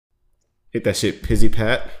Hit that shit, Pizzy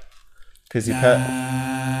Pat. Pizzy Pat.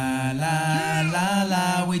 La la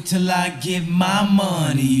la, wait till I get my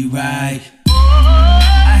money right.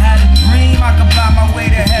 I had a dream I could buy my way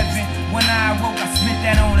to heaven. When I awoke, I spent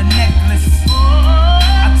that on a necklace.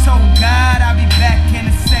 I told God I'll be back in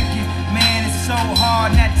a second. Man, it's so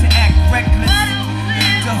hard not to act reckless.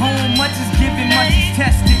 To whom much is given, much is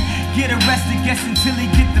tested. Get arrested, guess until he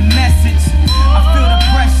get the message. I feel the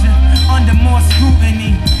pressure under more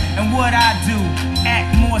scrutiny. And what I do,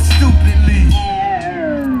 act more stupidly.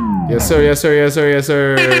 Yes, sir. Yes, sir. Yes, sir. Yes,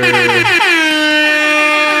 sir.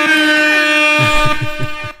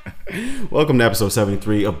 Welcome to episode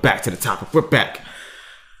 73 of Back to the Topic. We're back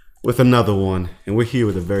with another one, and we're here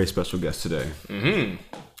with a very special guest today.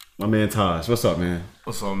 My man Taj. What's up, man?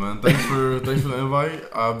 What's up, man? Thanks for the invite.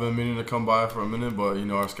 I've been meaning to come by for a minute, but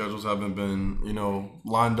our schedules haven't been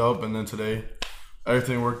lined up, and then today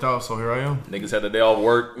everything worked out, so here I am. Niggas had the day off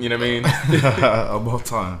work, you know what I mean? About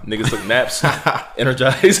time. Niggas took naps,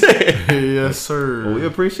 energized. Yes, sir. Well, we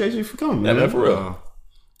appreciate you for coming, man. Yeah, for real.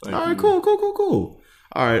 All right, cool.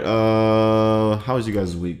 All right, how was you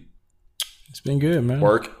guys' week? It's been good, man.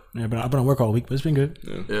 Work. Yeah, but I've been on work all week, but it's been good.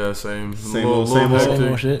 Yeah, same. Same old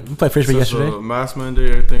shit. We played Frisbee yesterday. Mask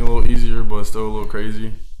mandate, everything a little easier, but still a little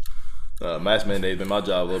crazy. Mask mandate been my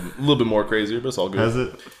job a little bit more crazier, but it's all good. Has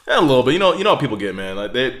it? Yeah, a little bit. You know how people get, man.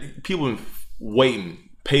 Like people been waiting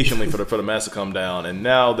patiently for the mask to come down, and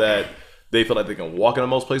now that they feel like they can walk into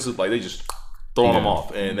most places, like they just throwing them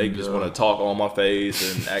off, and they just want to talk all in my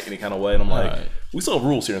face and act any kind of way. And I'm like, we still have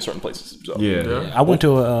rules here in certain places. So. Yeah. I went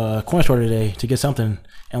to a corner store today to get something,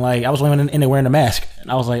 and like I was the only one in there wearing a mask,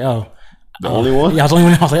 and I was like, oh, the only one? Yeah, I was the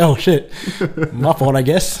only one. I was like, oh shit, my fault, I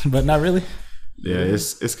guess, but not really. Yeah,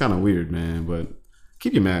 it's kind of weird, man, but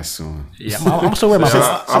keep your masks on. Yeah, I'm still wearing my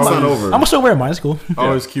mask. It's not over. I'm still wearing mine. It's cool. I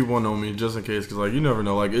always keep one on me just in case, because like you never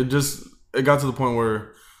know. Like it got to the point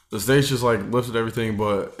where the stage just like lifted everything,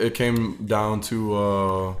 but it came down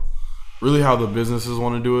to really how the businesses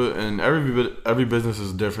want to do it, and every business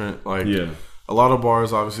is different. Like a lot of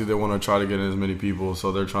bars, obviously, they want to try to get in as many people,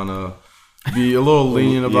 so they're trying to be a little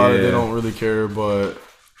lenient about it. They don't really care, but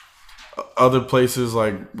other places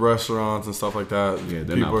like restaurants and stuff like that,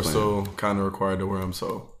 people are still kind of required to wear them.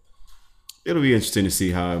 So it'll be interesting to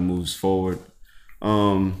see how it moves forward.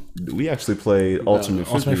 We actually played Ultimate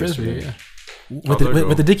Frisbee yesterday. Yeah.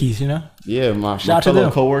 With the Dickies, Yeah, my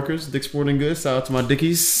fellow coworkers, Dick Sporting Goods. Shout out to my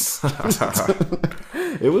Dickies.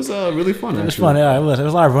 It was really fun. It was fun. Yeah, it was. It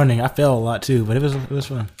was a lot of running. I fell a lot too, but it was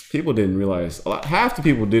fun. People didn't realize. Half the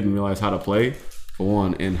people didn't realize how to play, for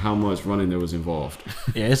one, and how much running there was involved.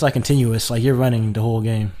 Yeah, it's like continuous. Like you're running the whole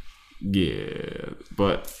game. Yeah,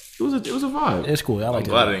 but it was a vibe. It's cool. I like it.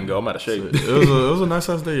 I'm glad I didn't go. I'm out of shape. It was a nice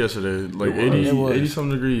ass day yesterday. Like 80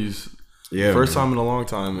 something degrees. Yeah, first time in a long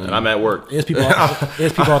time, man. And I'm at work. There's people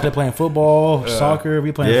out there playing football, soccer.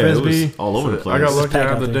 We playing Frisbee. It was all over the place. I got lucky. I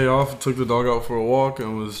had the day off. Took the dog out for a walk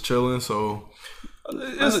and was chilling. So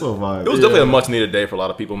it was definitely a much needed day for a lot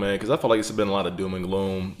of people, man. Because I feel like it's been a lot of doom and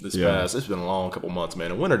gloom this past. It's been a long couple months,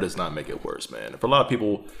 man. And winter does not make it worse, man. For a lot of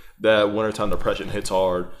people, that wintertime depression hits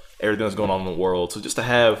hard. Everything that's going on in the world. So just to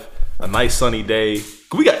have a nice sunny day.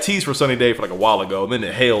 We got teased for a sunny day for like a while ago, and then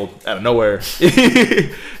it hailed out of nowhere.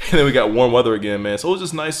 And then we got warm weather again, man. So it was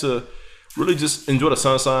just nice to really just enjoy the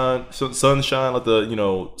sunshine, let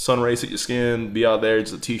the sun rays hit your skin, be out there,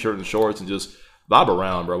 just a t-shirt and shorts, and just vibe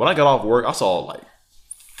around, bro. When I got off work, I saw like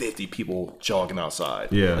 50 people jogging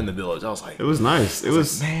outside in the village. I was like, it was nice. It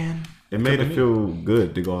was, man. It made it feel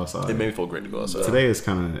good to go outside. It made me feel great to go outside. Today is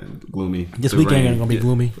kind of gloomy. This weekend is gonna be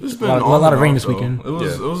gloomy. It's been a lot of rain this weekend. It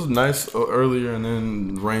was nice earlier, and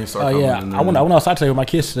then rain started coming. Yeah, I went outside today with my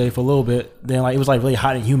kids today for a little bit. Then it was like really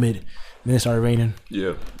hot and humid. Then it started raining.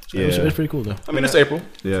 Yeah, It was pretty cool though. I mean, it's April.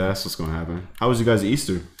 Yeah, that's what's gonna happen. How was you guys'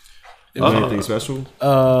 Easter? Anything special?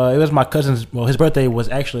 It was my cousin's. Well, his birthday was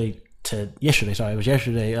actually yesterday. Sorry, it was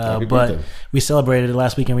yesterday. But birthday. We celebrated it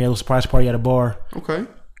last weekend. We had a little surprise party at a bar. Okay.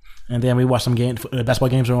 And then we watched some games. Basketball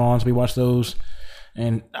games are on, so we watched those.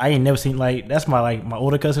 And I ain't never seen that's my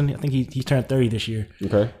older cousin. I think he turned 30 this year.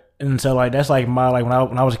 Okay. And so that's like my when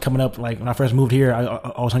I was coming up, like when I first moved here, I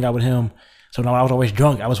always hung out with him. So now I was always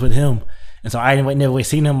drunk. I was with him, and so I never really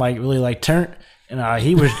seen him like really turn. And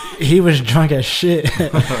he was drunk as shit.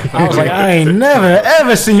 I was like, I ain't never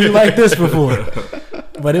ever seen you like this before.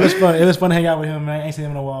 But it was fun. It was fun to hang out with him, man. I ain't seen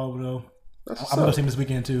him in a while, though. I'm gonna see him this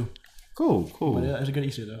weekend too. Cool. But it was a good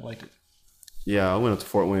Easter though. I liked it. Yeah, I went up to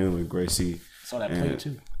Fort Wayne with Gracie. Saw that plate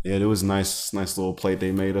too. Yeah, it was nice little plate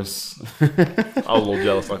they made us. I was a little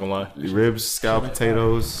jealous, not gonna lie. Ribs, scalloped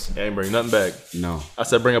potatoes. I ain't bring nothing back. No. I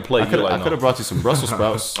said bring a plate. I could have brought you some Brussels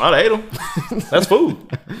sprouts. I'd ate them. That's food.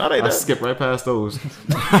 I'd ate I that. skipped right past those.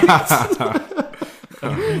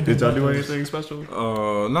 Did y'all do anything special?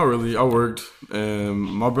 Not really. I worked, and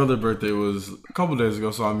my brother's birthday was a couple days ago.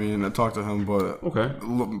 So I mean, I talked to him, but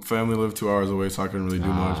family lived 2 hours away, so I couldn't really do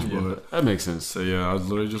much. But that makes sense. So yeah, I was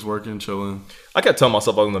literally just working, chilling. I kept telling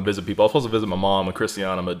myself I was gonna visit people. I was supposed to visit my mom and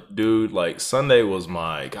Christiana, but dude, like Sunday was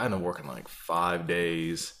I ended up working like 5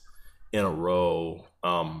 days in a row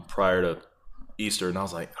prior to Easter, and I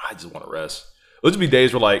was like, I just want to rest. It would just be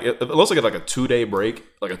days where like unless I get like a 2-day break,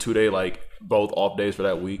 like a 2-day like both off days for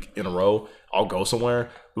that week in a row, I'll go somewhere.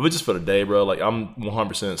 But just for the day, bro, like I'm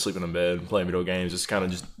 100% sleeping in bed, playing video games, just kind of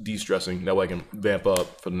just de-stressing. That way I can vamp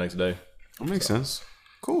up for the next day. That makes sense.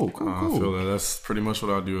 Cool. I feel that. That's pretty much what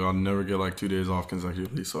I'll do. I'll never get like 2 days off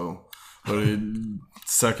consecutively. So,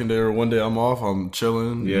 second day or one day I'm off, I'm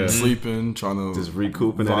chilling, sleeping, trying to just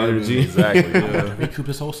recouping that energy. Exactly. Yeah. Recoup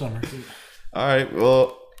this whole summer. All right.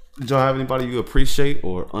 Well, did y'all have anybody you appreciate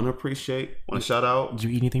or unappreciate? Want to shout out? Did you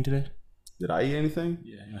eat anything today? Did I eat anything?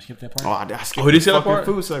 Yeah, you want to skip that part? Oh, I skipped did he the skip that fucking part?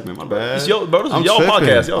 food segment. My bad. It's y'all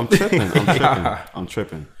podcast, y'all. I'm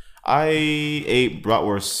tripping. I ate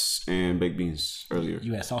bratwurst and baked beans earlier.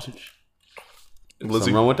 You had sausage?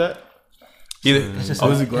 Something wrong with that?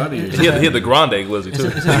 Glizzy Gladiator. He had the grande glizzy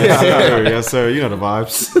too. Yes, sir. You know the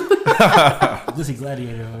vibes. Glizzy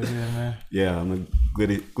Gladiator over here, man. Yeah, I'm a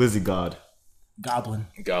glizzy god. Goblin.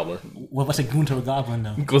 Gobbler. What's a goon to a goblin,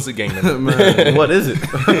 though? Glizzy gang. What is it?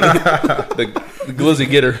 the glizzy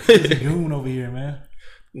getter. Goon over here, man.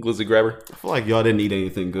 Glizzy grabber. I feel like y'all didn't eat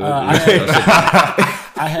anything good. I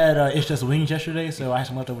had It's Just Wings yesterday, so I had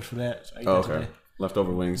some leftovers for that. So I ate that today.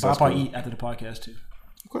 Leftover wings. But I'll probably eat after the podcast, too.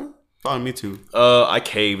 Okay. Fine, me too. I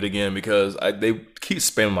caved again because they keep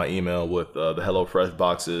spamming my email with the HelloFresh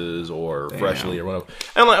boxes or Freshly or whatever.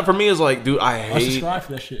 And like for me, it's like, dude, I hate. Subscribe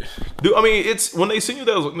for that shit. Dude, I mean, it's when they send you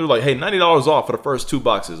that, they're like, hey, $90 off for the first 2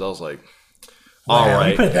 boxes. I was like, all right.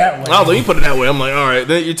 You put it that way. I was like, you put it that way. I'm like, all right.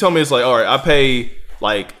 Then you tell me it's like, all right, I pay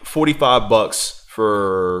like $45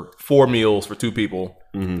 for 4 meals for 2 people.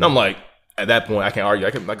 Mm-hmm. And I'm like, at that point, I can't argue. I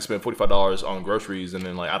can spend $45 on groceries, and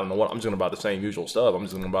then like I don't know what I'm just gonna buy the same usual stuff. I'm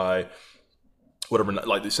just gonna buy whatever,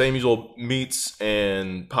 like the same usual meats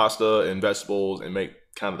and pasta and vegetables, and make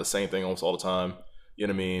kind of the same thing almost all the time. You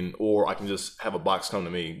know what I mean? Or I can just have a box come to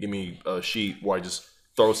me, give me a sheet where I just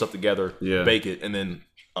throw stuff together, bake it, and then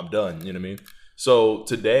I'm done. You know what I mean? So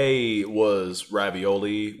today was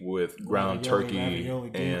ravioli with ground turkey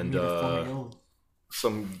and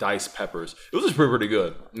some diced peppers. It was just pretty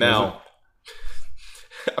good. Now.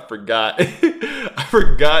 I forgot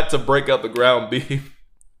to break up the ground beef,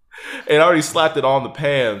 and I already slapped it on the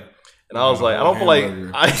pan. And I was like, I don't feel like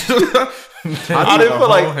I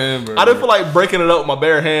didn't feel like breaking it up with my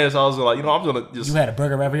bare hands. I was like, I'm gonna just. You had a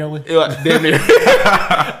burger ravioli? Damn near.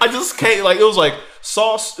 I just can't. Like it was like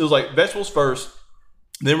sauce. It was like vegetables first,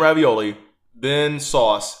 then ravioli, then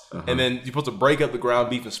sauce, and then you're supposed to break up the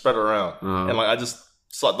ground beef and spread it around. And like I just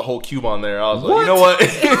slapped the whole cube on there. I was like, you know what?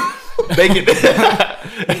 Bacon.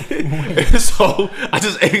 So I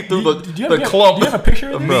just ate through the clump. Do you have a picture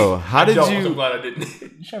of it? Bro, how did you? I'm glad I didn't.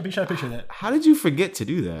 You should have a picture of that. How did you forget to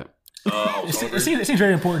do that? It seems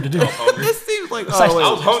very important to do. It seems like I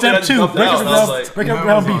was hungry. Step 2: break up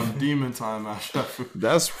ground beef. Demon time after that food.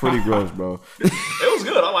 That's pretty gross, bro. It was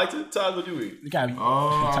good. I liked it. Todd, what you eat? You got me.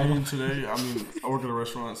 Today, I mean, I work at a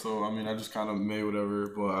restaurant, so I mean, I just kind of made whatever.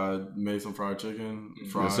 But I made some fried chicken,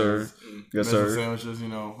 fries, yes, sir. Some sandwiches. I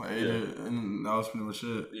ate it, and that was pretty much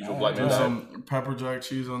it. Usual black man. There's some pepper jack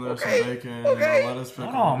cheese on there, some bacon, lettuce,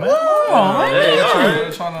 pickle. Hold on, man.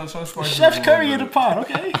 Hey, trying to spice Chef's curry in the pot,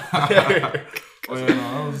 okay? Oh, yeah,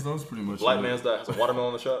 no, that was pretty much Black man's diet. Some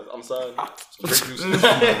watermelon on the side. Some grape juice.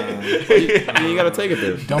 You gotta take it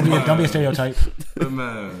there. Don't be a stereotype.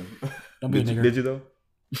 Man. Don't be a nigger. Did you though?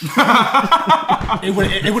 It would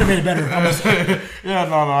have made it better. Yeah,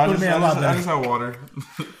 no. I just had water.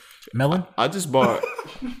 Melon? I just bought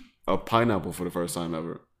a pineapple for the first time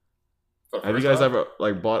ever. Have you guys ever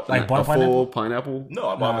bought a full pineapple? No,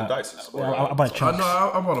 I bought them in dices. I bought chunks.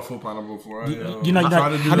 I bought a full pineapple before. You know how to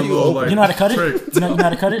cut it? You know how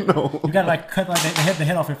to cut it? No. You gotta cut the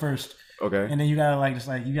head off it first. Okay. And then you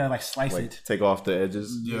gotta slice it. Take off the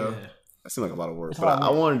edges. Yeah. That seemed like a lot of work, but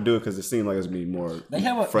I wanted to do it because it seemed like it's gonna be more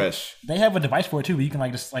fresh. They have a device for it too, but you can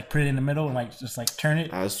put it in the middle and just turn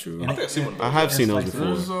it. That's true. I have seen those before.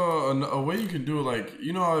 There's a way you can do it.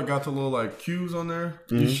 You know how it got the little cubes on there.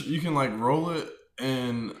 Mm-hmm. You can roll it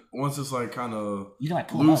And once it's like kind of You can like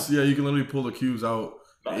pull loose, them out. yeah, you can literally pull the cubes out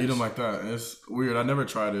Nice. and eat them like that. And it's weird. I never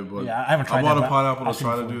tried it, but Yeah, I haven't tried I bought that, a but pineapple I've to seen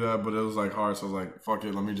try it to do before. that, but it was like hard. So I was like, fuck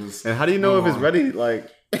it, let me just. And how do you know if it's on. ready? Like,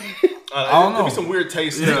 I don't know. There'll be some weird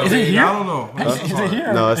taste. Yeah, Is it here? I don't know. Is it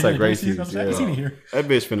here? No, it's like Gracie's. Gracie's, I yeah. seen it here. that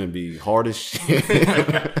bitch finna be hard as shit.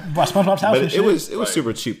 Bought SpongeBob's house But and it shit. was Right.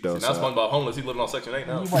 super cheap though. Now So. SpongeBob homeless. He living on Section 8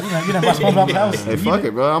 now. You done bought SpongeBob's house? Hey, fuck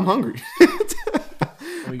it, bro. I'm hungry.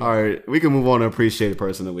 All right, we can move on to appreciate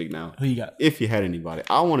person of the week now. Who you got? If you had anybody,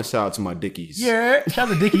 I want to shout out to my Dickies. Yeah, shout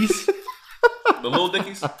out to Dickies. The little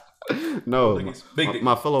Dickies. No, Dickies. Big Dickies.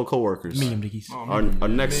 my fellow coworkers. Medium Dickies. Our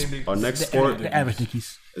next sport The average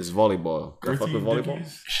Dickies. is volleyball. Y'all fuck with volleyball?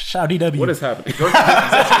 Dickies? Shout out DW. What is happening?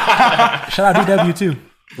 Shout out DW too.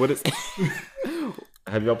 What is?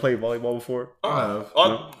 Have y'all played volleyball before? I have.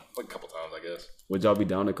 Like a couple times, I guess. Would y'all be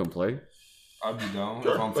down to come play? I'd be down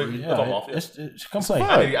Sure. if I'm But- free. If I'm off, yeah. It's come play.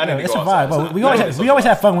 I need to It's go a outside. vibe. But It's we not- always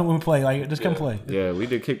have fun when we play. Like just come play. Yeah, we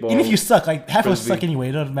did kickball. Even if you suck, like half of us Frisbee. suck anyway.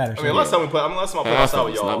 It doesn't matter. I mean, last time I played half outside of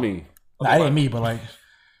with us, y'all. not me. Nah, it ain't me, but like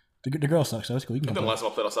the girl sucks, so it's cool. You I can think the come play. last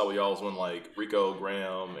time I played outside with y'all was when like Rico,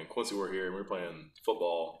 Graham, and Quincy were here and we were playing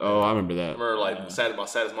football. Oh, I remember I that. remember like my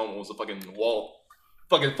saddest moment was the fucking wall,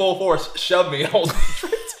 fucking full force shoved me. I was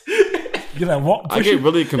You like walk. I get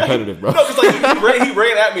really competitive, bro. no, because like he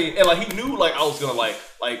ran at me and like he knew like I was gonna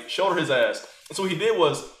like shoulder his ass. And so what he did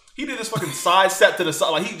was he did this fucking side step to the side.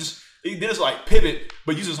 Like he did this like pivot,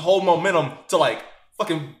 but used his whole momentum to like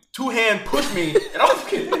fucking two hand push me, and I was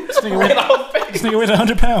ran out This face. nigga weighs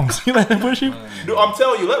 100 pounds. You let him push you? Dude, I'm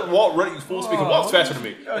telling you, let Walt run full speed. Walt's faster than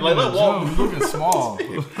me. And, like let Walt. Joe, you looking small.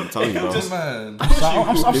 I'm telling you, bro. Just- Man. I'm People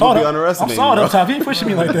sorry. be I'm underestimating sorry you, up top. He ain't pushing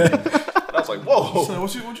me like that. I was like, whoa. So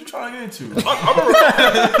what you trying to get into?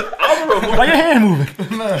 I remember Why your hand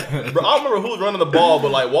moving? Bro, I remember who was running the ball,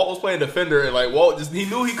 but like Walt was playing defender, and like Walt he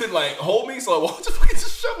knew he couldn't like hold me, so like Walt just fucking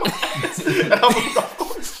just shut my ass. And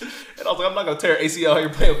I was like, I'm not gonna tear ACL here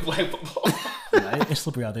playing football. Nah, it's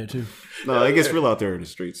slippery out there too. No, it gets real out there in the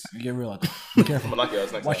streets. Get real out there. Be careful. I'm gonna knock your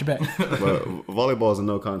ass next Watch time. your back. But volleyball is a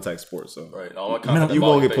no contact sport, so Right, all my contact, you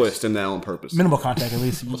ball won't in get the face. pushed in that on purpose. Minimal contact at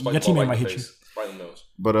least. Let's Your fight the ball teammate right might in the hit you. face, right in the nose.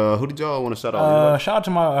 But who did y'all want to shout out? Shout out to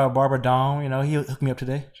my barber Dom. You know, he hooked me up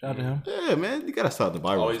today. Shout out to him. Yeah, man, you gotta shout out the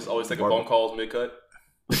Bible. Always taking phone calls mid cut.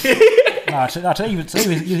 Today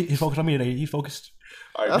he focused on me today. He focused.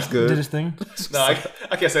 All right, That's Did good. his thing. No,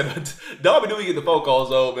 I can't say that. Dom be getting the phone calls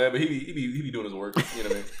though, man. But he be doing his work. You know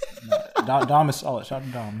what I mean? Dom is solid. Shout out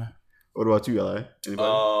to Dom, man. What about you, Eli?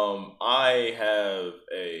 Anybody? I have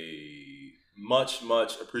a much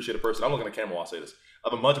appreciated person. I'm looking at the camera while I say this. I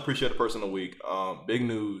have a much appreciated person of the week. Big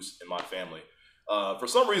news in my family. For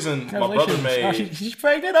some reason, my brother made. Oh, she's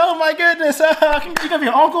pregnant. Oh my goodness! You gonna be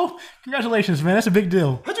an uncle? Congratulations, man. That's a big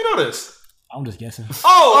deal. How'd you know this? I'm just guessing.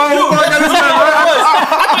 Oh, dude, that's literally what it was. I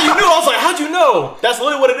thought you knew. I was like, how'd you know? That's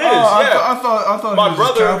literally what it is. Yeah. I thought My he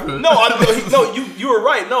was brother. capping. No, you were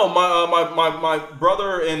right. No, my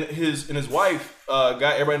brother and his wife got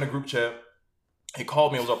everybody in the group chat. He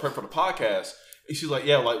called me. It was our prep for the podcast. And she's like,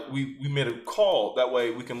 yeah, like we made a call that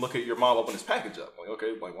way we can look at your mom open his package up. I'm like,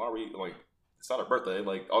 okay, like why are we like? It's not her birthday.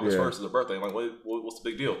 Like August 1st is her birthday. I'm like, what's the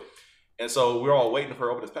big deal? And so we're all waiting for her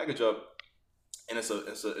to open his package up. And it's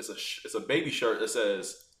a baby shirt that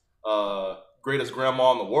says greatest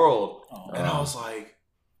grandma in the world. Oh, and I was like,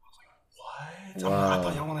 what? Wow. I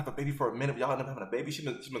thought y'all want to have a baby for a minute, but y'all ended up having a baby. She's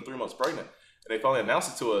been 3 months pregnant. And they finally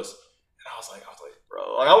announced it to us. And I was like,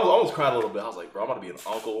 bro, like I almost cried a little bit. I was like, bro, I'm about to be an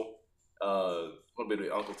uncle. I'm gonna be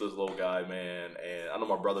the uncle to this little guy, man. And I know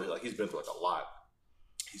my brother, like he's been through like a lot.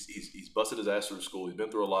 He's busted his ass through school. He's been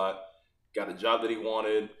through a lot. Got a job that he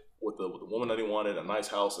wanted with the woman that he wanted, a nice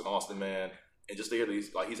house in Austin, man. And just to hear that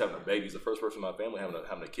he's having a baby, he's the first person in my family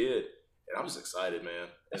having a kid, and I'm just excited, man.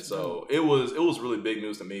 And so it was really big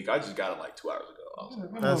news to me. I just got it like 2 hours ago. I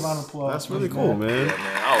was like, That's really cool, man. yeah,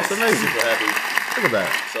 man, I was amazing. super happy. Look at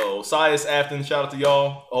that. So Sias Afton, shout out to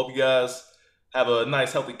y'all. I hope you guys have a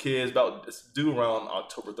nice, healthy kids. It's due around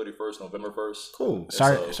October 31st, November 1st. Cool.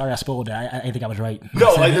 Sorry, I spoiled that. I didn't think I was right.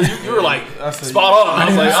 No, like you were like That's a- spot on. I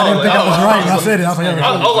was like, I didn't think I was right. I said it. I was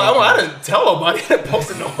like, I didn't tell nobody. I didn't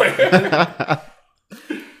post it nowhere.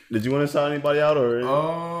 Did you want to shout anybody out or?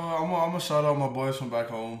 I'm gonna shout out my boys from back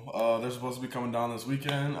home. They're supposed to be coming down this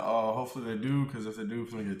weekend. Hopefully they do, because if they do, I'm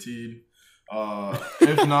gonna get teed.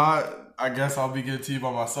 If not, I guess I'll be getting teed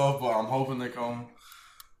by myself, but I'm hoping they come.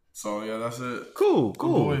 So yeah, that's it. Cool.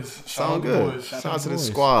 boys. Shout out Sound the good. boys. Shout out to the boys.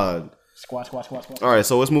 squad. Squat. All right,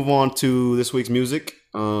 so let's move on to this week's music.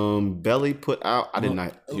 Belly put out. I did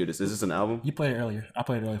not hear this. Is this an album? You played it earlier. I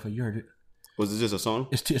played it earlier for you. You heard it. Was it just a song?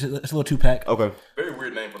 It's a little 2-pack. Okay. Very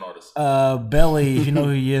weird name for an artist. Belly, if you know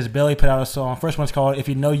who he is, Belly put out a song. First one's called "If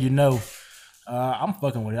You Know, You Know." I'm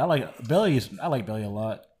fucking with it. I like Belly a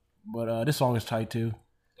lot, but this song is tight too.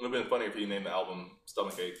 It would have been funny if he named the album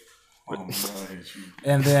 "Stomachache." Oh man, I hate you.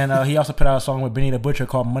 And then he also put out a song with Benny the Butcher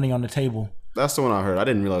called "Money on the Table." That's the one I heard. I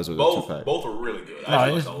didn't realize it was a 2-pack. Both are really good.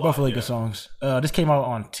 No, it's both really good songs. This came out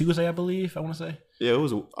on Tuesday, I believe. I want to say. Yeah, it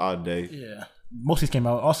was an odd day. Yeah, most of these came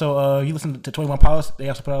out. Also, you listen to 21 Pilots. They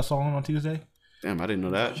also put out a song on Tuesday. Damn, I didn't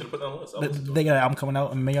know that. Should have put that on the list. They got an album coming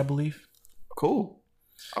out in May, I believe. Cool.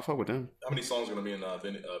 I'll fuck with them. How many songs are gonna be in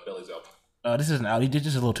Belly's album? This isn't out. He did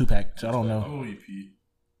just a little 2-pack, so I don't know. Oh, EP.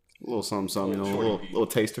 A little something, you know, a little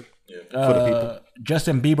taster. Yeah. For the people.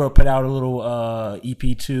 Justin Bieber put out a little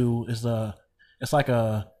EP too. It's like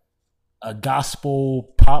a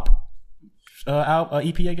gospel pop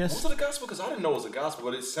EP, I guess. Was it a gospel? Because I didn't know it was a gospel,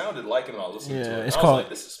 but it sounded like it when I was listening to it. It's I called. was like,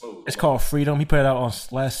 this is smooth. It's called Freedom. He put it out on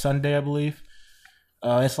last Sunday, I believe.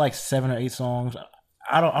 It's like 7 or 8 songs.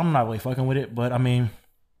 I'm not really fucking with it, but I mean,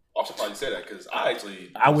 I'm surprised you say that because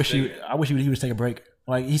I wish he would take a break.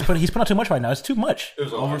 Like he's putting out too much right now. It's too much. It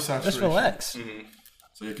was oversaturation. Let's relax. Mm-hmm.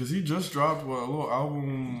 So yeah, because he just dropped a little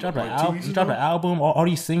album. He dropped an album. All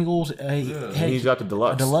these singles. He dropped a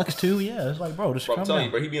deluxe. A deluxe too. Yeah, it's like, bro, just I'm calm telling down.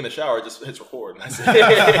 you, bro, he be in the shower, just hits record. And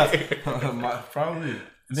that's it. Probably.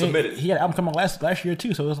 Submitted. He had an album come out last year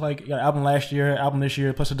too, so it was like he got an album last year, album this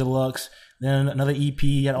year, plus a deluxe, then another EP.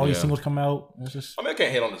 He had all these singles come out. It's just. I mean, I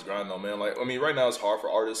can't hate on this grind though, man. Like, I mean, right now it's hard for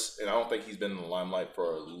artists, and I don't think he's been in the limelight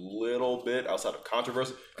for a little bit outside of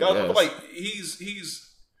controversy. I feel like he's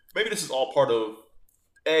maybe this is all part of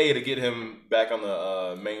to get him back on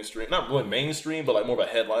the mainstream, not really mainstream, but like more of a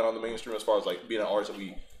headline on the mainstream as far as like being an artist that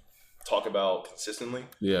we talk about consistently.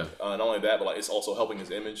 Yeah. Not only that, but like it's also helping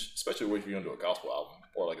his image, especially if you're gonna do a gospel album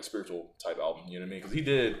or like a spiritual type album. You know what I mean?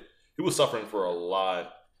 Because he was suffering for a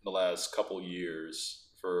lot the last couple years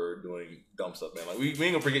for doing dumb stuff, man. Like we ain't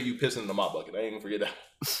gonna forget you pissing in the mop bucket. I ain't gonna forget that.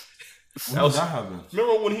 When did that happen?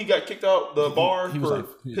 Remember when he got kicked out the bar he for was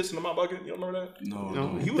pissing in the mop bucket? You don't remember that?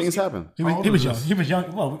 No. Things happen. He was young. He was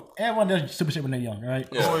young. Well, everyone does stupid shit when they're young, right?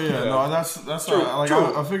 Yeah. Oh yeah, no, that's True, not, like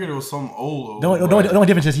true. I figured it was some old. The only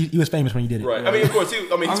difference is he was famous when he did it. Right. I mean, of course, he's he's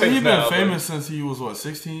famous been now, famous since he was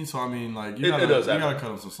 16. So I mean, like you gotta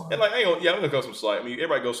cut him some slack. And like, I'm gonna cut some slack. I mean,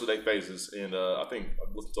 everybody goes through their phases, and I think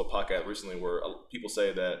I listened to a podcast recently where people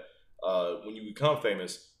say that when you become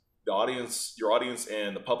famous, your audience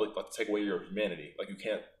and the public like to take away your humanity. Like you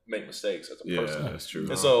can't make mistakes as a person. Yeah, that's true.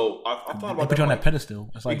 And so I thought about They put you on that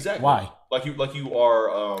pedestal. It's like, exactly. why? Like you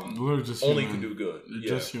are Literally just only human. can do good. You're Yeah.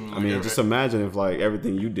 just human. I mean, just imagine if like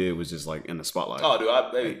everything you did was just like in the spotlight. Oh,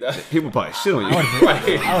 dude, People probably shit on you. I would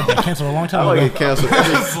have been canceled a long time I ago. get canceled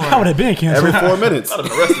I would have been canceled. every 4 minutes. I'd have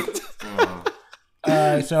been arrested.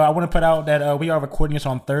 So I want to put out that we are recording this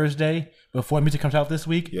on Thursday before music comes out this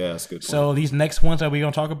week. Yeah, that's good. So these next ones that we're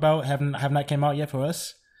gonna talk about have not came out yet for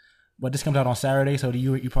us, but this comes out on Saturday, so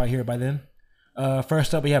you probably hear it by then.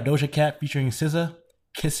 First up, we have Doja Cat featuring SZA,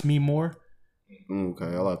 "Kiss Me More." Okay,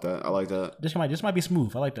 I like that. I like that. This might be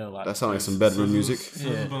smooth. I like that a lot. That sounds like some bedroom music. She's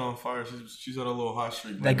been on fire. She's had a little hot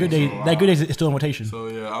streak. That good day is still in rotation. So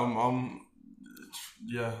yeah,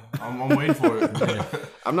 I'm waiting for it.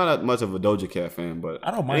 I'm not that much of a Doja Cat fan, but I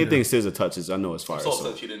don't mind anything SZA touches, I know it's fire. So So.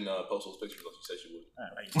 upset she didn't post those pictures like she said she would.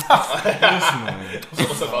 Listen, man. I'm so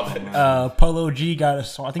upset about that. Polo G got a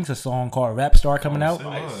song. I think it's a song called "Rap Star" coming out. Say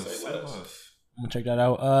I'm less, say less. gonna check that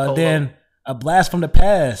out. Then a blast from the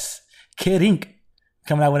past, Kid Ink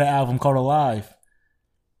coming out with an album called "Alive."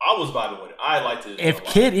 I was vibing with it. I liked it. If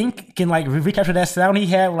Kid Ink can like recapture that sound he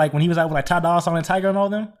had like when he was out with like Ty Dolla $ign and Tiger and all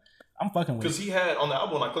them, I'm fucking with because it. he had on the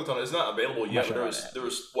album when I clicked on it, it's not available yet. sure But about there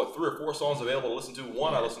was what 3 or 4 songs available to listen to.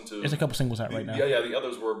 One I listened to. There's a couple singles out right now. Yeah. The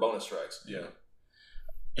others were bonus tracks. Yeah.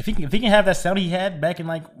 If he can have that sound he had back in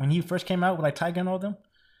like when he first came out with like Tiger and all them,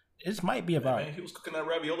 this might be a vibe. Man, he was cooking that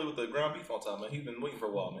ravioli with the ground beef on top, man. He's been waiting for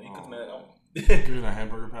a while, man. He cooking that. Giving a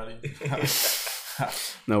hamburger patty.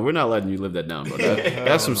 No, we're not letting you live that down, bro.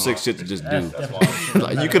 That's some sick shit to just do. That's why.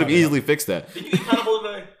 Like, you could have easily fixed that. Did you eat pineapple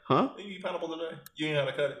today? Huh? Did you eat pineapple today? You ain't know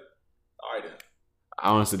how to cut it. All right then. I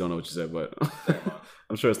honestly don't know what you said, but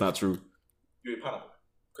I'm sure it's not true. You ate pineapple.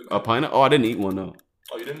 A pineapple? Oh, I didn't eat one, though.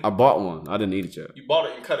 Oh, you didn't? I bought one. I didn't eat it yet. You bought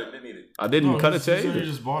it and cut it, didn't eat it. I didn't cut it He said to he you.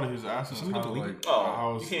 just bought it. He was asking us how like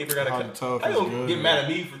Oh, you can't figure out how to cut. How you gonna get mad at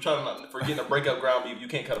me for getting a breakup ground beef? You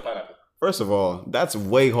can't cut a pineapple. First of all, that's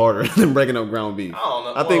way harder than breaking up ground beef. I don't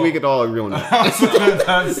know. I think we could all agree on that.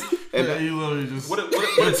 You literally just What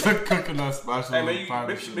took cooking that special. Hey man,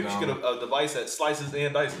 maybe you should get a device that slices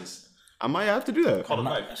and dices. I might have to do that. Called a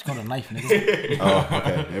knife. It's called a knife, nigga. Oh,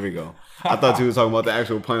 okay. There we go. I thought you were talking about the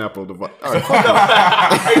actual pineapple device. All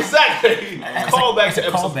right. Exactly. Call back to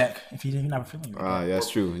episode. Callback. If you're not familiar. Yeah,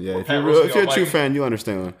 that's true. Yeah, if Pat you're a Rosie true on fan, you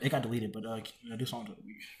understand. It got deleted, but do something.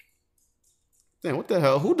 Damn, what the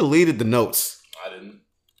hell? Who deleted the notes? I didn't.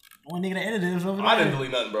 Only nigga that edited it was over there. I didn't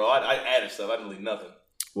delete nothing, bro. I added stuff. I didn't delete nothing.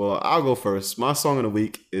 Well, I'll go first. My song of the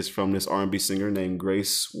week is from this R&B singer named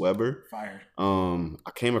Grace Weber. Fired.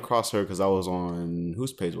 I came across her because I was on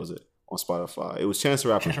whose page was it? On Spotify. It was Chance the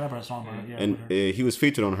Rapper. Chance the Rapper song, yeah. And he was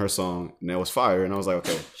featured on her song, and that was fire. And I was like,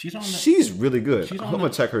 okay, she's really good. I'm gonna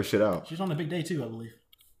check her shit out. She's on the Big Day too, I believe.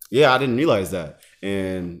 Yeah, I didn't realize that.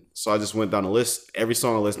 And so I just went down the list. Every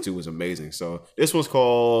song I listened to was amazing. So this one's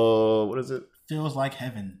called, what is it? Feels Like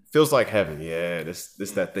Heaven. Feels Like Heaven. Yeah, this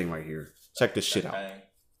that thing right here. Check this shit out. I've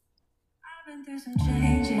been through some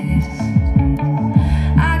changes.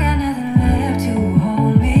 I got nothing left to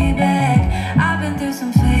hold me back. I've been through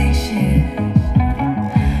some fake shit.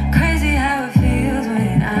 Crazy how it feels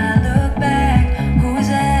when I look back. Who was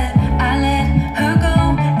that? I let her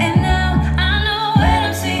go, and now I know when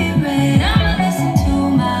I'm seeing red. I'ma listen to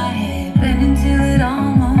my head, blend until it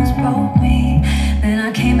almost broke me. Then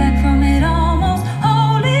I came back from it almost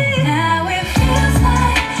holy. Now it feels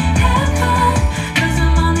like heaven, 'cause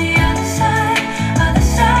I'm on the other side,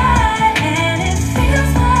 and it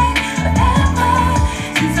feels like forever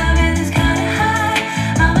since I've been this kind of high.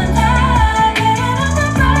 I'm alive, and all my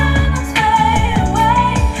problems fade away.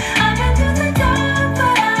 I've been through the dark,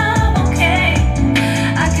 but I'm okay.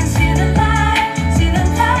 I can see the light,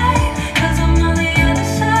 'cause I'm on the other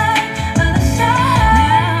side.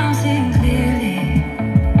 Now I'm seeing clearly,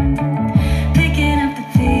 picking up the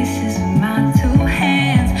pieces with my two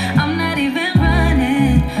hands. I'm not even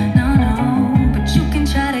running, no, but you can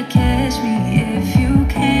try to catch me if you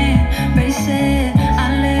can. Race it, I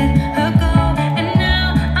let her go, and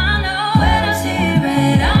now I know when I see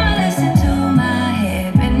red. I'ma listen to my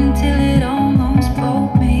head, bend until it almost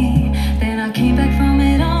broke me. Then I came back from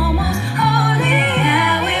it almost holy.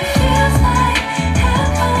 Now it feels like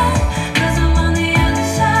heaven, 'cause I'm on the other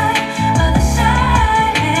side,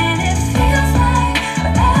 and it feels like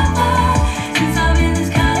forever since I've been this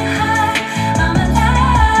kind of high. I'm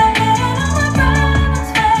alive, and all my problems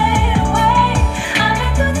fade away. I've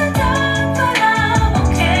been through the dark, but I'm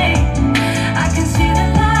okay. I can see the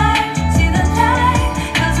light,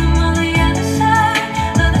 'cause I'm on the other side.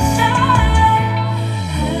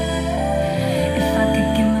 If I could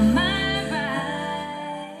get my mind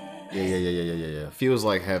right. Yeah. Feels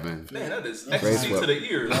Like Heaven. Man, that is ecstasy to the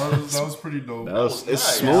ears. That was pretty dope. It's nice.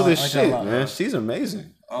 smooth as I like shit, that a lot. man. She's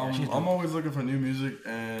amazing. I'm always looking for new music,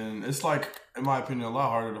 and it's like, in my opinion, a lot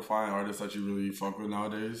harder to find artists that you really fuck with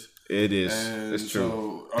nowadays. It is. And It's true.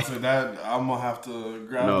 So I said that I'm gonna have to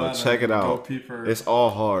grab No, that. check and it go out. peep her. It's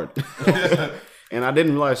all hard. And I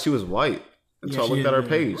didn't realize she was white until Yeah, I looked she at her is,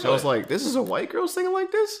 page. I was like, this is a white girl singing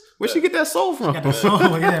like this? Where'd she get that soul from? Got the soul,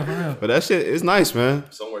 yeah, for real. But that shit is nice, man.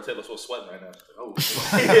 Somewhere Taylor Swift sweating right now. Oh,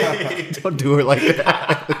 Don't do her like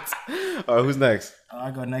that. All right, who's next?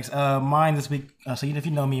 I go next. Mine this week. So if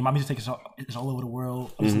you know me, my music is all over the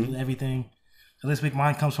world. I listen to everything. So this week,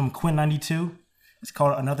 mine comes from Quinn 92. It's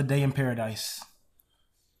called Another Day in Paradise.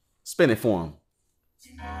 Spin it for him.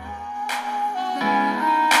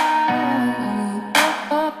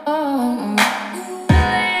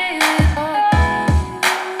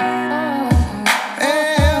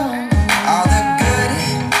 All the good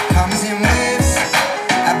comes in waves.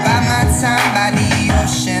 I buy my time by the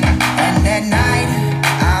ocean, and at night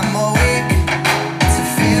I'm awake to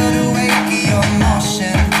feel the wake of your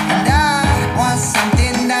motion. And I want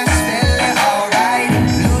something that's feeling alright.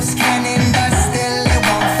 Loose cannon, but still it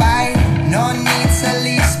won't fight. No need to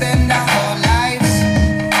leave, spend our whole lives.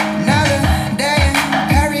 Another day in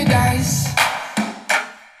paradise.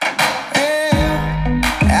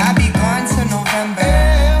 I'll be gone till November.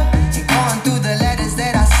 You're going through the letters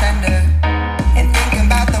that I send her, and thinking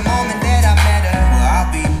about the moment that I met her. Well,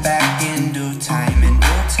 I'll be back in due time,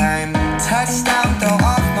 Touchdown, throw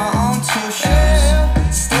off my own two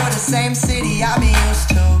shoes. Still the same city I've been used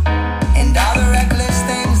to, and all the reckless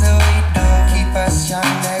things that we do keep us young.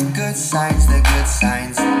 They're good signs,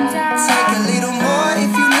 Take a little more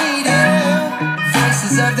if you need it.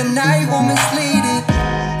 Voices of the night won't mislead it.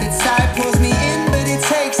 The tide pulls me in, but it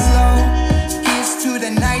takes slow. Here's to the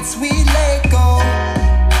nights we let go,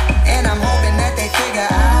 and I'm hoping that they figure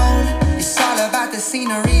out it's all about the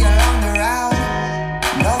scenery along the route.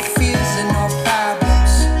 No fears and no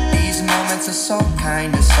problems. These moments are so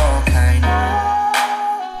kind,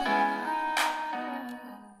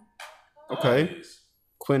 Okay.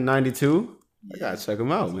 Quinn 92. I gotta check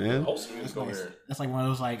them out, man. Wholesome music over here. That's like one of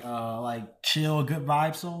those like chill, good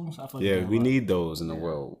vibe songs. I feel Yeah, we need those in the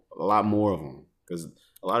world. A lot more of them because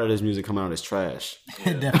a lot of this music coming out is trash.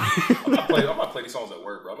 Yeah. Definitely. I'm gonna play these songs at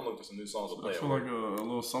work, bro. I'm gonna look for some new songs to play. I at feel work. like a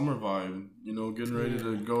little summer vibe. You know, getting ready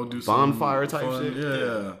to go do Bonfire some type fun. shit?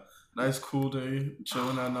 Yeah. Nice cool day,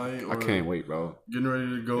 chilling at night. Or I can't wait, bro. Getting ready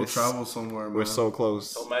to go travel somewhere, man. We're so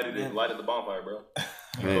close. So mad he didn't light at the bonfire, bro.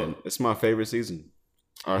 Man, it's my favorite season.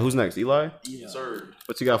 All right, who's next? Eli? Yeah. Sir.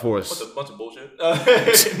 What you got for us? What's a bunch of bullshit?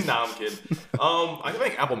 Nah, I'm kidding. I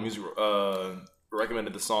think Apple Music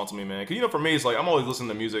recommended the song to me, man. Cause for me, it's like I'm always listening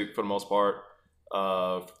to music for the most part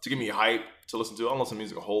to give me hype to listen to. I don't listen to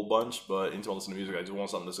music a whole bunch, but anytime I listen to music, I just want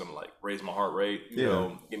something that's gonna like raise my heart rate. You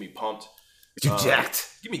know, get me pumped. Get you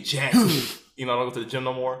jacked. Get me jacked. I don't go to the gym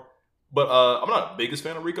no more. But I'm not the biggest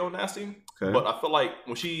fan of Rico Nasty. Okay. But I feel like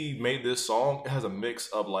when she made this song, it has a mix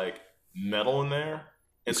of like metal in there.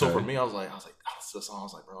 And so for me, I was like, oh, it's this song. I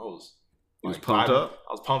was like, bro, I was pumped up?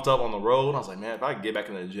 I was pumped up on the road. And I was like, man, if I could get back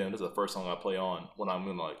into the gym, this is the first song I play on when I'm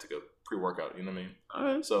gonna like take a pre-workout. You know what I mean? All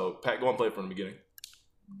right. So Pat, go and play it from the beginning.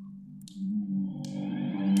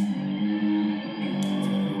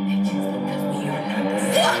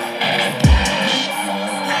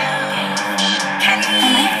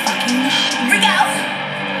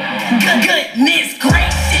 Goodness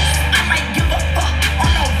gracious, I might give a fuck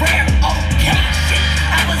on a rare occasion.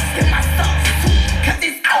 I was in my soul suit, cause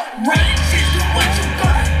it's outrageous. What you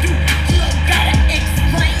gonna do? You don't gotta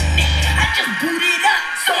explain it. I just boot it up,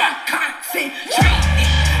 so I'm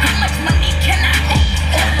concentrating. How much money can I make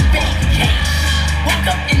on vacation?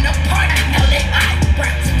 Woke up in the party, now they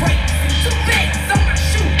eyebrows raising. 2 bags on my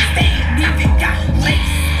shoes, they ain't even got lace.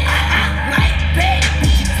 I like bad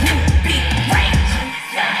bitches who be right.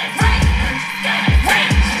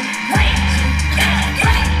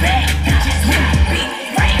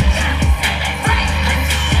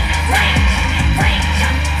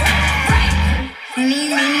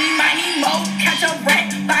 Catch a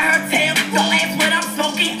rat by her tail. Don't ask what I'm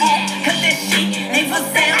smoking at, cause this shit ain't for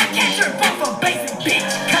sale. I catch her bump a basic bitch,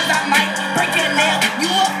 cause I might break your nail. You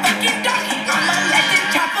a fucking donkey, I'ma let this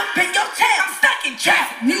chop up in your tail. I'm stuck in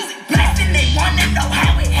traffic, music blasting, they wanna know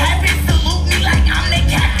how it happened. Salute me like I'm the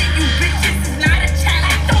captain. You bitches is not a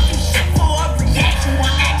challenge. Don't do shit for a reaction.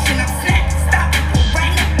 One action, I'm snapping, stopping for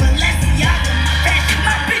right now. Balenciaga, my fashion,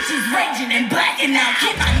 my bitch is raging and blacking out.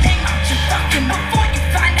 Get my name out your fucking before you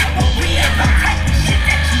find out what we about. Type of shit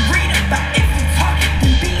that you read about. If you talking,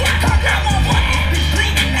 then be a talk. 911 has been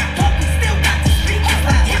bleeding out, but we still got to speak. If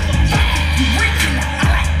I give a fuck, you reaching out. I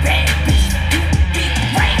like bad bitches. You be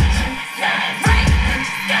right.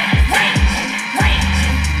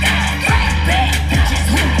 Bad bitches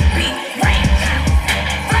who be right.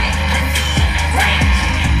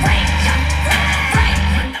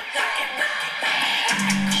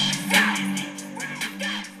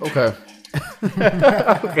 Okay.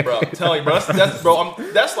 Bro, I'm telling you, bro.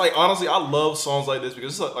 That's like honestly, I love songs like this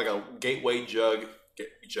because it's like a gateway drug.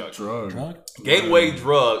 Gateway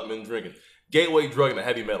drug. Been drinking. Gateway drug into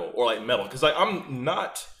heavy metal or like metal because like I'm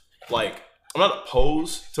not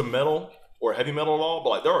opposed to metal or heavy metal at all, but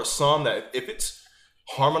like there are some that if it's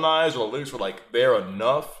harmonized or the lyrics were like there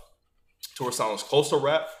enough to where it sounds close to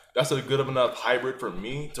rap, that's a good of enough hybrid for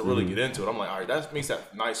me to really get into it. I'm like, all right, that makes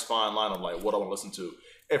that nice fine line of like what I want to listen to.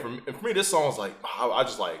 And for me, this song is like, I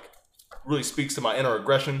just like really speaks to my inner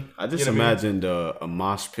aggression. I just imagined a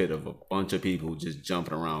mosh pit of a bunch of people just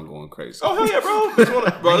jumping around going crazy. Oh hell yeah,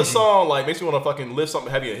 bro! This song like makes me want to fucking lift something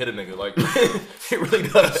heavy and hit a nigga. Like it really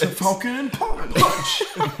does. Falcon punch.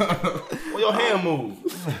 Well, your hand move.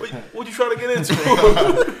 What you trying to get into?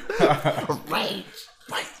 Rage.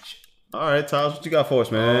 All right, Taj, what you got for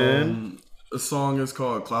us, man? The song is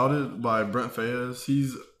called "Clouded" by Brent Faiyaz.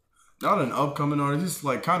 He's not an upcoming artist. He's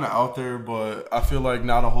like kind of out there, but I feel like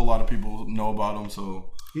not a whole lot of people know about him.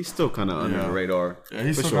 So he's still kind of under the radar. Yeah,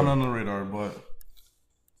 he's still kind of under the radar, but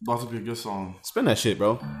about to be a good song. Spin that shit,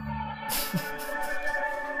 bro. That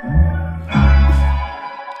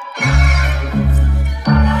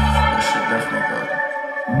shit definitely good.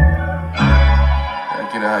 Yeah,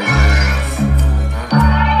 get out of here.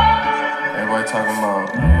 Everybody talking about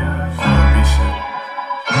R&B shit.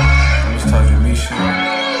 I'm just talking me shit.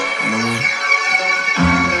 You know what I mean?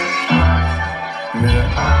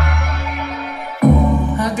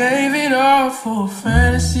 I gave it all for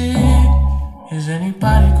fantasy. Is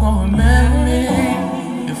anybody gonna remember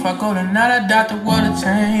me? If I go tonight, I doubt the world will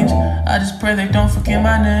change. I just pray they don't forget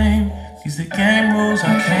my name. These the game rules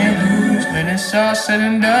I can't lose. When it's all said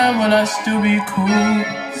and done, will I still be cool?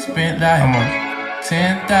 Spent like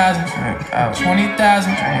 10,000,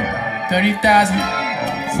 20,000, 30,000,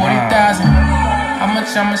 40,000. How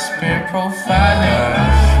much I'ma spend profiling?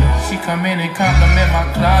 She come in and compliment my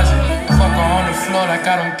closet. Fuck her on the floor like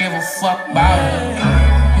I don't give a fuck about it.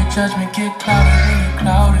 Your judgment get clouded when you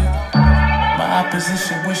clouded. My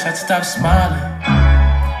opposition wish I'd stop smiling.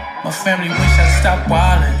 My family wish I'd stop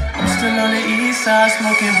wildin'. I'm still on the east side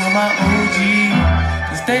smoking with my OG.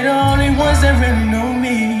 Cause they the only ones that really know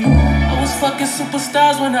me. I was fucking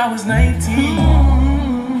superstars when I was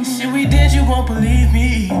 19. Shit we did, you won't believe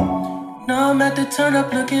me. Now I'm at the turn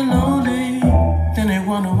up looking lonely. Then they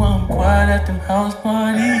wonder why I'm quiet at them house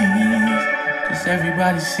parties. Cause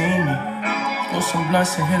everybody see me. Throw some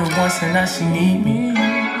blunts and hit her once and now she need me.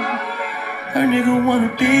 Her nigga wanna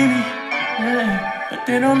be me, yeah, but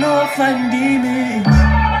they don't know I'm fighting demons.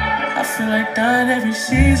 I feel like dying every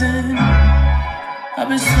season. I've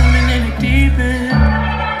been swimming in the deep end.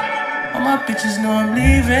 All my bitches know I'm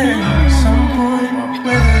leaving. At some point,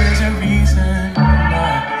 whether there's a reason or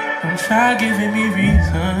not, don't try giving me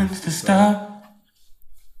reasons to stop.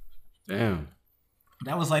 Damn.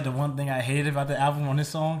 That was like the one thing I hated about the album on this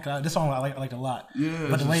song. This song I liked a lot. Yeah,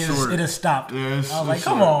 but the way it has stopped. Yeah, I was like, short.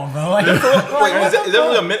 come on, bro. Like, Wait, is that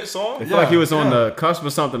really a minute song? I feel like he was on the cusp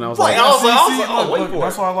of something. I was like, I was like, Look, wait for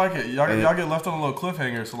that's it. why I like it. Y'all get left on a little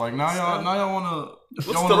cliffhanger. So like now y'all wanna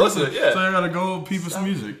Still listen, yeah. So I gotta go peep his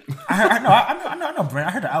music. I know, Brent.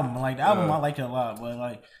 I heard the album. Like the album, I like it a lot, but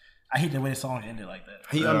like I hate the way the song ended like that.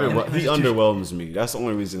 he underwhelms me. That's the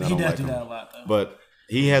only reason I He don't does like do him. that a lot, though. But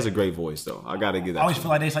he has a great voice, though. I gotta give that. I always to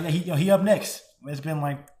feel him. like he up next. It's been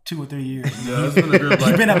like 2 or 3 years. Yeah, it's been a good.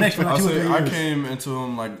 He's been up next for like 2 or 3 years. I came into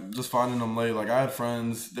him like just finding him late. Like I had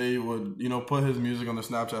friends, they would put his music on their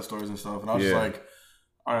Snapchat stories and stuff, and I was just like,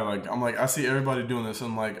 all right, like I see everybody doing this,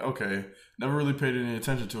 and I'm like, okay, never really paid any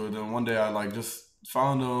attention to it. Then one day I like just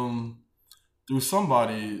found him through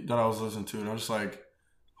somebody that I was listening to, and I was just like,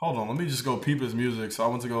 hold on, let me just go peep his music. So I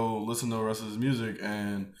went to go listen to the rest of his music,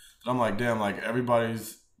 and I'm like, damn, like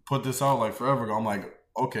everybody's put this out like forever ago. I'm like,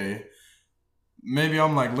 okay, maybe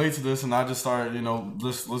I'm like late to this, and I just started,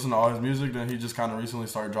 just listen to all his music. Then he just kind of recently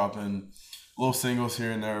started dropping little singles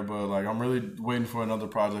here and there, but like I'm really waiting for another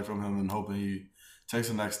project from him and hoping he takes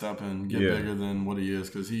the next step and get bigger than what he is,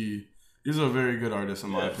 because he's a very good artist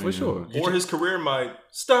in my opinion. For sure. Or his career might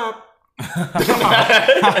stop. Did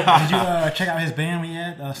you check out his band we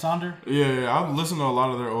had, Sonder? Yeah, I've listened to a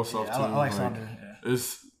lot of their old stuff too. I like Sonder. Yeah.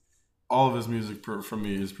 It's all of his music for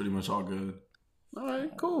me is pretty much all good. All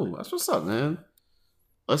right, cool. That's what's up, man.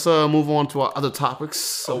 Let's move on to our other topics.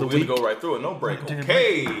 So of the we're going week. to go right through it. No break.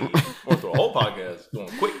 Okay. Or through a whole podcast. Going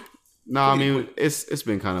quick. No, I mean it's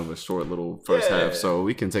been kind of a short little first half, so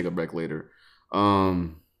we can take a break later.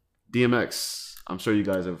 DMX. I'm sure you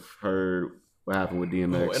guys have heard what happened with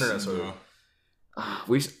DMX. Oh, internet server.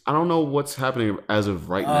 I don't know what's happening as of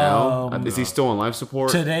right now. Is he still on life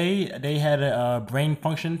support? Today they had a brain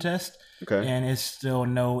function test. Okay. And it's still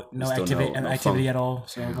no activity at all.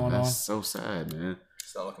 So going on. That's so sad, man.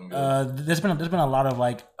 It's not looking good. There's been a lot of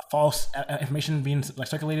like false information being like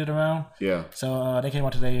circulated around. Yeah. So they came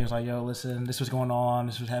out today and was like, "Yo, listen, this was going on.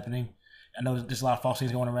 This was happening. I know there's a lot of false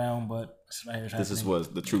things going around, but this right here is happening." This is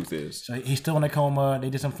what the truth is. So he's still in a coma. They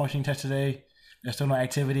did some functioning tests today. There's still no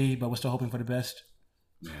activity, but we're still hoping for the best.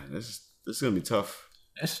 Man, this is gonna be tough.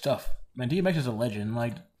 It's tough, man. DMX is a legend.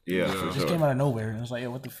 Like, Yeah, it for just sure. came out of nowhere. And it was like, yo,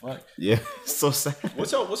 what the fuck? Yeah, it's so sad.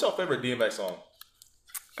 What's your favorite DMX song?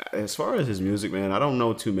 As far as his music, man, I don't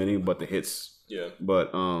know too many, but the hits. Yeah.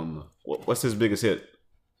 But what's his biggest hit?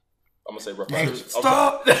 I'm gonna say Rough Riders.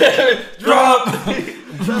 Stop! Drop!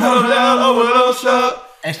 Shop!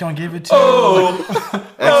 X gonna give it to you.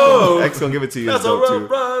 X gonna give it to you. That's a Dope too.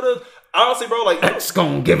 Rough Riders. Honestly, bro, like X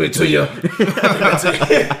gonna give it to you. What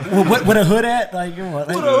a hood at? Like, what?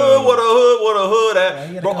 What a hood Yeah,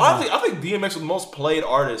 he at. gotta Bro, come I think DMX was the most played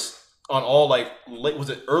artist on all like was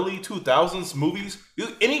it early 2000s movies?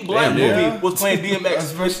 Any black movie was playing DMX.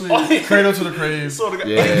 Especially Cradle to the Grave. So the,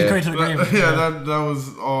 Yeah. Cradle to the grave. Yeah, that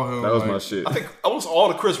was all him. That was like, my shit. I think almost all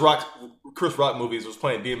the Chris Rock movies was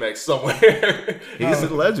playing DMX somewhere. He's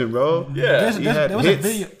a legend, bro. Yeah. There was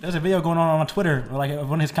a video going on Twitter, like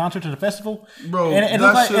one of his concerts at the festival, Bro, and it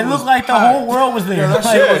that looked shit like the was whole world was there. Yeah, that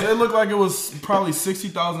Like, shit was. It looked like it was probably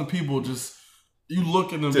 60,000 people. Just you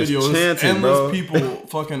look in the Just video, it's chanting, endless bro. people,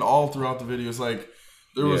 fucking all throughout the video. It's like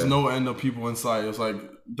there was Yeah. no end of people inside. It was like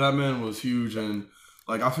that man was huge, and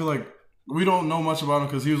like I feel like we don't know much about him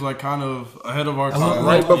because he was like kind of ahead of our time,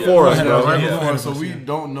 Right before us, bro. right Yeah. before us. So we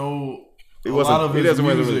don't know. He a lot of his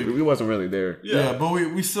music. He wasn't really there. Yeah, but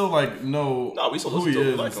we still like know No, we still who he listen to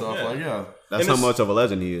him, is like and stuff. him, yeah. Like yeah. That's And how it's- much of a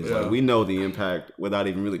legend he is. Yeah. Like we know the impact without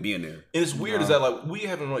even really being there. And it's weird is that like we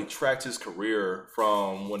haven't really tracked his career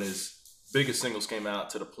from when his biggest singles came out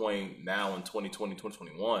to the point now in 2020,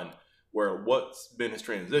 2021, where what's been his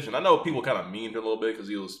transition. I know people kind of memed him a little bit because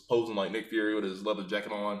he was posing like Nick Fury with his leather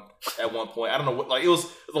jacket on at one point. I don't know what, like, it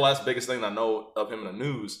was the last biggest thing I know of him in the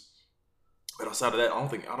news. But outside of that,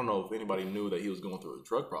 I don't know if anybody knew that he was going through a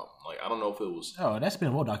drug problem. Like, I don't know if it was. Oh, that's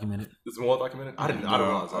been well documented. It's been well documented. I didn't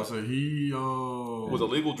realize that. I said was it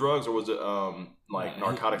illegal drugs or was it like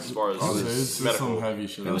narcotics as far as it's medical? Some heavy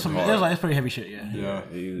shit. It was pretty heavy shit. Yeah.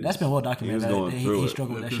 That's been well documented. He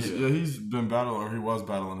struggled with that shit. Yeah, he's been battling, or he was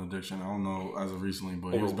battling addiction. I don't know as of recently,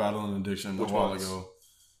 but he was battling addiction a while ago.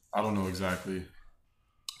 I don't know exactly.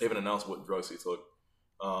 They haven't announced what drugs he took.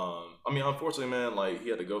 I mean, unfortunately, man, like, he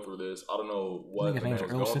had to go through this. I don't know what the man was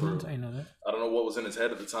going through. I don't know what was in his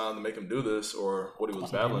head at the time to make him do this or what he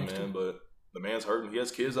was battling, man. But the man's hurting. He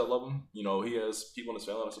has kids that love him. You know, he has people in his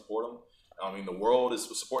family that support him. I mean, the world is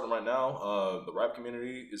supporting him right now. The rap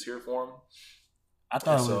community is here for him. I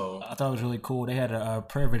thought it was really cool. They had a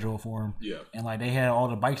prayer vigil for him. Yeah. And like they had all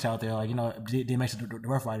the bikes out there, like, you know, DMX, the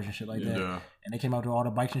Rough Riders and shit like that. Yeah. And they came out to all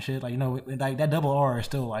the bikes and shit. Like, you know, like that double R is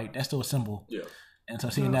still like, that's still a symbol. Yeah. And so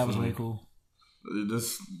seeing that was really cool.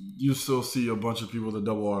 You still see a bunch of people with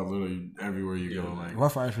double R literally everywhere you go. Like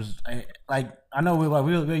Rough Riders was like, I know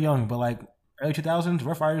we're young, but like early 2000s,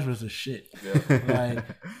 Rough Riders was the shit. Yeah. Like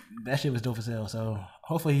that shit was dope as hell. So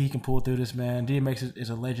hopefully he can pull through this, man. DMX is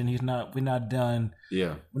a legend. We're not done.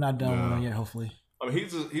 Yeah. We're not done with him yet. Hopefully. I mean,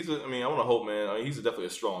 I mean, I want to hope, man. I mean, he's definitely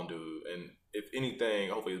a strong dude, and if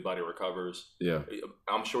anything, hopefully his body recovers. Yeah.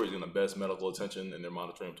 I'm sure he's getting the best medical attention, and they're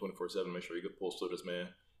monitoring him 24/7. Make sure he pulls through this,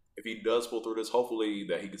 man. If he does pull through this, hopefully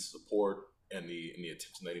that he gets the support and the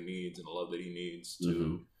attention that he needs and the love that he needs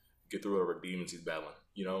to get through whatever demons he's battling.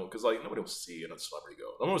 You know, because like nobody wants to see another celebrity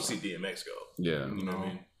go. I want to see DMX go. Yeah. You know what I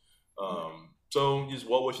mean? So just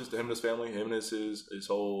well wishes to him and his family, him and his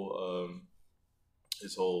whole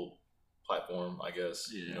platform, I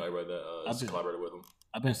guess. Yeah. You know, everybody that collaborated with him.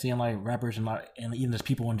 I've been seeing like rappers and even just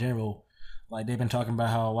people in general, like they've been talking about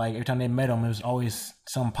how like every time they met him, it was always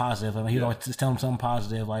something positive. I mean, he'd always just tell them something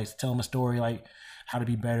positive, like tell them a story, like how to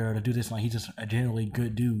be better or to do this. Like he's just a generally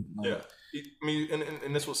good dude. Like, yeah, I mean,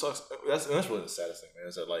 and this what sucks. That's really the saddest thing, man.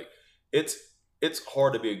 Is that like it's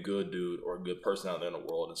hard to be a good dude or a good person out there in the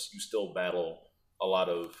world, and you still battle a lot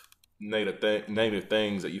of negative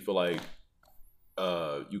things that you feel like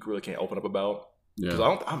you really can't open up about. Yeah.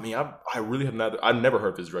 I really have I never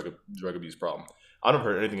heard of his drug abuse problem. I never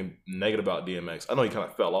heard anything negative about DMX. I know he kind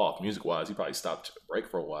of fell off music wise. He probably stopped to break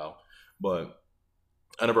for a while, but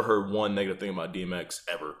I never heard one negative thing about DMX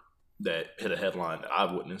ever that hit a headline that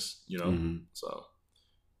I've witnessed. You know, so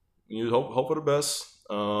you hope for the best.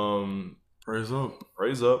 Praise up.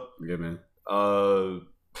 Yeah, man.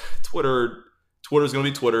 Twitter's gonna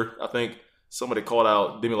be Twitter. I think somebody called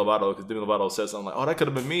out Demi Lovato because Demi Lovato said something like, "Oh, that could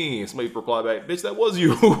have been me." And somebody replied back, "Bitch, that was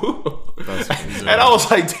you." And I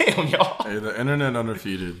was like, "Damn, y'all." Hey, the internet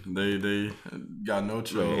undefeated. They got no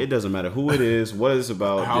chill. It doesn't matter who it is, what it's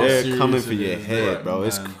about. They're coming for your head, bro. Man.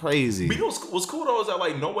 It's crazy. But you know what's cool though is that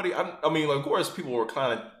like nobody. I mean, like, of course, people were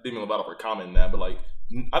kind of Demi Lovato for commenting that, but like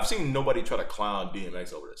I've seen nobody try to clown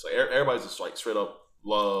DMX over this. Like everybody's just like straight up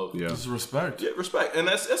love, just respect. Yeah, respect, and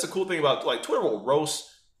that's a cool thing about like Twitter will roast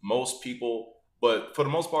most people, but for the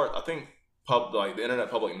most part, I think the internet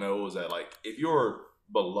public knows that like if you're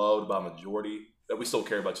beloved by majority, that we still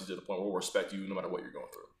care about you to the point where we'll respect you no matter what you're going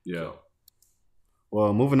through. Yeah. So.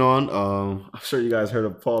 Well, moving on. I'm sure you guys heard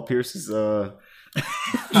of Paul Pierce's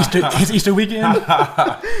his Easter weekend.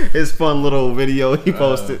 His fun little video he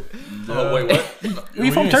posted. Oh wait, what? Are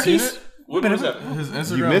you from Turkey's? What was that? His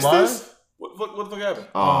Instagram you missed live? this? What the fuck happened?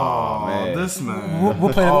 Oh man, this man.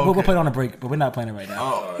 We'll play it on a break, but we're not playing it right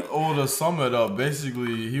now. To sum it up,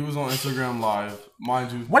 basically, he was on Instagram Live,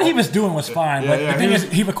 mind you. What he was doing was fine, but the thing is,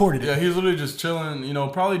 he recorded it. Yeah, he was literally just chilling. You know,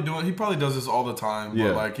 he probably does this all the time,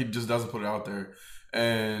 but like he just doesn't put it out there.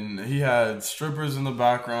 And he had strippers in the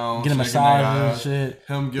background, getting massage and shit.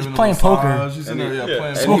 Him giving playing poker. He's in there,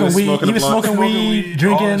 playing smoking weed. He was smoking weed,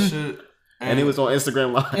 drinking. And he was on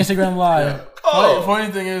Instagram Live. Yeah. Funny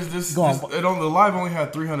thing is, the live only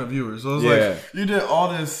had 300 viewers. So it was like, you did all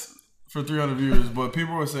this for 300 viewers, but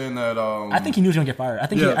people were saying that... I think he knew he was going to get fired. I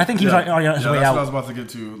think he was already on his way out. That's what I was about to get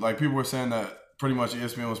to. Like, people were saying that pretty much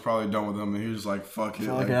ESPN was probably done with him, and he was just like, fuck it.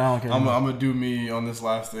 Like, I don't care. I'm going to do me on this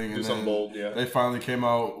last thing. Do something bold, yeah. They finally came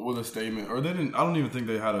out with a statement. Or they didn't... I don't even think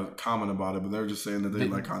they had a comment about it, but they were just saying that they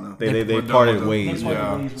like kind of... They parted ways.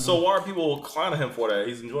 So why are people clowning him for that?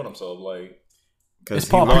 He's enjoying himself. Like... because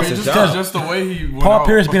he Paul lost Pierce. his Just job. Just the way he went Paul out.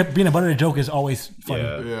 Pierce being a butt of the joke is always funny.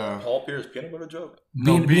 Yeah. Paul Pierce peanut butter joke.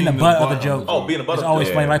 Being the butt of the joke. Oh, being a butt It's of the always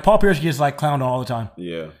joke. funny. Like Paul Pierce gets like clowned on all the time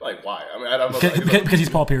Yeah. Like why? I mean, I don't know. because he's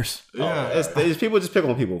Paul Pierce. Yeah. It's people just pick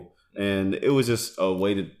on people, and it was just a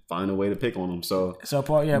way to find a way to pick on them. So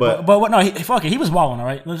Paul, yeah, But- but what? No, fuck it. He was wilding, all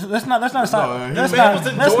right. Let's not stop. he Let's was not.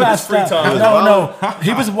 enjoying Let's not his free stop. time. No.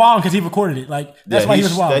 He was wilding because he recorded it. Like that's why he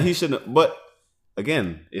was that wilding. he shouldn't. But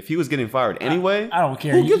again, if he was getting fired anyway, I don't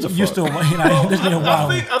care. Who gives a You fuck? still, this nigga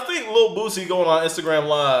wild. I think Lil Boosie going on Instagram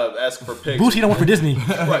Live asking for pics. Boosie don't work for Disney. He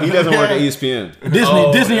doesn't work at ESPN.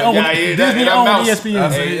 Disney owned that owned mouse.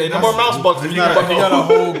 ESPN. Hey, no more mouse bucks. He got a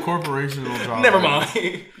whole corporation on job. Never mind.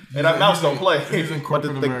 And that mouse don't play. He's in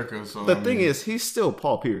corporate the- America. So The thing is, he's still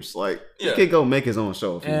Paul Pierce. Like Yeah. he could go make his own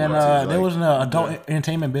show if he And wanted to. there Like, was an adult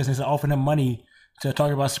entertainment business that offered him money to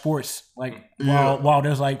talk about sports, like while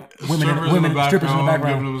there's like women strippers in the giving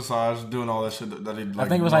background. him a massage, doing all that shit that he. I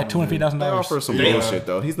think it was like $250,000. they offer some Yeah. bullshit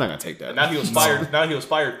though. He's not gonna take that. Now he was fired. Now he was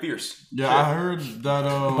fired fierce. Yeah, I heard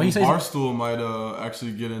that he says- Barstool might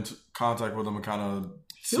actually get into contact with him and kind of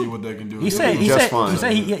see what they can do. He said just fine.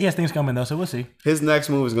 he has things coming though, so we'll see. His next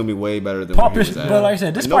move is gonna be way better than Paul what he Pierce, was at. but like I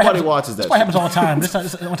said, this And probably nobody happens, watches that. This probably happens shit. all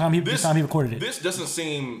the time. This time he recorded it. This doesn't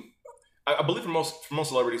seem. I believe for most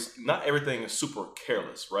celebrities, not everything is super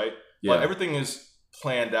careless, right? Yeah. Like everything is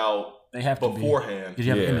planned out They have to be beforehand. because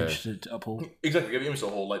you have Yeah. an image to uphold. Exactly, you have an image to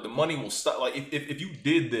hold. Like the money will stop. Like if you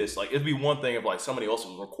did this, like it'd be one thing if like somebody else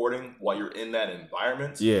was recording while you're in that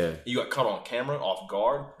environment. Yeah. You got caught on camera, off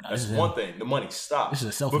guard. That's this is one thing. The money stops. This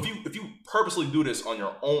is a selfie. But if you purposely do this on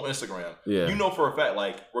your own Instagram, Yeah. you know for a fact,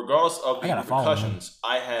 like regardless of I the gotta follow repercussions,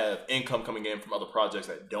 I have income coming in from other projects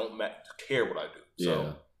that don't care what I do. Yeah.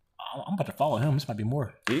 So I'm about to follow him. This might be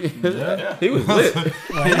more. He was lit.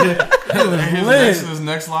 His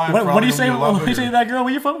next line. What do you say? What What do you say to that girl?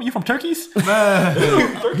 Where you from? You from Turkey's? He's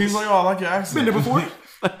like, oh, I like your accent. Been there before?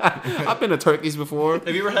 I've been to Turkey's before. have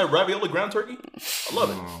you ever had ravioli ground turkey? I love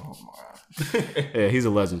it. Yeah, he's a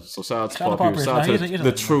legend. So shout out to Shout out Paul to Pierce. Paul Shout out Pierce. to He's a the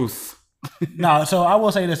legend. truth. No, so I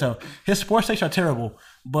will say this though. His sports takes are terrible,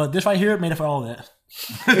 but this right here made it for all that.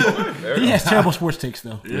 He has terrible sports takes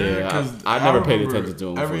though. Yeah, because I never paid remember attention to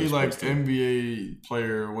him. Every before like his sports team. NBA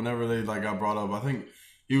player, whenever they like got brought up, I think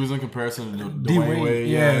he was in comparison to D. Dwayne Wade, Wade.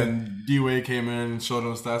 yeah. And D Wade came in and showed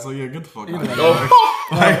him stats. Like, yeah, get the fuck out of here.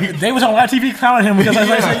 Like, they was on live TV clowning him because I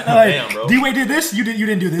was like, Damn, bro. D-Wade did this, you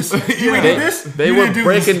didn't do this. D-Wade did this, They you were didn't do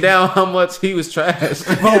breaking this. down how much he was trash.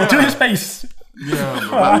 Bro, to his face.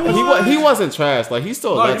 Yeah, bro. He wasn't trash. Like he's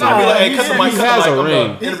still a legend. I'd be like, hey, he cut the has- mic, he cut the has mic, a I'm ring.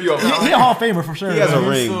 done. Interview over. He a Hall of Famer for sure. He has a He's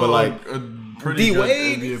ring, still, but like a pretty D. good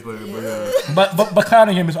Wade? NBA player, but yeah. But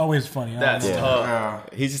clowning him is always funny. That's tough.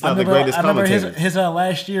 Yeah. he's just I not the remember, greatest I remember commentator. his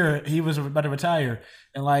last year he was about to retire,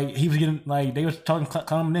 and like he was getting like they was talking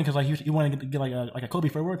clowning him in because like he wanted to get like a Kobe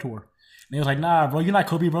farewell tour, and he was like, nah, bro, you're not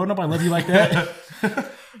Kobe, bro. Nobody love you like that.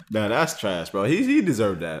 Nah, that's trash, bro. He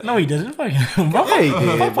deserved that. No, he doesn't. Fuck him, bro. Yeah, he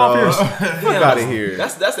did, Fuck Paul bro. Pierce. Fuck out of here.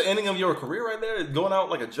 That's the ending of your career right there. Going out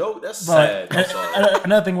like a joke. That's But sad. I'm sorry.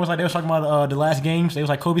 another thing was like they was talking about the last games. They was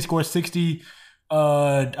like Kobe scored 60.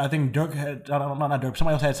 I think Dirk had not Dirk.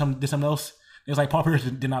 Somebody else did something else. It was like Paul Pierce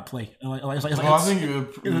did not play. It's like, Well, I think it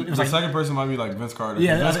was the like- second person might be like Vince Carter.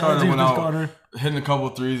 Yeah, Vince I Carter think went Vince out Carter. hitting a couple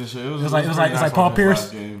of threes and shit. It was it's like pretty Paul nice Pierce.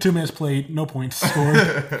 last game. 2 minutes played, no points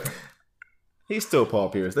scored. He's still Paul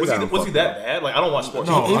Pierce. They Was got he him was he fucked that up. bad? Like I don't watch sports.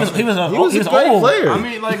 No, he was He was a old. great player. I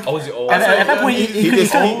mean, like Oh, was he old? At that point, he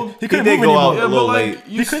just- couldn't he couldn't did move go out anymore. a little but late. like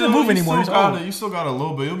He couldn't move anymore. He's old. You still got a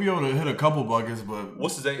little bit. You'll be able to hit a couple buckets, but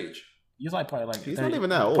What's his age? He's like probably like He's 30, not even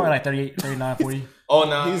that old. Probably like 38, 39, 40. Oh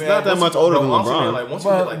no, He's man, not that once much you- older bro, than I'm saying, LeBron. Like once you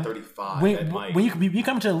Well, get like 35, when you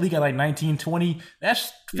come to the league at like 19, 20,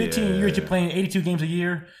 that's 15 years. You're playing 82 games a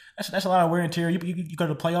year. That's a lot of wear and tear. You go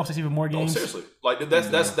to the playoffs. That's even more no, games. seriously, like that's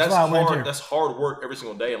a lot of wear and tear. hard. That's hard work every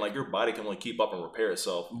single day, and like your body can only keep up and repair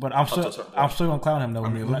itself. But I'm up to a still certain I'm point. still gonna clown him though. I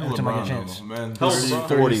mean, look at until I get a LeBron, chance. though, man. How old is 30,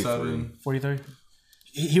 LeBron? 37. 43.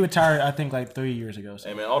 He retired, I think, like 3 years ago. So.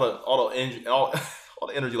 Hey man, all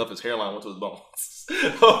the energy left his hairline went to his bones.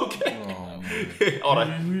 Okay, all that.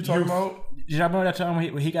 Who you talking about? Did y'all remember that time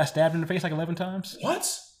when he got stabbed in the face like 11 times? What?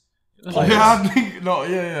 It was like, Yeah, I think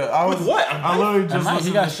I was. With what? I literally just night, listened he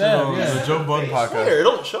to got this shit stabbed, on yeah. the Joe Budden Swear, podcast. it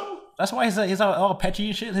don't show. that's why he's all patchy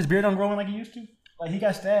and shit. His beard don't growing like he used to. Like he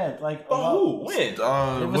got stabbed. Like Oh, who? When? It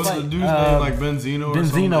was What's the like, dude's name? Like Benzino or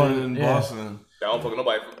Benzino, something in yeah. Boston. I don't fucking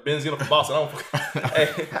nobody. Benzino from Boston. I don't fucking. Hey,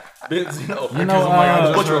 Benzino. You know,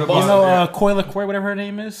 I just heard about it. Coyle LaCroix, whatever her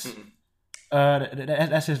name is.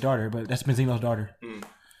 That's his daughter, but that's Benzino's daughter.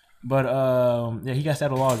 But yeah, he got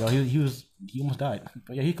stabbed a while ago. He almost died.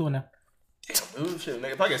 But yeah, he cool now. Damn, dude, shit,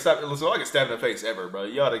 nigga. If I get stabbed in the face ever, bro,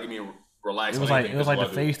 you ought to give me relax. It was like the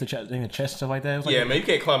face, the chest, stuff like that. It was like, yeah, man, you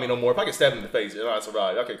can't clown me no more. If I get stabbed in the face, I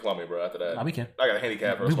survive. Y'all can't clown me, bro. After that, nah, we can. I got a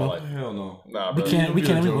handicap for my life. Hell no. Nah, bro. We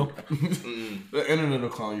can. We will. The internet will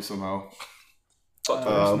clown you somehow.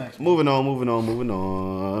 Moving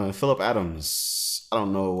on. Philip Adams. I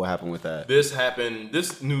don't know what happened with that.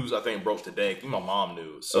 This news, I think, broke today. My mom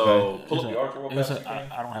knew. So, pull up the article real fast.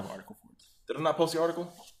 I don't have an article for it. Did I not post the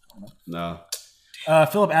article? No.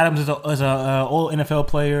 Philip Adams is a old NFL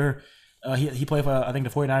player. He played for, I think,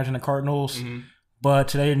 the 49ers and the Cardinals. Mm-hmm. But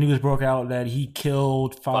today the news broke out that he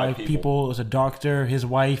killed five people. It was a doctor, his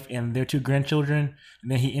wife, and their 2 grandchildren.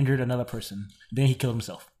 And then he injured another person. Then he killed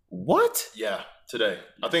himself. What? Yeah, today.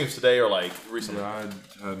 I think it's today or like recently. Yeah,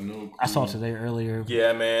 I had no clue. I saw it today earlier.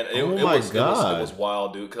 Yeah, man. It was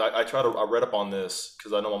wild, dude. Because I read up on this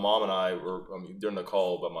because I know my mom and I were during the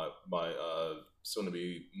call by my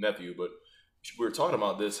soon-to-be nephew, but we were talking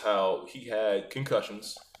about this, how he had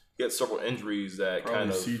concussions. He had several injuries that probably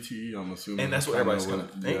kind of CTE, I'm assuming. And that's what everybody's kind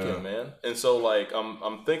of thinking, man. And so, like,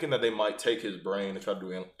 I'm thinking that they might take his brain and try to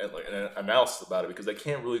do an analysis about it because they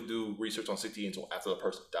can't really do research on CTE until after the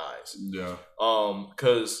person dies. Yeah.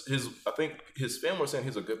 Because I think his family was saying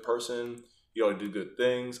he's a good person. He ought to do good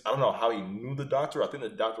things. I don't know how he knew the doctor. I think the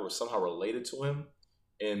doctor was somehow related to him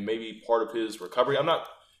and maybe part of his recovery. I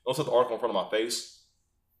don't set the article in front of my face.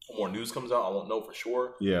 When more news comes out, I won't know for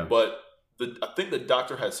sure. Yeah. But I think the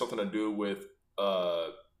doctor had something to do with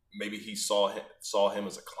maybe he saw him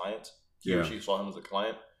as a client. He or she saw him as a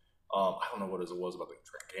client. I don't know what it was about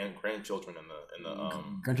the grandchildren and the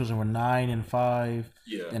grandchildren were 9 and 5.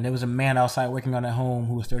 Yeah. And there was a man outside working on that home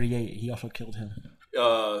who was 38. He also killed him.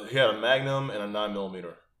 He had a Magnum and a 9mm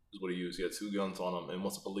is what he used. He had 2 guns on him, and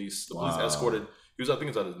once the police escorted. He was, I think,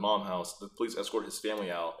 it was at his mom's house. The police escorted his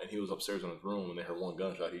family out, and he was upstairs in his room, and they heard 1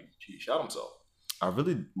 gunshot. He shot himself. I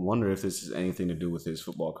really wonder if this has anything to do with his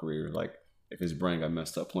football career, like if his brain got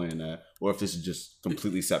messed up playing that, or if this is just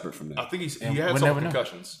completely separate from that. I think he had some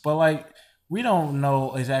concussions, but like we don't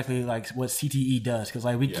know exactly like what CTE does because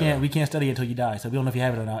like we can't study it until you die, so we don't know if you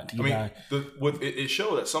have it or not until you die. It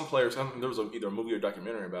showed that some players. There was either a movie or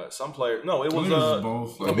documentary about it. Some players, no, it was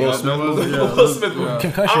both. Will Smith movie.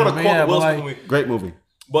 Concussion, movie. Great movie.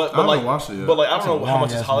 But I haven't watched it yet. But like I don't know how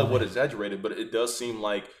much is Hollywood exaggerated, but it does seem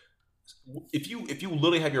like if you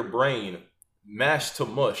literally have your brain mashed to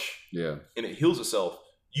mush, and it heals itself,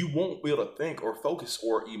 you won't be able to think or focus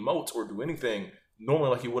or emote or do anything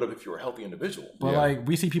normally like you would have if you were a healthy individual. But like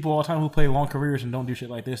we see people all the time who play long careers and don't do shit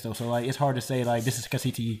like this though. So like it's hard to say like this is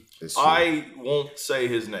CTE. I won't say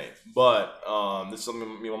his name, but this is something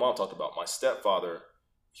me and my mom talked about. My stepfather,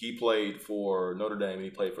 he played for Notre Dame and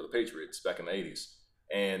he played for the Patriots back in the 80s.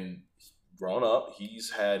 And growing up,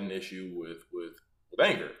 he's had an issue with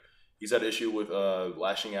anger. He's had an issue with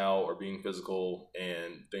lashing out or being physical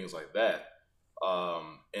and things like that.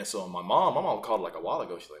 And so my mom called like a while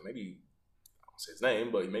ago. She's like, maybe I won't say his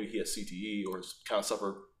name, but maybe he has CTE or kind of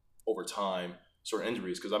suffered over time certain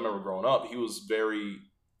injuries. Because I remember growing up, he was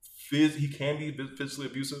he can be physically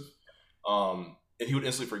abusive, and he would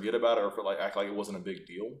instantly forget about it or act like it wasn't a big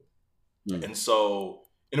deal. And so.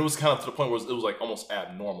 And it was kind of to the point where it was like almost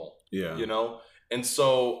abnormal, you know? And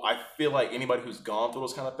so I feel like anybody who's gone through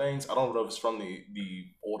those kind of things, I don't know if it's from the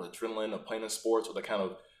old adrenaline of playing in sports or the kind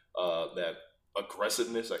of that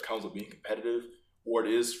aggressiveness that comes with being competitive, or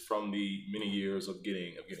it is from the many years of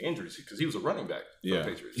getting injuries because he was a running back for the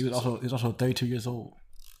Patriots. He was also 32 years old.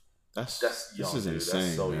 That's young. This is insane.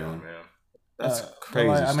 That's so young, man. That's crazy.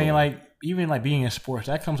 Like, I mean, like even like being in sports,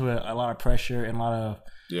 that comes with a lot of pressure and a lot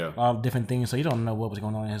of different things. So you don't know what was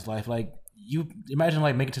going on in his life. Like you imagine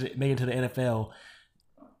like making it to the NFL.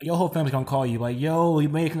 Your whole family's gonna call you like, "Yo, you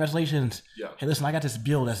made it! Congratulations!" Yeah. Hey, listen, I got this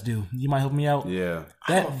bill that's due. You might help me out. Yeah.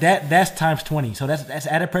 That's times 20. So that's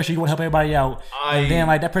added pressure. You want to help everybody out, and then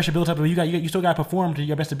like that pressure builds up. You still got to perform to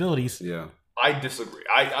your best abilities. Yeah. I disagree.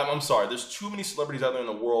 I'm sorry. There's too many celebrities out there in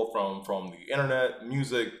the world from the internet,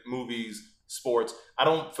 music, movies, sports. I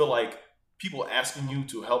don't feel like people asking you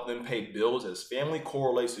to help them pay bills as family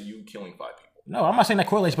correlates to you killing 5 people. No, I'm not saying that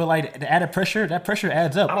correlates, but like the added pressure, that pressure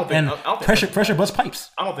adds up. I don't think pressure busts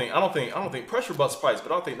pipes. I don't think pressure busts pipes,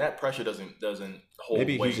 but I don't think that pressure doesn't hold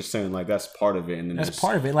Maybe weight. he's just saying like that's part of it, and then that's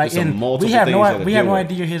part of it. Like, and we have no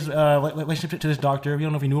idea his relationship to this doctor. We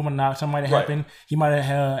don't know if he knew him or not. Something might have happened. He might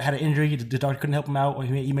have had an injury. The doctor couldn't help him out, or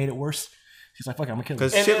he made it worse. He's like, "Fuck it, I'm gonna kill him."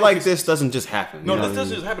 Because shit like this doesn't just happen. No, this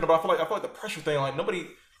doesn't just happen. But I feel like the pressure thing. Like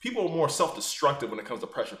people are more self-destructive when it comes to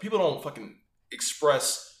pressure. People don't fucking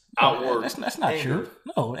express outward. That's not anger. true.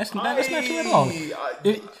 No, that's not true at all.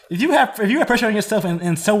 If you have pressure on yourself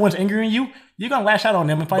and someone's angering you, you're gonna lash out on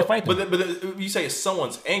them and fight them. But you say if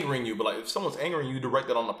someone's angering you, but like if someone's angering you, direct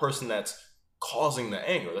it on the person that's causing the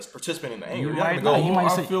anger, that's participating in the anger.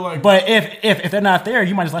 I feel like, but if they're not there,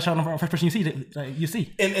 you might just lash out on the first person you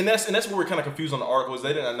see. And that's where we're kind of confused on the article is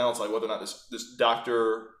they didn't announce like whether or not this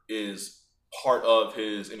doctor is part of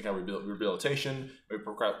his any kind of rehabilitation, maybe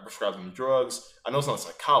prescribe them drugs. I know it's not a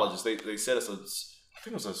psychologist. They said I think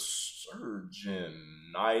it was a surgeon.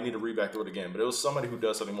 I need to read back through it again, but it was somebody who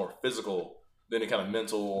does something more physical than any kind of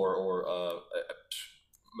mental or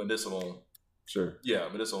medicinal. Sure. Yeah,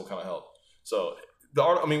 medicinal kind of help. So the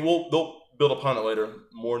art. I mean, they'll build upon it later.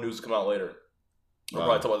 More news will come out later. We'll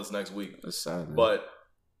probably talk about this next week. That's sad, man. But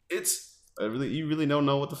it's. You really don't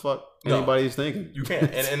know what the fuck anybody's thinking. You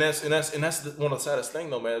can't, and that's one of the saddest thing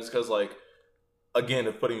though, man. Is because like again,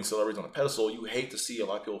 if putting celebrities on a pedestal, you hate to see a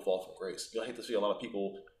lot of people fall from grace. You hate to see a lot of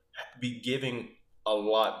people be giving a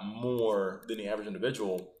lot more than the average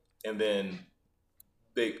individual, and then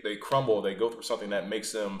they crumble. They go through something that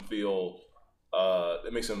makes them feel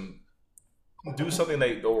that makes them do something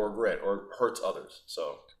they'll regret or hurts others.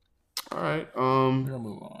 So, all right, we're gonna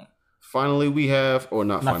move on. Finally, we have, or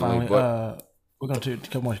not finally, but we're going to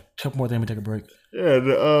couple more. Then we take a break.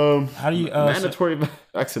 Yeah, how do you mandatory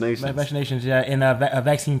vaccinations? Vaccinations, yeah, and a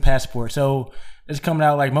vaccine passport. So it's coming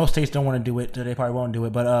out like most states don't want to do it, so they probably won't do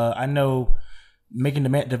it. But I know making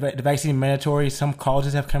the vaccine mandatory. Some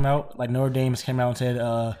colleges have come out, like Notre Dame has come out and said,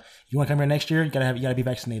 "You want to come here next year? You gotta be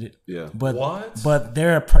vaccinated." Yeah, but what? But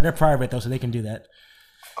they're private though, so they can do that.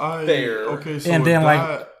 Fair. Okay, so and then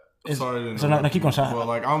that, sorry, so no, keep going. Well,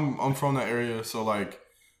 like I'm from that area, so like,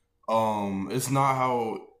 it's not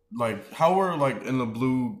how we're like in the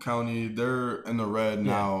blue county. They're in the red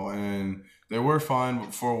now, and they were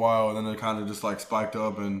fine for a while, and then they kind of just like spiked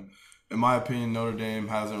up. And in my opinion, Notre Dame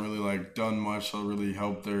hasn't really like done much to really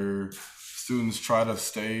help their students try to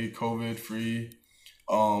stay COVID free,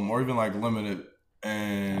 or even like limit it.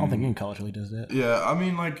 And I don't think any college really does that. Yeah, I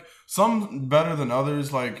mean, like some better than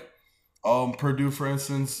others, like. Purdue, for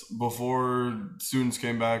instance, before students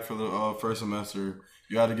came back for the first semester,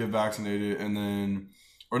 you had to get vaccinated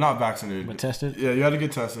or not vaccinated. But tested? Yeah, you had to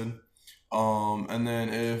get tested. And then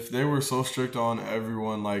if they were so strict on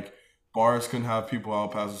everyone, like bars couldn't have people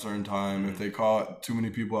out past a certain time. If they caught too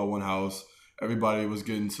many people at one house, everybody was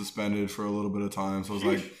getting suspended for a little bit of time. So it's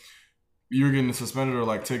like you were getting suspended or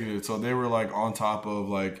like ticketed. So they were like on top of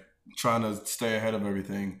like trying to stay ahead of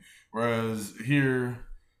everything. Whereas here,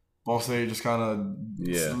 Ball State just kind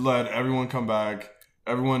of let everyone come back.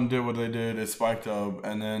 Everyone did what they did. It spiked up,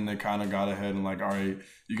 and then they kind of got ahead and like, all right,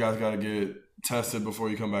 you guys got to get tested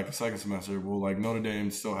before you come back the second semester. Well, like Notre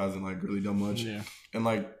Dame still hasn't like really done much, and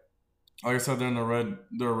like I said, they're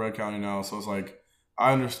a red county now, so it's like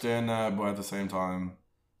I understand that, but at the same time,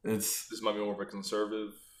 this might be more of a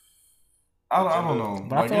conservative. I don't know.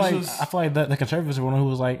 But like, I feel like the conservatives are one who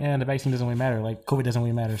was like, the vaccine doesn't really matter. Like COVID doesn't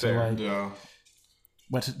really matter. Fair. So like, yeah.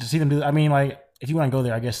 But to see them do, I mean, like, if you want to go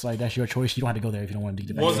there, I guess like that's your choice. You don't have to go there if you don't want to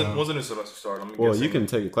do the vaccine. Wasn't a semester start? Well, you can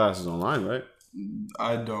take your classes online, right?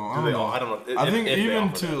 I don't know. I think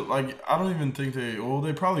even to like, I don't even think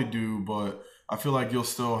they probably do, but I feel like you'll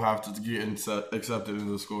still have to get accepted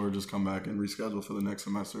into the school or just come back and reschedule for the next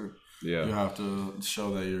semester. Yeah, you have to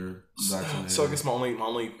show that you're vaccinated. So I guess my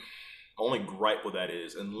only gripe with that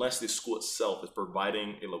is unless the school itself is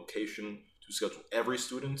providing a location to schedule every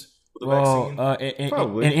student with a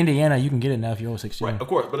vaccine. In Indiana, you can get it now if you're over 16. Right, of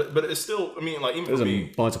course, but it's still. I mean, like even there's for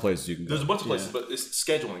me, a bunch of places you can go. There's a bunch of places, but it's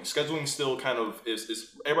scheduling. Scheduling still kind of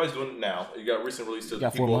is everybody's doing it now. You got recent release to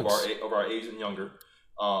people of our age and younger,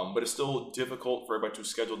 but it's still difficult for everybody to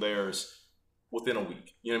schedule theirs within a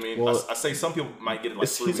week. You know what I mean? Well, I say some people might get it like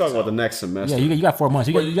 3 weeks. He's talking about the next semester. Yeah, you got 4 months.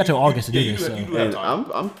 You got till August to do this. You do have time.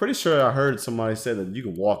 I'm pretty sure I heard somebody say that you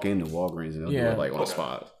can walk into Walgreens and they'll do it like on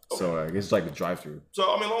spot. Okay. So it's like a drive-through.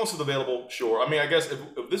 So I mean, as long as it's available, sure. I mean, I guess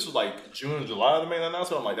if this was like June or July, they made an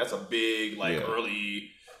announcement. I'm like, that's a big early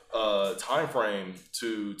time frame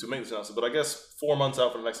to make this announcement. But I guess 4 months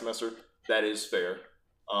out for the next semester, that is fair.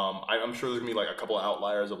 I'm sure there's gonna be like a couple of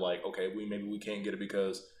outliers of like, okay, maybe we can't get it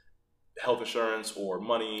because health insurance or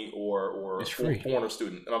money or foreigner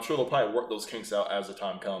student, and I'm sure they'll probably work those kinks out as the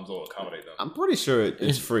time comes. They'll accommodate them. I'm pretty sure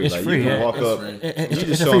it's free. It's like free. You can walk up, you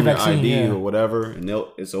just show them your ID or whatever, and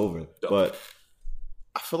it's over. But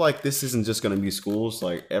I feel like this isn't just going to be schools.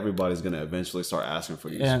 Like everybody's going to eventually start asking for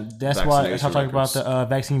these. And that's why I'm talking about records. the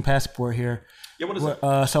vaccine passport here. Yeah, what is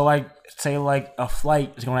it? So like, say like a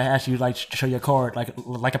flight is going to ask you like to show your card,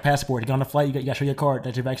 like a passport. You get on the flight, you got to show your card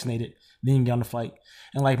that you're vaccinated. Then you can get on the flight.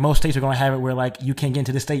 And like most states are going to have it where like you can't get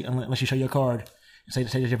into the state unless you show your card and say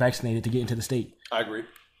that you're vaccinated to get into the state. I agree.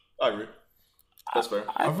 That's fair.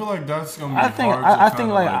 I feel like that's gonna be I think hard. I think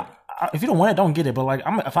like if you don't want it, don't get it. But like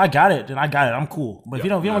if I got it, then I got it. I'm cool. But if you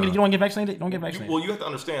don't get vaccinated, don't get vaccinated. Well, you have to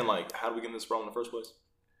understand like how do we get in this problem in the first place?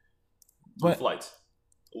 But Flights,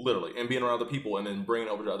 literally, and being around other people, and then bringing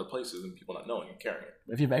it over to other places, and people not knowing and carrying it.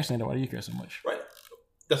 if you're vaccinated, why do you care so much? Right.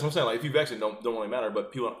 That's what I'm saying. Like if you vaccinate, don't really matter.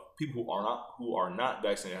 But people who are not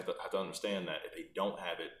vaccinated have to understand that if they don't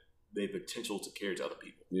have it, they have potential to carry to other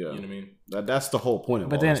people. Yeah. You know what I mean? That's the whole point of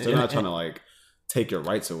But all then this. They're not trying to like take your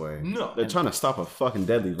rights away. No. They're trying to stop a fucking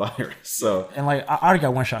deadly virus. So And like I already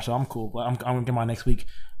got one shot, so I'm cool. But I'm gonna get mine next week.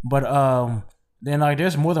 But then like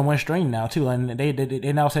there's more than one strain now too, and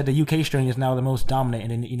they now said the UK strain is now the most dominant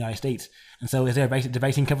in the United States. And so is there the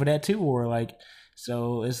vaccine cover that too, or like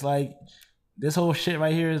so it's like this whole shit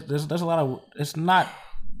right here. There's a lot of it's not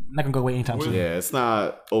gonna go away anytime soon. yeah, it's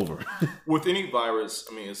not over. With any virus,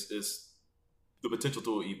 I mean, it's the potential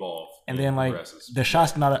to evolve. And then like progresses. the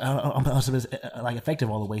shot's not like effective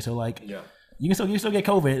all the way. So like Yeah. you can still get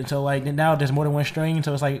COVID. And so like now there's more than one strain.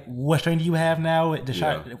 So it's like what strain do you have now? The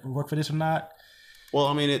shot work for this or not? Well,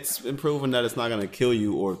 I mean, it's been proven that it's not going to kill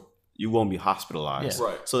you or you won't be hospitalized. Yeah.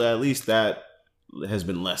 Right. So that at least that has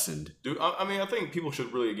been lessened. Dude, I mean, I think people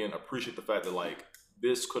should really, again, appreciate the fact that, like,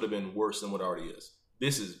 this could have been worse than what it already is.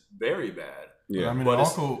 This is very bad. Yeah. I mean, But it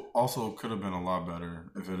also could have been a lot better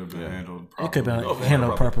if it had been handled properly. It could have Oh, been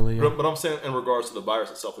handled properly. Yeah. But I'm saying in regards to the virus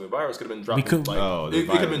itself, the virus could have been dropping. could- like, the it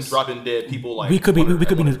could have been virus. dropping dead people. Like we could be one at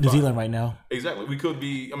New 1 Zealand right now. Exactly. We could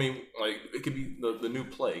be. I mean, like it could be the new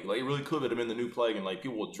plague. Like it really could have been the new plague, and like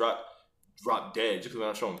people will drop dead just because they're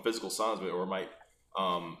not showing physical signs of it, or might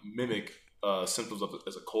mimic symptoms of it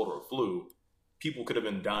as a cold or a flu. People could have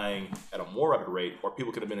been dying at a more rapid rate, or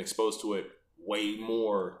people could have been exposed to it way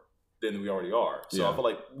more than we already are. So I feel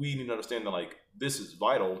like we need to understand that like this is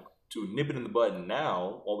vital to nip it in the bud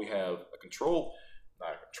now while we have not control,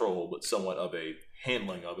 but somewhat of a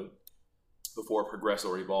handling of it before it progresses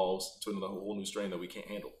or evolves to another whole new strain that we can't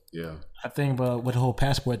handle. Yeah. I think, but with the whole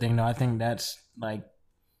passport thing, though, I think that's like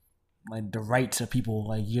the rights of people.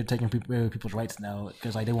 Like you're taking people's rights now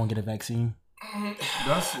because like they won't get a vaccine.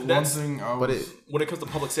 That's one thing. When it comes to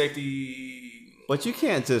public safety, But you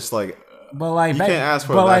can't just like But like you can't ask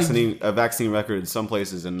for a vaccine record in some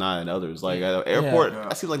places and not in others. Like at an airport,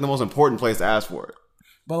 that seems like the most important place to ask for it.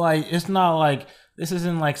 But like it's not like this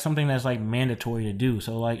isn't like something that's like mandatory to do.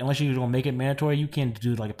 So like unless you're gonna make it mandatory, you can't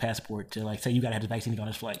do like a passport to like say you gotta have the vaccine to go on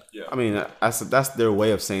this flight. Yeah. I mean, that's their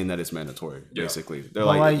way of saying that it's mandatory. Basically, they're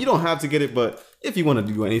But like, you don't have to get it, but if you want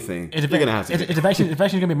to do anything, you're gonna have to. If the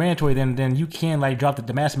vaccine's gonna be mandatory, then you can't like drop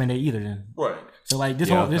the mask mandate either. Then right. So like this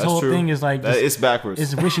whole true. thing is like it's backwards.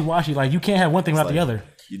 It's wishy washy. Like you can't have one thing without the other.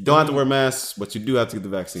 You don't have to wear masks, but you do have to get the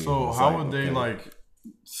vaccine. So It's how like, would they okay. like?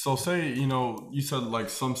 So say you said like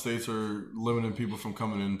some states are limiting people from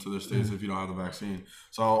coming into their states if you don't have the vaccine.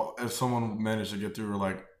 So if someone managed to get through or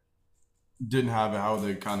like didn't have it, how would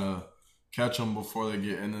they kind of catch them before they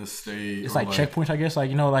get in this state? It's or like checkpoints, I guess.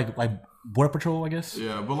 Like like border patrol, I guess.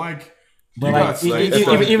 Yeah, but like. But got like, states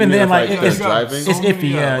even then, like it's driving, it's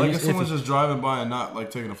iffy. Yeah, like it's if someone's iffy. just driving by and not like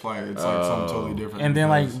taking a flight, it's like something totally different. And then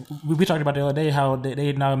like we talked about the other day how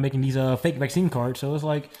they now making these fake vaccine cards. So it's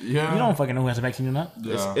like you don't fucking know who has a vaccine or not.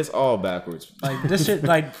 Yeah. It's all backwards. Like this shit,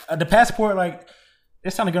 like the passport, like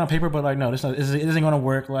it's sounding good on paper, but like no, this isn't gonna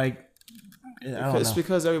work. Like I don't It's know.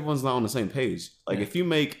 because everyone's not on the same page. Like if you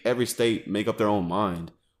make every state make up their own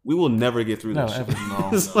mind, we will never get through this. ever.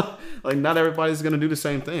 It's like not everybody's gonna do the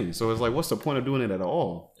same thing. So it's like, what's the point of doing it at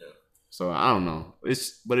all? Yeah. So I don't know.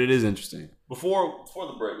 But it is interesting. Before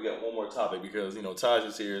the break, we got one more topic because Taj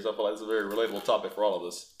is here, so I feel like it's a very relatable topic for all of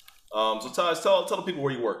us. So Taj, tell the people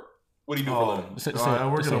where you work. What do you do for a living? I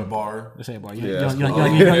work at a bar. Let's say it, boy. Yeah, You that's don't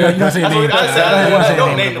cool. say a name.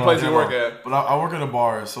 Don't name the place you work at. But I work at a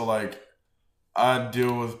bar, so like I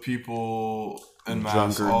deal with people in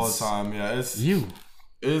masks all the Drunkards. time. Yeah,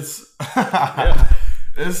 it's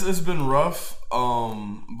it's been rough.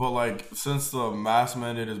 But like since the mask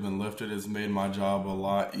mandate has been lifted, it's made my job a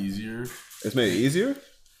lot easier. It's made it easier.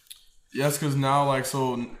 Yes, because now like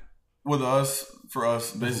so with us, for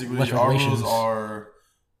us, basically Less our regulations. rules are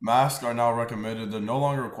masks are now recommended. They're no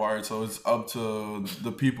longer required, so it's up to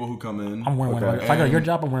the people who come in. I'm wearing one. Okay. If I go to your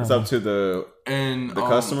job, I'm wearing It's one. up to the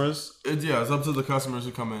customers. It's up to the customers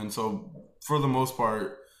who come in. So for the most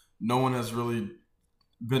part, no one has really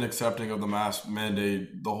been accepting of the mask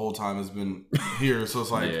mandate the whole time has been here. So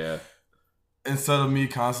it's like, instead of me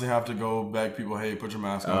constantly have to go beg people, hey, put your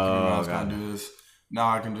mask on, keep your mask on, do this. Now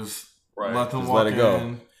I can just let them walk in.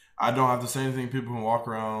 Go. I don't have to say anything. People can walk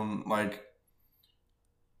around. Like,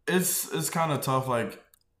 it's kind of tough. Like,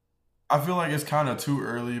 I feel like it's kind of too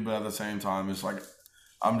early, but at the same time, it's like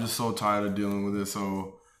I'm just so tired of dealing with it.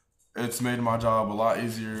 So it's made my job a lot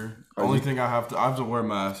easier. Only thing I have to wear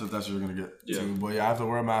masks if that's what you're gonna get to. But I have to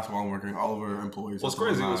wear a mask while I'm working. All of our employees. What's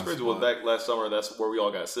crazy was back last summer. That's where we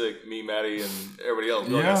all got sick. Me, Maddie, and everybody else.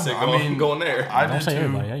 We all got sick. Going there. I don't say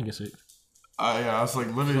everybody. I didn't get sick. It's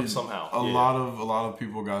like literally somehow a lot of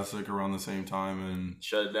people got sick around the same time and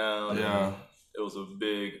shut down. Yeah, it was a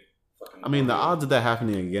big. I mean, the odds of that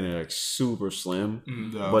happening again are like super slim.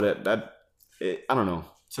 But I don't know.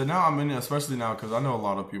 So now I'm in it, especially now because I know a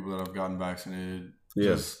lot of people that have gotten vaccinated.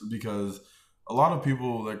 Just because a lot of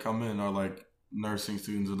people that come in are like nursing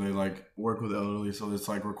students or they like work with elderly, so it's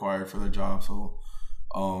like required for their job. So,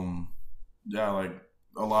 like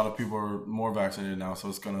a lot of people are more vaccinated now, so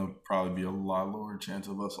it's gonna probably be a lot lower chance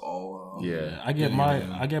of us all. I get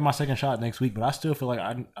my second shot next week, but I still feel like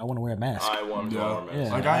I want to wear a mask. I want to wear a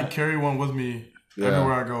mask. Like I carry one with me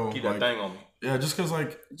everywhere I go. Keep that thing on me. Yeah, just because,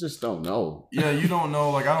 like... You just don't know. Yeah, you don't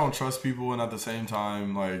know. Like, I don't trust people, and at the same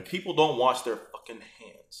time, like... People don't wash their fucking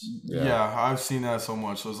hands. Yeah, I've seen that so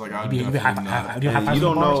much, so it's like, you don't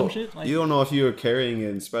know. You don't know if you're carrying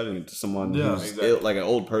it and spreading it to someone who's ill, like an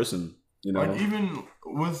old person, you know? Like, even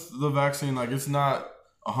with the vaccine, like, it's not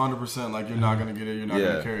 100%, like, you're not going to get it, you're not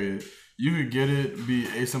going to carry it. You could get it, be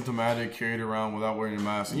asymptomatic, carry it around without wearing a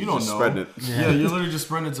mask, and you don't know. Spreading it. Yeah, you're literally just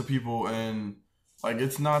spreading it to people, and... Like,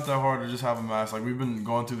 it's not that hard to just have a mask. Like, we've been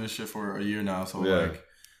going through this shit for a year now. So, like,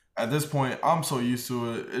 at this point, I'm so used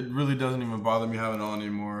to it. It really doesn't even bother me having it on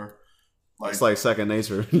anymore. Like, it's like second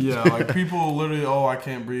nature. Yeah, like, people literally, I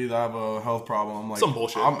can't breathe. I have a health problem. I'm like... Some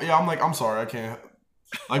bullshit. I'm like, I'm sorry, I can't...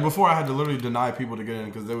 Like, before, I had to literally deny people to get in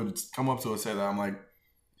because they would come up to us and say that. I'm like,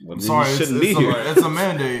 I'm sorry, it's a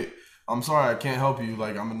mandate. I'm sorry, I can't help you.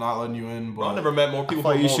 Like, I'm not letting you in. But I never met more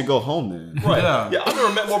people. You should go home then. Right? Yeah, I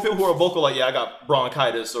never met more people who are vocal. Like, I got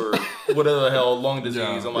bronchitis or whatever the hell, lung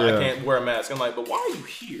disease. I'm like, I can't wear a mask. I'm like, but why are you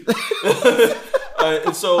here?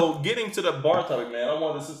 And so, getting to the bar topic, man, I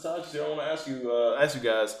want to ask you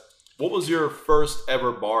guys, what was your first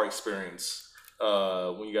ever bar experience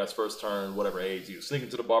when you guys first turned whatever age? You sneaking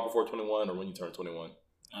to the bar before 21 or when you turned 21?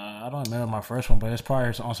 I don't remember my first one, but it's probably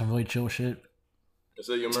on some really chill shit.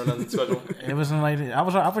 So you remember nothing special? It wasn't like I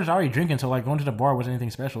was already drinking, so like going to the bar wasn't anything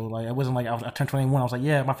special. Like it wasn't like I turned 21. I was like,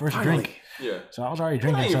 my first drink. Yeah. So I was already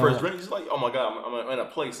drinking. Your first drink, it's like, oh my god, I'm in a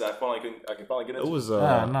place that I can finally get into. It was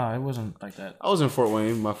no, it wasn't like that. I was in Fort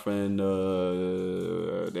Wayne. My friend,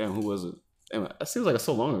 who was it? Damn, it seems like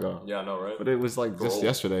so long ago. Yeah, I know, right? But it was like just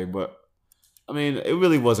yesterday. But I mean, it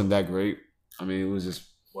really wasn't that great. I mean, it was just.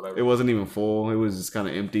 Whatever. It wasn't even full. It was just kind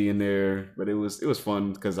of empty in there, but it was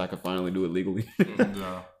fun because I could finally do it legally.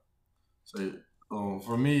 Yeah. So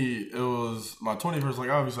for me, it was my 21st. Like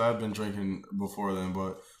obviously, I've been drinking before then,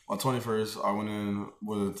 but my 21st, I went in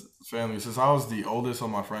with family. Since I was the oldest of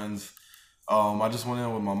my friends, I just went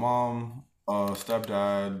in with my mom,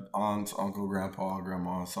 stepdad, aunt, uncle, grandpa,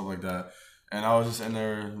 grandma, stuff like that. And I was just in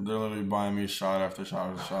there, they're literally buying me shot after shot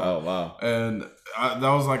after shot. Oh, wow. And that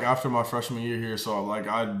was like after my freshman year here. So like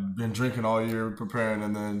I'd been drinking all year preparing.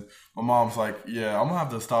 And then my mom's like, yeah, I'm going to have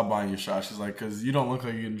to stop buying you shots. She's like, because you don't look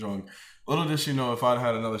like you're getting drunk. Little did she know if I'd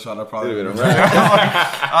had another shot, I probably would have.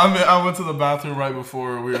 I went to the bathroom right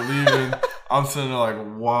before we were leaving. I'm sitting there like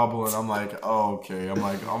wobbling. I'm like, oh, okay. I'm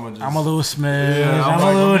a little smashed. Yeah, I'm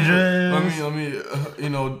a little dressed. Let me,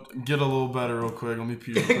 get a little better real quick. Let me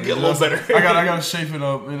pee. Get a little better. I gotta shape it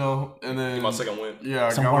up, and then get my second win. Yeah,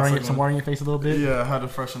 some water in your face a little bit. Yeah, I had to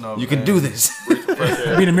freshen up. You can do this. Be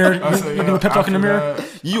in the mirror. You do a pep talk in the mirror.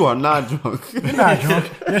 You are not drunk. You're not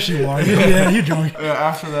drunk. Yes, you are. Yeah, you're drunk. Yeah,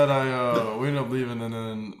 after that, we ended up leaving, and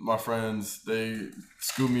then my friends they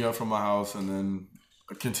scooped me up from my house, and then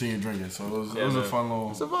continue drinking. So it was a fun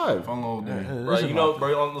little day. Right,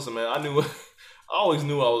 bro, listen, man, I always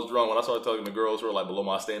knew I was drunk when I started talking to girls who were like below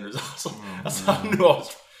my standards. That's how I knew I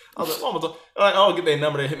was like, Mama, I'll get their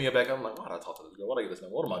number, they hit me back. I'm like, why did I talk to this girl? Why did I get this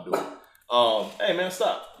number? What am I doing? Hey man,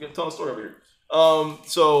 stop. You're telling a story over here.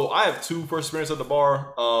 So I have two first experiences at the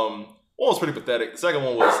bar. One was pretty pathetic. The second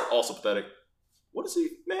one was also pathetic. What is he?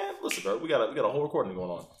 Man, listen, bro, we got a whole recording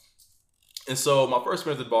going on. And so my first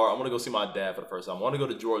experience at the bar, I want to go see my dad for the first time. I want to go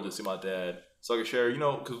to Georgia to see my dad so I could share,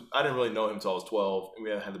 because I didn't really know him until I was 12 and we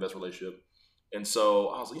hadn't had the best relationship. And so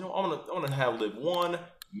I was like, I want to live one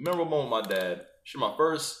memorable moment with my dad. Share my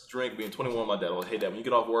first drink being 21 with my dad. I was like, hey dad, when you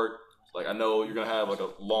get off work, Like, I know you're gonna have like a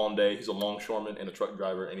long day. He's a longshoreman and a truck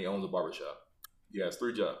driver, and he owns a barbershop. He has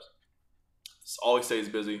 3 jobs. Always stays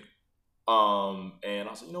busy. And I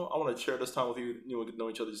was like, I want to share this time with you. We get to know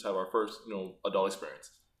each other, just have our first, adult experience.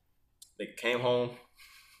 They came home,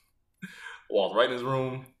 walked right in his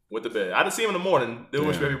room, went to bed. I didn't see him in the morning. Didn't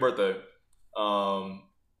wish me happy birthday.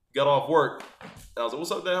 Got off work. And I was like,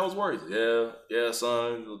 what's up, Dad? How was work? He said, yeah,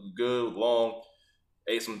 son. Good, long.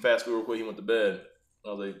 Ate some fast food real quick. He went to bed.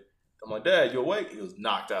 And I'm like, Dad, you awake? He was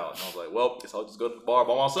knocked out. And I was like, well, guess I'll just go to the bar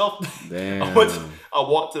by myself. Damn. I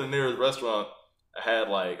walked to the nearest restaurant. I had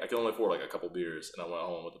I could only afford a couple beers, and I went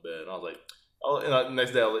home with the bed. And I was like, and the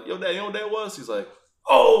next day I was like, yo, Dad, you know what day it was? He's like,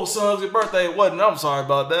 oh, son, it's your birthday. It wasn't. I'm sorry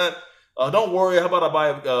about that. Don't worry. How about I buy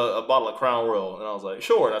a bottle of Crown Royal? And I was like,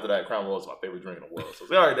 sure. And after that, Crown Royal is my favorite drink in the world. So I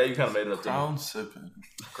was like, all right, Dad, you kind of made it up to me.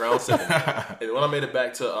 Crown sipping. And when I made it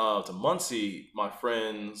back to Muncie, my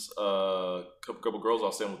friends, couple girls I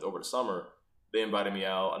was staying with over the summer, they invited me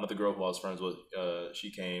out. Another girl who I was friends with,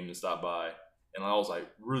 she came and stopped by. And I was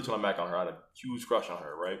really turning back on her. I had a huge crush on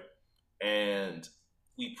her, right? And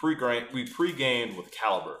we pre-gamed with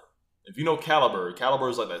Caliber. If you know Caliber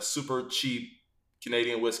is like that super cheap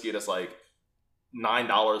Canadian whiskey that's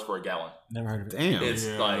 $9 for a gallon. Never heard of it. Damn.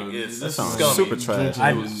 It's that sounds scummy. super trash.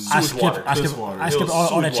 I skipped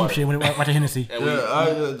all that cheap shit when I went to Hennessy. That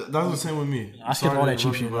was the same with me. I skipped all that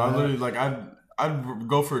cheap shit. I literally I'd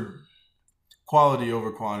go for quality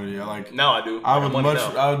over quantity. Now I do. I would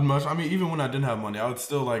I mean, even when I didn't have money, I would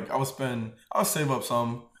still I would save up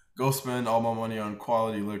some, go spend all my money on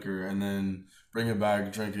quality liquor, and then bring it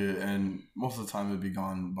back, drink it, and most of the time it'd be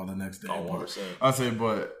gone by the next day.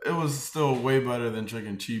 But it was still way better than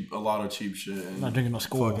drinking a lot of cheap shit. And not drinking no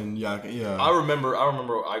school. Yeah. I remember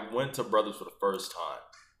I went to Brothers for the first time,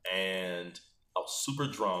 and I was super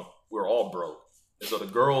drunk. We were all broke. And so the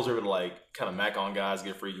girls were kind of mac on guys,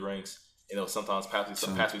 get free drinks. Sometimes pass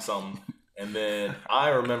me something. And then I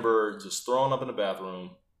remember just throwing up in the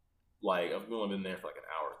bathroom. I've only been there for an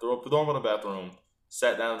hour. Throw up in the bathroom,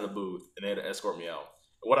 sat down in the booth, and they had to escort me out.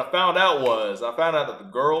 And what I found out that the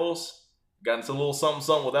girls got into a little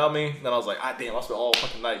something without me. And then I was like, damn, I spent all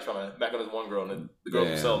fucking night trying to back on this one girl. And then the girls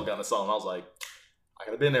themselves got in the song. And I was like, I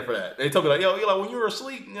could have been there for that. They told me yo, when you were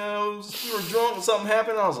asleep, you were drunk and something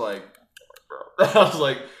happened. I was like, bro. I was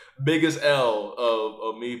like, biggest L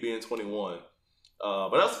of me being 21.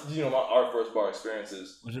 But that's our first bar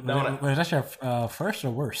experiences. Was that your first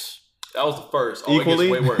or worse? That was the first.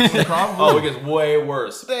 Equally? It gets way worse. It gets way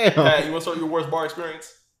worse. Damn. Pat, you want to start your worst bar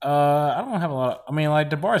experience? I don't have a lot.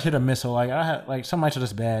 The bars hit or miss. So I had some nights are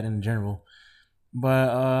just bad in general. But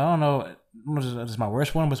I don't know. This is my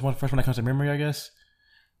worst one, but it's the first one that comes to memory, I guess.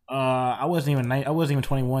 I wasn't even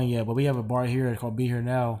 21 yet, but we have a bar here called Be Here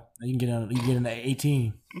Now. You can get in at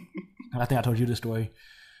 18. I think I told you this story.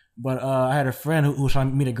 But I had a friend who was trying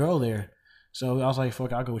to meet a girl there. So I was like,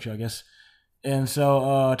 fuck, I'll go with you, I guess. And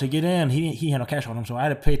so to get in, he had no cash on him. So I had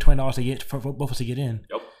to pay $20 to get for both of us to get in.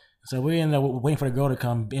 Yep. So we ended up waiting for the girl to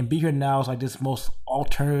come. And Be Here Now is this most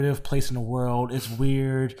alternative place in the world. It's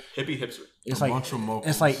weird. Hippie hipster. It's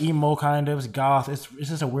like emo kind of. It's goth. It's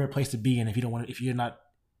just a weird place to be in if you're not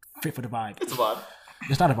fit for the vibe. It's a vibe.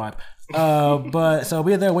 It's not a vibe. But so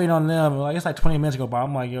we were there waiting on them. It's 20 minutes go by.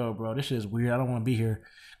 I'm like, yo, bro, this shit is weird. I don't want to be here.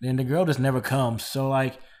 Then the girl just never comes. So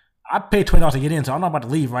I paid $20 to get in, so I'm not about to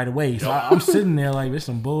leave right away. So I'm sitting there this is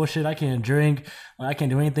some bullshit. I can't drink. I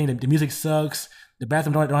can't do anything. The music sucks. The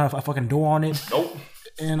bathroom don't have a fucking door on it. Nope.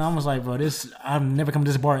 And I was like, bro, I'm never coming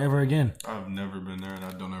to this bar ever again. I've never been there, and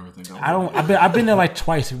I don't ever think I've been there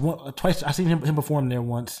twice. Twice I seen him perform there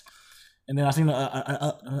once, and then I seen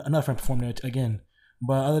another friend perform there again.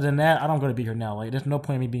 But other than that, I don't go to Be Here Now. There's no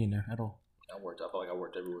point in me being there at all. I feel like I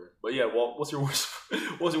worked everywhere. But yeah, Walt, what's your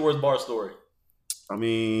worst bar story?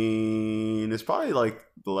 It's probably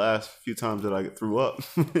the last few times that I threw up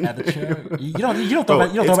at the chair. You don't throw up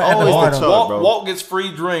at the bar. Walt gets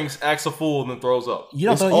free drinks, acts a fool, and then throws up.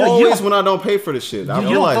 When I don't pay for the shit. You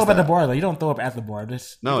don't throw up at the bar though. You don't throw up at the bar.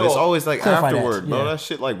 It's always afterward, bro. That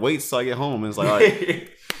shit waits till I get home. And it's all right.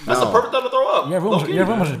 That's the perfect time to throw up. Your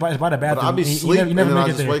room was by the bathroom. But I'll be sleeping and then I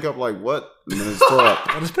just wake up what? And then just throw up.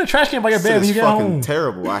 Just put a trash can by your bed when you get home. It's fucking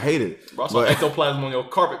terrible. I hate it. Bro, I saw ectoplasm on your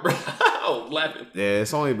carpet, bro. I was laughing. Yeah,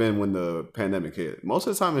 it's only been when the pandemic hit. Most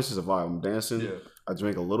of the time, it's just a vibe. I'm dancing. Yeah. I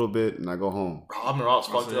drink a little bit and I go home. Bro, I was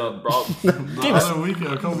fucked up, bro. The other weekend,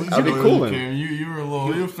 a couple weeks ago, cooling. You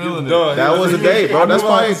were feeling it. That was a day, bro. That's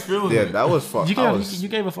why. Yeah, that was fucked. You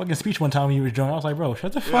gave a fucking speech one time when you was drunk. I was like, bro,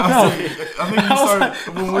 shut the fuck up. I think you started.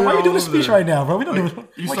 Why are you doing a speech right now, bro? We don't do.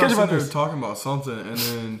 You started sitting there talking about something, and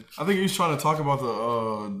then I think he was trying to talk about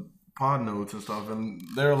the pod notes and stuff, and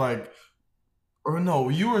they're like, Or no,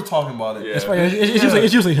 you were talking about it. Yeah.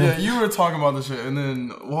 It's usually him. Yeah, you were talking about the shit, and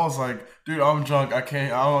then Walt's like, "Dude, I'm drunk. I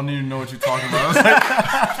don't even know what you're talking about." I was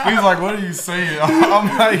like, he's like, "What are you saying?"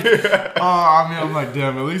 I'm like, I'm like,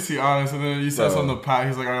 damn. At least he honest. And then he said something to Pat.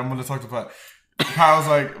 He's like, "I'm gonna talk to Pat." Pat was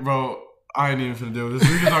like, "Bro, I ain't even finna deal with this.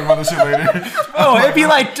 We can talk about this shit later." Oh, it'd be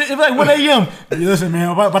like 1 a.m. Listen, man,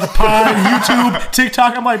 about the pod, YouTube,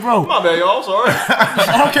 TikTok. I'm like, bro, My bad, y'all. I'm sorry.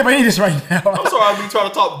 I don't care about any of this right now. I'm sorry. I be trying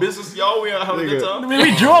to talk business, y'all. We ain't having a good I time. mean,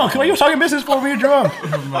 we drunk. What are you talking business for? We drunk. I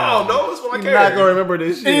don't know. It's what I You're not care. gonna remember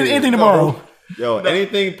this shit. Anything tomorrow. Yo,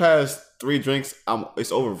 anything past 3 drinks,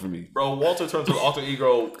 it's over for me. Bro, Walter turned to an alter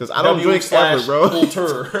ego. Because I don't drink ever, bro.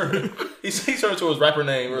 Walter. he turned to his rapper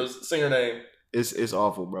name or his singer name. It's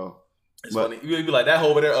awful, bro. It's funny. You'd be like, that hoe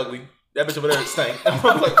over there ugly. That bitch over there stank. I'm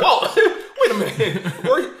like, whoa, wait a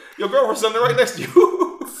minute. Your girlfriend's sitting right next to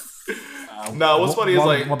you. No, what's funny is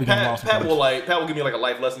like Pat will give me like a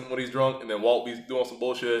life lesson when he's drunk, and then Walt be doing some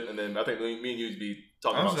bullshit, and then I think me and you be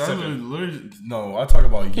talking about something. No, I talk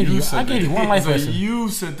about you. I gave you one life lesson. You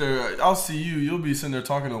sit there. I'll see you. You'll be sitting there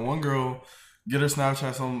talking to one girl, get her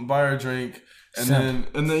Snapchat, something, buy her a drink. And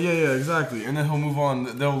then yeah, exactly. And then he'll move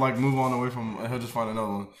on. They'll like move on away from. And he'll just find another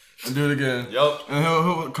one and do it again. Yup. And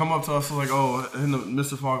he'll come up to us like, oh, and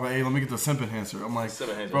Mr. Fogg like, hey, let me get the simp enhancer. I'm like,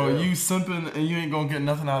 bro, you simping and you ain't gonna get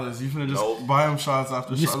nothing out of this. You finna just buy him shots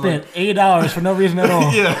after shots. You spent $8 for no reason at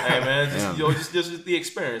all. Yeah. Hey man, just the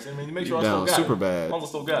experience. I mean, make sure I still got super it. bad. I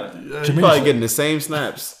still got it. You're probably getting the same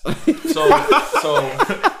snaps. So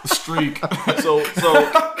streak.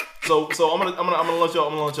 So I'm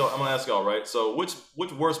gonna ask y'all, right? So which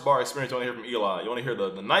worst bar experience you want to hear from Eli? You want to hear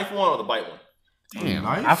the knife one or the bite one? Damn,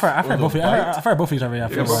 I've heard both of these already.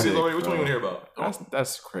 Which one you want to hear about?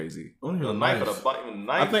 That's crazy. I want to hear The knife or the bite? The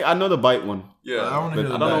knife. I know the bite one. Yeah, I want to hear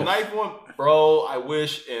the knife one, bro. I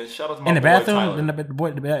wish. And shout out to my in the boy bathroom, Tyler. in the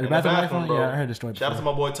bathroom, bro. Yeah, I heard the story. Shout out to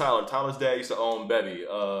my boy Tyler. Tyler's dad used to own Bevy.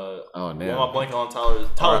 Oh What damn. am I blanking on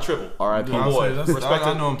Tyler Tribble? R.I.P. My boy.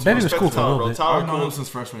 I know him too. Baby was cool for a Tyler, little bro. bit. Tyler I've known him cool. since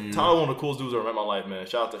freshman year. Tyler, one of the coolest dudes I ever met in my life, man.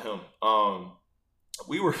 Shout out to him.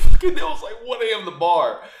 We were fucking. It was like 1 a.m. in the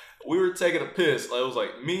bar. We were taking a piss. Like, it was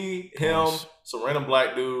like me, him, some random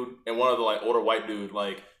black dude, and one other like older white dude.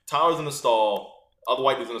 Like Tyler's in the stall, other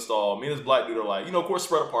white dude's in the stall. Me and this black dude are like, of course,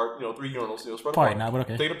 spread apart. 3 urinals, spread apart. Probably not, but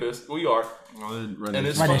okay. Taking a piss. We are. And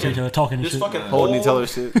this Right next to each other, talking and this shit. fucking Holding each old-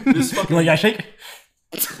 other's shit. This You fucking like, y'all shake?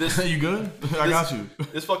 this you good? I got you.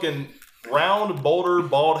 This fucking round, boulder,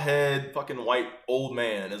 bald head, fucking white old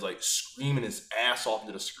man is like screaming his ass off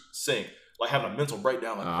into the sink. Like having a mental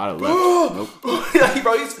breakdown. Like, I'd have left. Nope. like,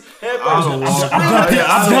 bro, he's head I'm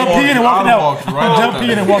done peeing and walking out. I'm done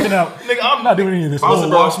peeing and walking out. Nigga, I'm not doing any of this. I will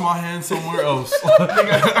wash my hands somewhere else.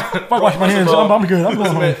 If I wash my hands, I'm good. I'm going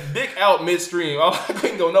home. Dick out midstream. I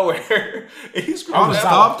couldn't go nowhere. And he's screaming. I would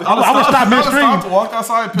stop midstream. Walk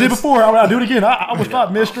outside. Did before. I would do it again. I would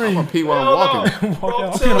stop midstream. Pee while I'm walking. Walk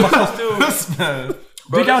out. Bro, this dude. This man.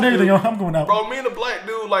 Dick out and everything. I'm going out. Bro, me and the black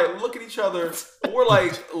dude like look at each other. And we're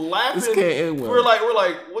like laughing. This can't end well. We're like,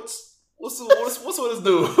 what's with this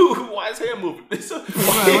dude? Why is his hand moving? What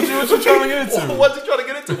you trying to get into? What's he trying to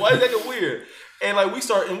get into? Why is that get weird? And like we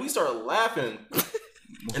start laughing.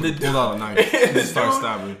 And the dude pulled out a knife and start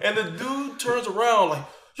stabbing. And the dude turns around like,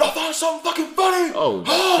 y'all found something fucking funny. Oh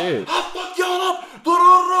shit! I fucked y'all up. Da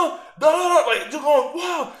da da da da. Like just going,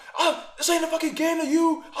 wow. This ain't a fucking game to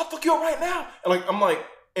you. I'll fuck you up right now. And like I'm like,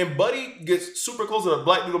 and Buddy gets super close to the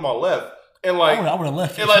black dude on my left. And like I would have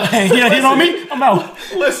left. And like, yeah, you know me? I'm out.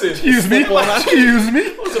 Listen. Excuse me. Excuse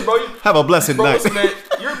me. Listen, bro. Have a blessed night. Listen, man.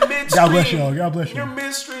 You're midstream. God bless y'all. God bless you. You're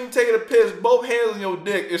midstream taking a piss, both hands on your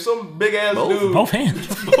dick. If some big ass dude. Both hands.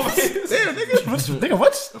 Both hands. Damn, nigga. Nigga,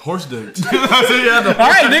 what? Horse dick. All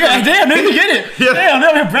right, nigga. Damn, nigga, you get it. Damn,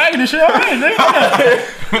 they're bragging and shit. All right,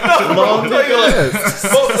 nigga. Long dick ass.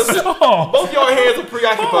 Both your hands are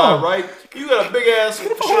preoccupied, right? You got a big ass.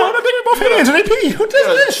 Both hands and they pee. Who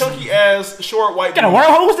does this? Chunky ass, short white dude. Got a worm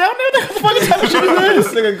hose down there? What the fuck is that shit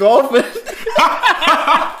is this? Nigga golfing.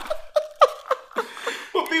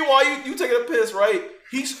 But meanwhile, you taking a piss, right?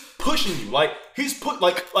 He's pushing you, like he's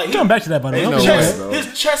Come back to that, buddy.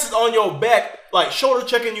 His chest is on your back, like shoulder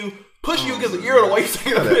checking you, pushing you against the ear while he's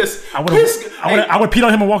taking a piss. I would peed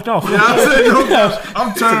on him and walked off. Yeah,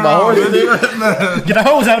 I'm turning around. Get the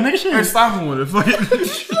hose out, nigga. Shit. Hey, stop him with it. Fucking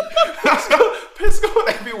piss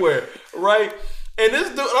going everywhere, right? And this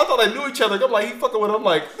dude, I thought I knew each other. I'm like, he fucking with him. I'm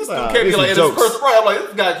like, this dude can't be like in his personal. Right? I'm like,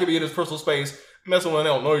 this guy can't be in his personal space messing with him. They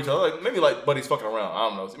don't know each other. Like maybe like buddies fucking around. I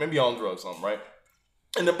don't know. Maybe on drugs, or something, right?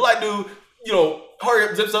 And the black dude, hurry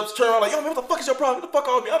up, zips up, turn around like, yo, man, what the fuck is your problem? Get the fuck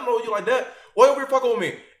off me. I don't know you like that. Why over here fucking with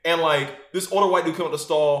me? And like this older white dude come up the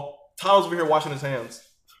stall. Tyler's over here washing his hands.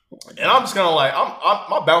 And I'm just kind of like,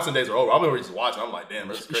 my bouncing days are over. I'm just watching. I'm like, damn,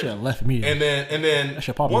 this is You crazy. should have left me. And then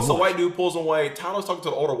once the white dude pulls him away, Tyler's talking to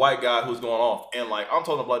the older white guy who's going off. And like, I'm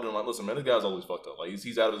telling the black dude, I'm like, listen, man, this guy's always fucked up. Like,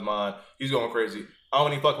 he's out of his mind. He's going crazy. I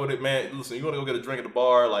don't even fuck with it, man. Listen, you want to go get a drink at the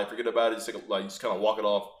bar? Like, forget about it. Just kind of walk it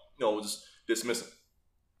off. Just dismiss it.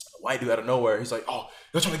 The white dude out of nowhere, he's like, oh,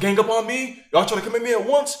 y'all trying to gang up on me? Y'all trying to come at me at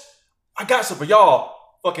once? I got some for y'all.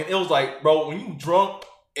 Fucking, it was like, bro, when you drunk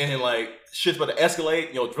and like shit's about to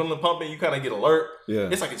escalate, adrenaline pumping, you kind of get alert. Yeah.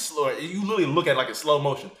 It's like it's slow. You literally look at it like it's slow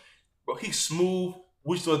motion. Bro, he's smooth,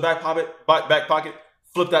 reached to his back pocket,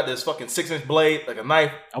 flipped out this fucking 6-inch blade like a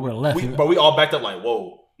knife. I would have left. But we all backed up like,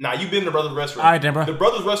 whoa. Now, you've been in the brother's restroom. All right, then, bro. The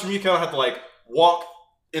brother's restroom, you kind of have to like walk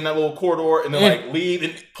in that little corridor and then like leave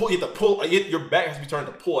and pull. You have to pull. Your back has to be turned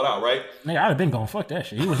to pull it out, right? Nigga, I'd have been going. Fuck that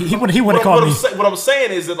shit. He would have called me. What I'm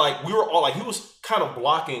saying is that like we were all like he was kind of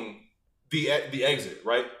blocking the exit,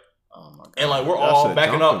 right? Oh my God. And like we're all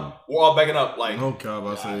backing up. We're all backing up. Like no cap,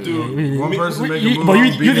 I say, dude, one person make a move. But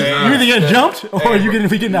you either get jumped or you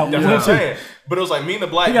getting out. That's what I'm saying. But it was like me and the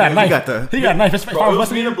black dude. He got a knife. It's bro, it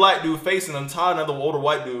was me and the black dude facing him, Todd and the older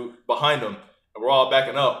white dude behind him, and we're all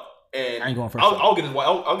backing up. And I ain't going first. I'll get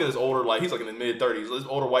his older, like he's like in his mid-30s. This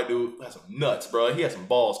older white dude has some nuts, bro. He had some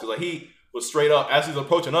balls because like he was straight up as he was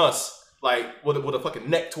approaching us, like with a fucking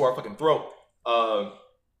neck to our fucking throat. Older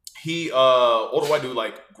white dude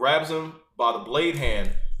like grabs him by the blade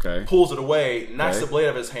hand, pulls it away, knocks the blade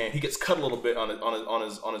out of his hand. He gets cut a little bit on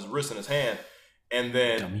his wrist and his hand, and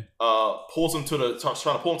then pulls him trying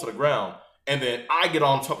to pull him to the ground. And then I get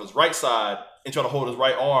on top of his right side and try to hold his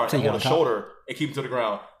right arm and hold his shoulder and keep him to the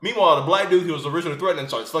ground. Meanwhile, the black dude who was originally threatening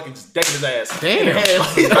starts fucking just decking his ass. Damn.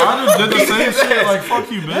 I just did the same shit. Like,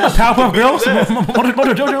 fuck you, man. Powerpuff Girls.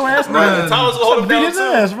 Motor Jojo ass. Right. Thomas was holding him down too.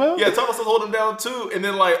 Ass, bro. Yeah, Thomas was holding him down too. And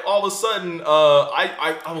then like all of a sudden,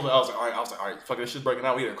 I was like, all right, fucking this shit's breaking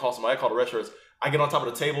out. We didn't call somebody. I called the red shirts. I get on top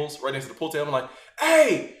of the tables right next to the pool table. I'm like,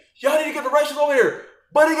 hey, y'all need to get the red shirts over here.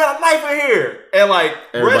 But he got a knife in here. And like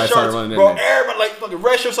red shirts, bro, everybody like fucking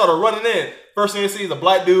red shirts started running in. First thing you see is a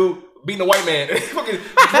black dude beating a white man. Fucking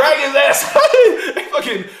drag his ass.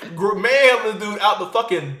 Fucking manhandling this dude out the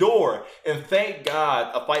fucking door. And thank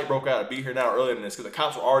God a fight broke out. I'd be here now earlier than this because the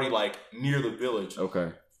cops were already like near the village.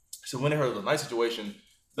 Okay. So when they heard it was a nice situation,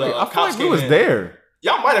 I feel like he was there.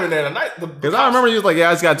 Y'all might have been there tonight. Because I remember he was like, yeah,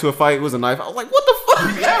 I just got into a fight. It was a knife. I was like, what the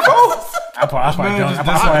fuck? Yeah, bro.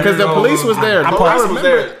 Because the police was there. I probably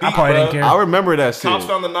didn't care. I remember that shit. Cops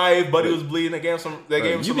found the knife. Buddy was bleeding. They gave him some.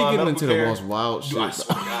 You be getting into the most wild shit. I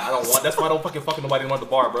swear to God, I don't want. That's why I don't fucking nobody at the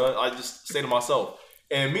bar, bro. I just stay to myself.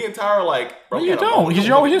 And me and Tyra like, bro, you don't, because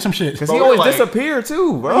you always hear some shit. Because he always disappear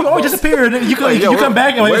too, bro. He always disappear. And then you come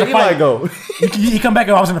back and where Eli go? You come back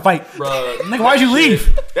and I was in a fight, bro. Nigga, why'd you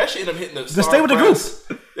leave? That shit ended up hitting the. Just stay with the group.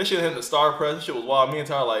 That shit hit the Star Press. That shit was wild. Me and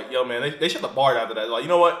Tyra like, yo, man, they shut the bar down after that. Like, you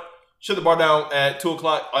know what? Shut the bar down at 2:00.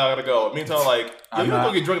 I gotta go. Me and Tyra like, yo, you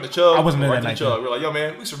go get drunk at the Chug. I wasn't there that night. We're like, yo,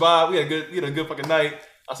 man, we survived. We had a good fucking night.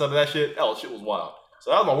 Outside of that shit, shit was wild. So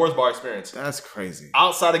that was my worst bar experience. That's crazy.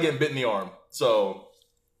 Outside of getting bit in the arm. So.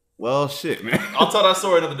 Well, shit, man. I'll tell that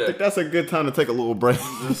story another day. I think that's a good time to take a little break.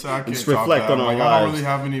 Just and just reflect on our lives. I don't really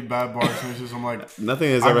have any bad bar experiences. I'm like,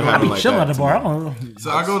 nothing has ever happened like that. Chilling at the bar. I don't know.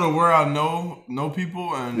 So I go to where I know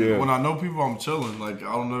people, and when I know people, I'm chilling. Like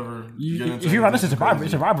I'll never get into. If you're around us, it's a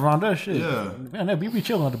vibe around us. Shit. Yeah. Man, we be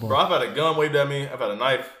chilling at the bar. Bro, I've had a gun waved at me. I've had a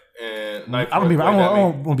knife. And I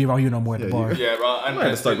don't want to be around you no more at the bar. Yeah, bro. I had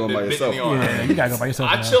to start going by yourself. Yeah, you gotta go by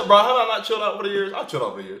yourself. I chill, bro. Have I not chilled out for the years? I've chilled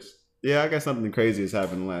out for the years. Yeah, I guess something crazy has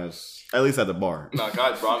happened at least at the bar. Nah,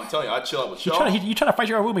 God, bro, I'm telling you, I chill out with y'all. You try to fight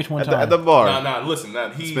your roommates one time at the bar. Listen,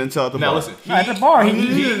 he's been chill at the bar. Listen, at the bar, he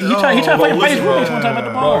tried to fight his roommates one time at the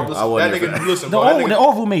bar. That nigga, listen, bro. The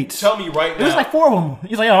old roommates. Tell me right now. It was like 4 of them.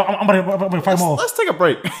 He's like, I'm gonna fight them all. Let's take a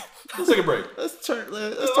break. Let's take a break. Let's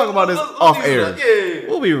talk about this off air. Yeah.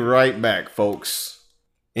 We'll be right back, folks.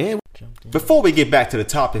 And before we get back to the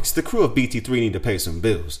topics, the crew of BT3 need to pay some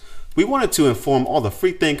bills. We wanted to inform all the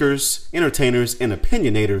free thinkers, entertainers, and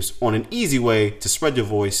opinionators on an easy way to spread your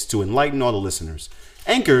voice to enlighten all the listeners.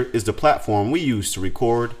 Anchor is the platform we use to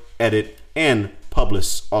record, edit, and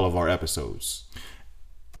publish all of our episodes.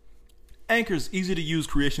 Anchor's easy-to-use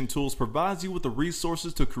creation tools provides you with the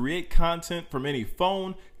resources to create content from any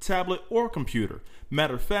phone, tablet, or computer.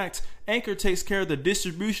 Matter of fact, Anchor takes care of the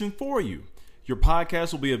distribution for you. Your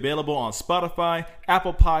podcast will be available on Spotify,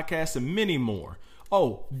 Apple Podcasts, and many more.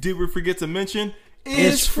 Oh, did we forget to mention?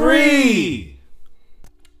 It's free!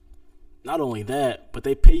 Not only that, but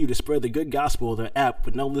they pay you to spread the good gospel of their app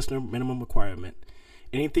with no listener minimum requirement.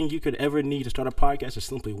 Anything you could ever need to start a podcast is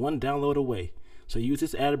simply one download away. So use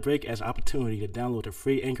this ad break as an opportunity to download the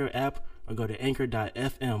free Anchor app or go to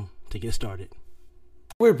anchor.fm to get started.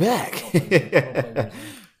 We're back.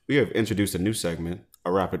 We have introduced a new segment,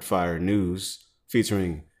 a rapid fire news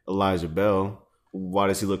featuring Elijah Bell. Why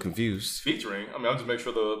does he look confused? Featuring? I mean, I'll just make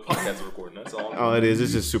sure the podcast is recording. That's all. Oh, it is.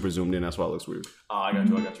 It's just super zoomed in. That's why it looks weird. I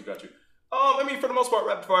got you. I mean, for the most part,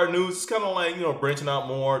 rapid fire news is kind of like, branching out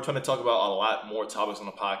more, trying to talk about a lot more topics on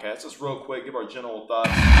the podcast. Just real quick, give our general thoughts,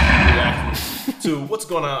 reactions to what's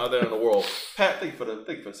going on out there in the world. Pat, thank you for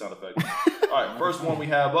the sound effect. All right, first one we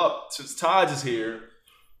have up, since Taj is here.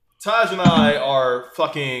 Taj and I are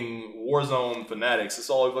fucking Warzone fanatics.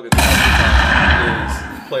 That's all we fucking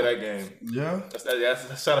is play that game. Yeah. That's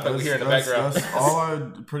the sound effect we hear in the background. That's all I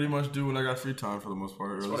pretty much do when I got free time for the most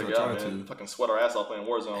part. I try to. Fucking sweat our ass off playing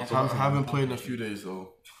Warzone. I haven't played in a few days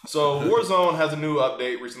though. So Warzone has a new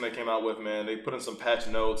update recently they came out with, man. They put in some patch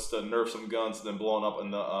notes to nerf some guns and then blowing up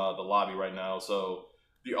in the lobby right now. So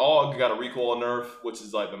the AUG got a recoil nerf, which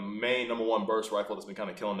is like the main number one burst rifle that's been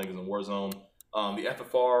kind of killing niggas in Warzone. The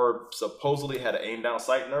FFR supposedly had an aim down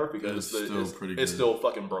sight nerf because it's still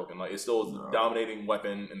fucking broken. Like it's still the dominating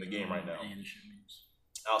weapon in the game right now.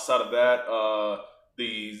 Outside of that,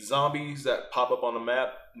 the zombies that pop up on the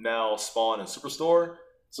map now spawn in Superstore.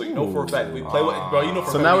 So for a fact we play with bro.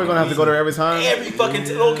 So now we're gonna have to go there every time. Every fucking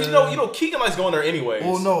Keegan likes going there anyways.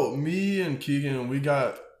 Well, no, me and Keegan, we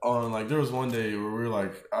got on like there was one day where we were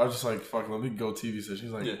like, I was just like, fuck, let me go TV station.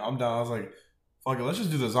 He's like, I'm down. I was like, fuck it, let's just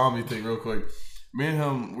do the zombie thing real quick. Me and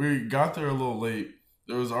him, we got there a little late.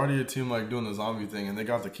 There was already a team like doing the zombie thing, and they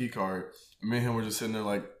got the key card. And me and him were just sitting there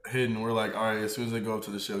like hidden. We're like, all right, as soon as they go up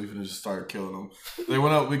to the shit, we finna just start killing them. They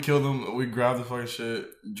went up, we killed them, we grabbed the fucking shit,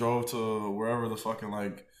 drove to wherever the fucking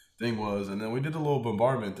like thing was, and then we did a little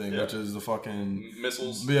bombardment thing, which is the fucking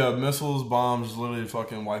missiles. Yeah, missiles, bombs, literally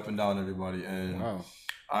fucking wiping down everybody. And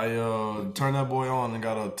I turned that boy on and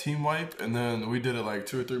got a team wipe, and then we did it like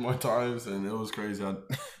 2 or 3 more times, and it was crazy. I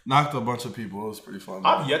knocked a bunch of people. It was pretty fun.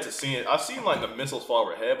 I've yet to see it. I've seen like the missiles fall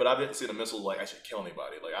overhead, but I've yet to see the missiles like actually kill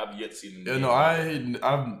anybody. Like I've yet to see them.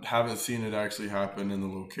 I haven't seen it actually happen in the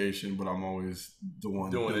location, but I'm always the one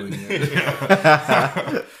doing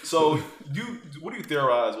it. So what do you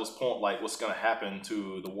theorize what's going to happen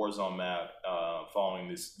to the Warzone map following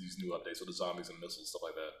these new updates with the zombies and missiles stuff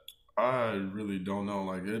like that? I really don't know.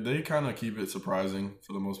 Like they kind of keep it surprising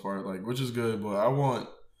for the most part, like which is good. But I want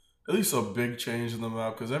at least a big change in the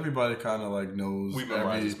map because everybody kind of like knows. We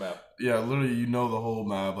memorize this map. Yeah, literally, the whole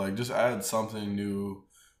map. Like just add something new,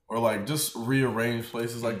 or like just rearrange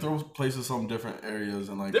places. Like throw places some different areas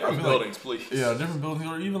and like different buildings, please. Yeah, different buildings,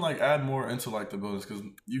 or even like add more into like the buildings because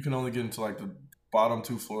you can only get into like the bottom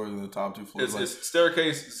 2 floors and the top 2 floors. It's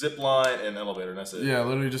staircase, zip line, and elevator. And that's it. Yeah,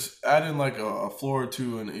 literally just add in like a floor or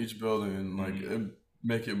 2 in each building and like it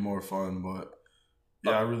make it more fun. But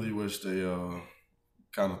yeah, I really wish they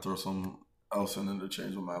kind of throw some else in to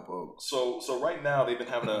change the map up. So right now they've been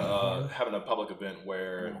having a public event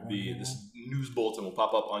where this news bulletin will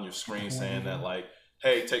pop up on your screen saying that like,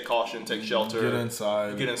 hey, take caution, take shelter, get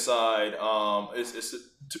inside.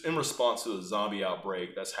 It's in response to the zombie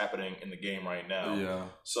outbreak that's happening in the game right now. Yeah.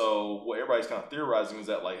 So what everybody's kind of theorizing is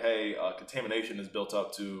that like, hey, contamination is built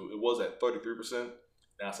up to, it was at 33%,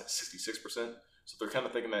 now it's at 66%. So they're kind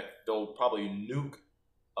of thinking that they'll probably nuke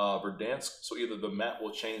Verdansk. So either the map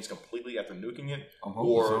will change completely after nuking it,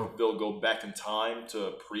 or they'll go back in time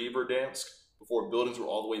to pre-Verdansk before buildings were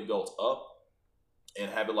all the way built up. And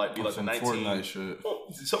have it like be like the Fortnite shit.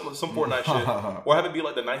 Some Fortnite shit. Or have it be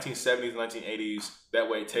like the 1970s, 1980s. That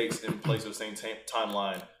way it takes in place of the same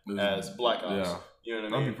timeline as Black Ops. Yeah. You know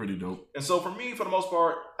what I mean? That'd be pretty dope. And so for me, for the most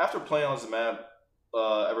part, after playing on this map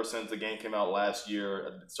ever since the game came out last year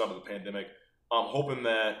at the start of the pandemic, I'm hoping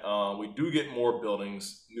that we do get more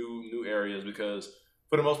buildings, new areas, because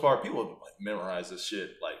for the most part, people like memorize this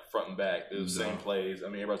shit like front and back. They're the same plays. I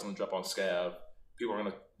mean, everybody's gonna drop on Scav. People are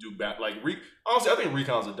gonna do back honestly, I think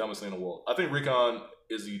Recon's the dumbest thing in the world. I think Recon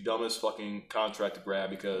is the dumbest fucking contract to grab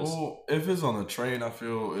because if it's on the train, I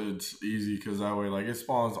feel it's easy because that way like it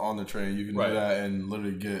spawns on the train. You can do that and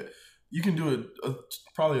literally you can do it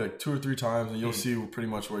probably like 2 or 3 times and you'll see pretty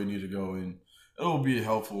much where you need to go and it'll be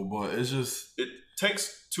helpful. But it's just it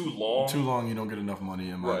takes too long. You don't get enough money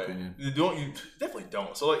in my opinion. You definitely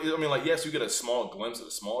don't. So like I mean like yes, you get a small glimpse of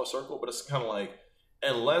the smaller circle, but it's kind of like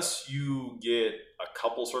unless you get a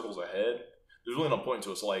couple circles ahead, there's really no point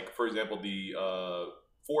to it. So like, for example, the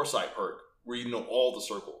Foresight perk, where you know all the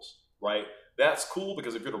circles, right? That's cool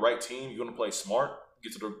because if you're the right team, you're going to play smart,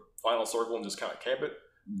 get to the final circle and just kind of camp it.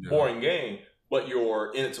 Yeah. Boring game, but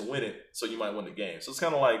you're in it to win it, so you might win the game. So it's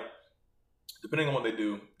kind of like, depending on what they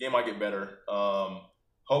do, game might get better.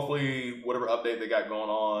 hopefully, whatever update they got going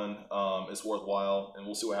on is worthwhile, and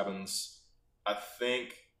we'll see what happens. I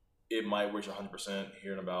think it might reach 100%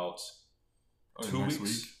 here in about 2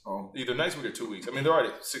 weeks. Either next week or 2 weeks. I mean, they're already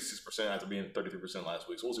at 66% after being 33% last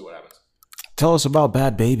week, so we'll see what happens. Tell us about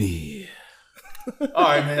Bad Baby. All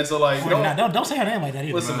right, man. So like, don't say her name like that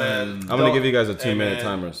either. Listen, man. I'm gonna give you guys a 2-minute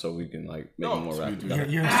timer so we can like make it more rapid.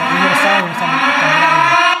 You're sorry.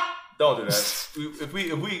 Don't do that.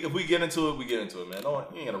 If we get into it, we get into it, man. No,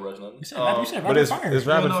 you ain't gotta rush nothing. You said rapid fire. It's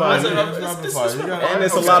rapid fire. And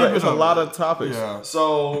it's a lot of topics. Yeah.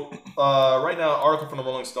 So right now, article from the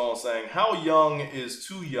Rolling Stone saying how young is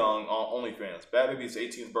too young on OnlyFans. Bad Baby's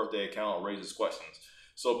 18th birthday account raises questions.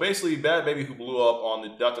 So basically, Bad Baby, who blew up on the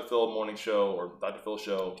Dr. Phil morning show or Dr. Phil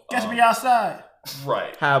show. Catch me outside.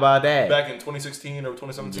 Right. How about that? Back in 2016 or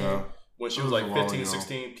 2017. Yeah. When she was like 15,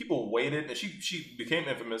 16, people waited, and she became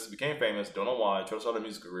infamous, became famous. Don't know why. Tried to start a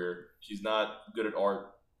music career. She's not good at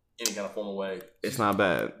art any kind of formal way. It's not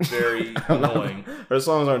bad. Very annoying. Her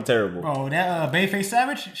songs aren't terrible. Bro, that Babyface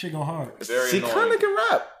Savage should go hard. Very she annoying. kind of can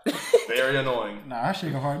rap. Very annoying. Nah, that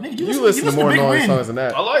should go hard. Nigga, you listen to more annoying songs than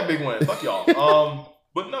that. I like Big Win. Fuck y'all.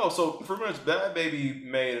 But no, so pretty much Bad Baby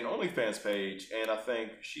made an OnlyFans page, and I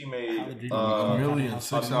think she made $1 million in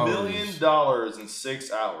 6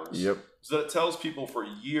 hours. Yep. So that tells people for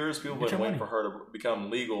years, people have been waiting for her to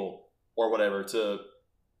become legal or whatever to,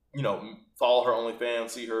 follow her OnlyFans,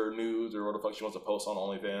 see her nudes or what the fuck she wants to post on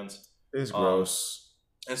OnlyFans. It's gross.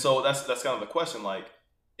 And so that's kind of the question. Like,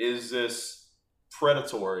 is this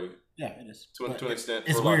predatory? Yeah, it is. To an extent.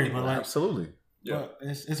 It's for a lot of weird, people. but like, absolutely. Yeah,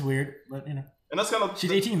 it's weird, but And that's kind of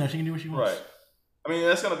she's 18 though. She can do what she wants. Right. I mean,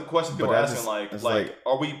 that's kind of the question people are asking. Like,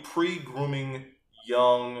 are we pre-grooming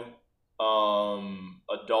young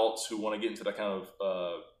adults who want to get into that kind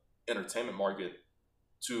of entertainment market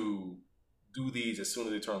to do these as soon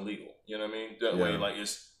as they turn legal? You know what I mean? That way, like,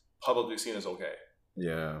 it's publicly seen as okay.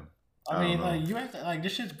 Yeah. I mean, like, you have to, like,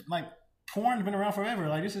 this shit's like porn's been around forever.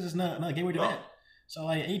 Like, this is just not gateway to that. So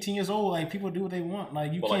like 18 years old, like people do what they want.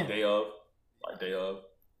 Like you can't. Like day of.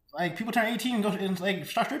 Like people turn 18 and go and like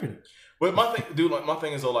start stripping. But my thing, dude, like my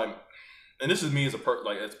thing is though, like, and this is me as a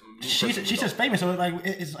like it's me she's just famous, so like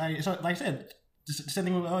it's like I said, the same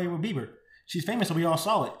thing with Bieber. She's famous, so we all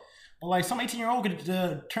saw it. But like some 18-year-old could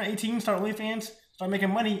turn 18, start OnlyFans, start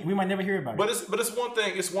making money, and we might never hear about it. But it's one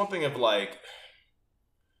thing. It's one thing if like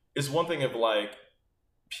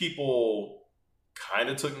people kind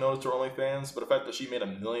of took notice to her OnlyFans, but the fact that she made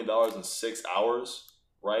 $1 million in 6 hours,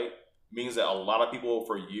 right, means that a lot of people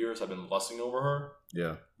for years have been lusting over her.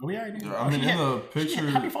 Yeah. We already know. I mean, in the picture,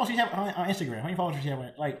 how many followers do you have on Instagram? How many followers do you have on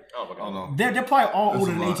it? Like, I don't know. They're probably all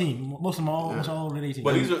older than 18. Most of them all older than 18.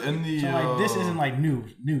 But these are in the so like this isn't like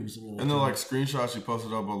news. Really. And the like screenshots she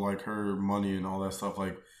posted up of like her money and all that stuff,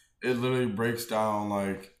 like it literally breaks down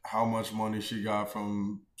like how much money she got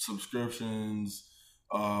from subscriptions.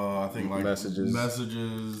 I think like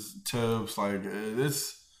messages, tips. Like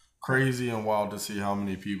it's crazy and wild to see how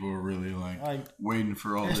many people are really like waiting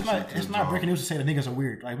for all this shit. It's not breaking news to say that niggas are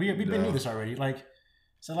weird. Like we've been through this already. Like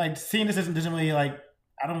so, like seeing this doesn't really like.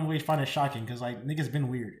 I don't really find it shocking because like niggas been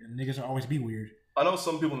weird and niggas will always be weird. I know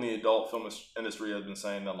some people in the adult film industry have been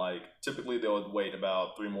saying that like typically they would wait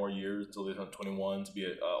about 3 more years until they turn 21 to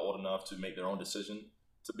be old enough to make their own decision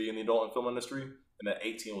to be in the adult and film industry, and that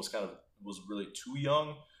 18 was really too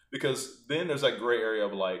young, because then there's that gray area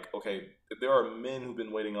of like, okay, if there are men who've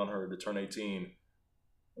been waiting on her to turn 18,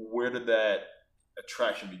 where did that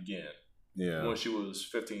attraction begin? Yeah. When she was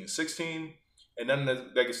 15, 16, and then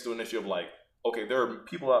that gets to an issue of like, okay, there are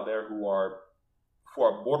people out there who are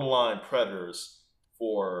borderline predators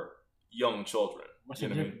for young children. What's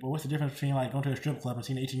the difference between like going to a strip club and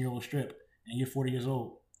seeing an 18-year-old strip and you're 40 years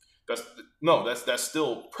old? That's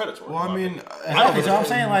still predatory. Well, I mean, exactly. So I'm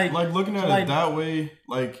saying like looking at it that way,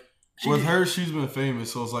 like with her, she's been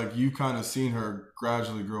famous, so it's like you kind of seen her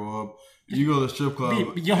gradually grow up. You go to the strip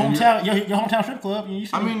club, your hometown strip club.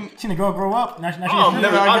 Seen the girl grow up. I've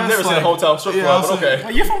never seen a hotel strip club. But okay,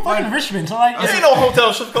 well, you're from fucking Richmond, so like there ain't no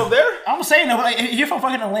hotel strip club there. I'm saying no, but like, you're from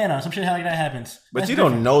fucking Atlanta. Some shit like that happens. But you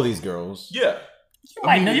don't know these girls. Yeah. You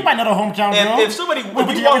might know the hometown girl. And if somebody,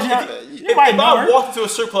 if I walked into a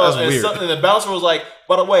strip club and the bouncer was like,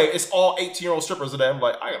 by the way, it's all 18-year-old strippers today, I'm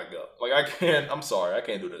like, I gotta go. Like, I can't. I'm sorry, I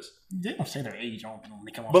can't do this. They don't say their age.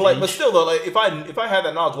 But still though, like if I had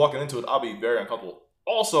that knowledge walking into it, I'll be very uncomfortable.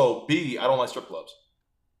 Also, I don't like strip clubs.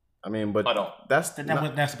 I mean, but I don't.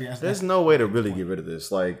 There's no way to really get rid of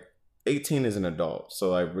this. Like, 18 is an adult,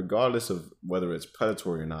 so like regardless of whether it's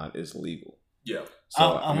predatory or not, it's legal. Yeah.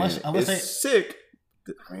 So unless it's sick.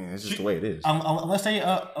 It's just the way it is. Unless they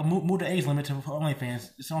move the age limit to OnlyFans,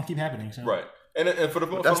 it's gonna keep happening. So. Right. And for the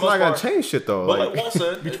that's for the not gonna part, change shit though. But like Walt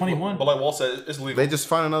said, You're 21. But like Walt said, it's legal. They just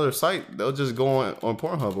find another site. They'll just go on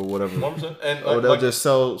Pornhub or whatever, 100%. And or they'll just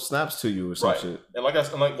sell snaps to you or some right. shit. And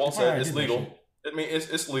like Walt said, it's do that legal. shit. I mean,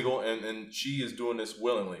 it's legal, and she is doing this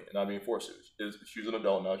willingly and not being forced to. She's an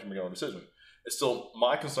adult now; she can make her own decision. It's still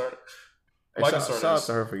my concern. Hey, shout out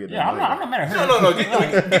to her for getting. Yeah, I'm not mad at her. No.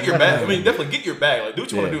 Get your bag. I mean, definitely get your bag. Like, do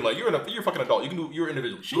what you want to do. Like, you're a fucking adult. You can do. You're an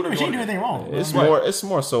individual. She didn't do anything wrong. It's Right. more. It's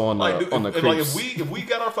more so on the on the creeps. Like if we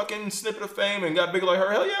got our fucking snippet of fame and got big like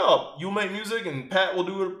her, hell yeah, you'll make music and Pat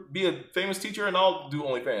will be a famous teacher and I'll do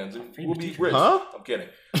OnlyFans and we'll be rich. Huh? I'm kidding.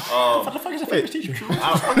 What the fuck is a famous teacher?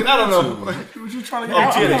 I don't know. What you trying to I'm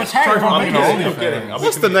get? kidding. I'm OnlyFans. kidding.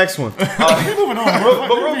 What's the next one? Moving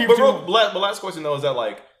on. But last question though is that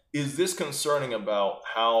like, is this concerning about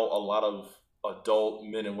how a lot of adult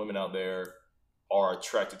men and women out there are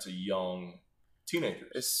attracted to young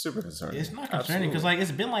teenagers? It's super concerning. It's not concerning because like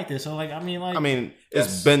it's been like this. So like I mean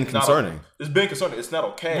it's been concerning. It's been concerning. It's not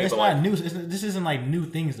okay. But it's but not new. This isn't like new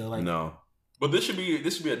things though. Like No. But this should be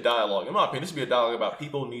a dialogue. In my opinion, this should be a dialogue about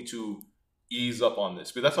people need to ease up on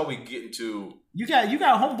this. Because that's how we get into. You got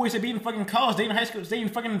homeboys that be in fucking college, they in high school, they in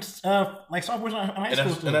fucking like sophomores in high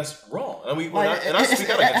school. And that's wrong. And like, I speak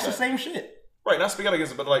out against that's that. the same shit. Right, and I speak out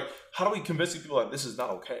against it. But like, how do we convince these people that this is not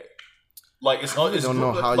okay? Like, it's I don't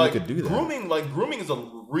know how like, you could do that. Grooming is a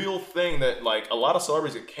real thing that like a lot of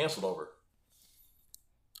celebrities get canceled over.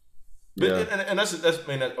 Yeah. And that's I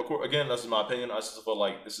mean, of course, again, that's my opinion. I just feel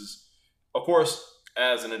like this is, of course,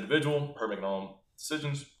 as an individual, her making her own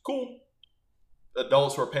decisions, cool.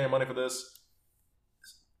 Adults who are paying money for this,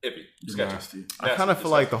 iffy, sketchy. Nasty. I kind of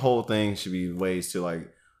feel like the whole thing should be raised to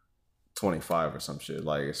like 25 or some shit.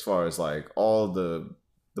 Like as far as like all the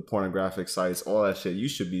pornographic sites, all that shit, you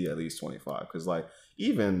should be at least 25. Because like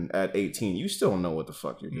even at 18, you still don't know what the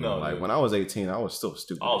fuck you're doing. No, like dude. when I was 18, I was still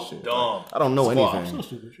stupid. I was as shit. dumb. Like, I don't know Squad. anything. I'm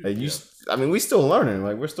still stupid. And I mean, we still learning.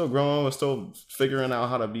 Like we're still growing. We're still figuring out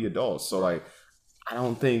how to be adults. So like, I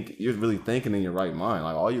don't think you're really thinking in your right mind.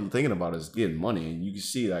 Like all you're thinking about is getting money, and you can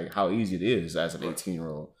see like how easy it is as an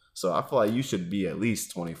 18-year-old. So I feel like you should be at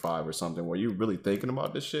least 25 or something, where you're really thinking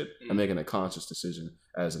about this shit and making a conscious decision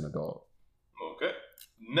as an adult. Okay.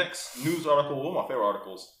 Next news article, one of my favorite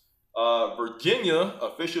articles. Virginia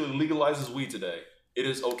officially legalizes weed today. It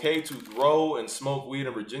is okay to grow and smoke weed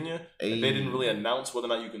in Virginia. And they didn't really announce whether or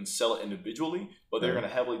not you can sell it individually, but they're going to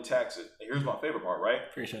heavily tax it. And here's my favorite part, right?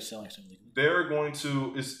 Pretty sure selling something legal. They're going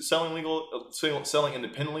to is selling selling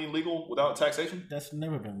independently legal without taxation. That's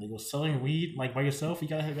never been legal. Selling weed like by yourself, you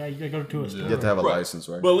gotta go to a store. You have to have a license,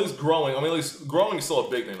 right? But at least growing. I mean, at least growing is still a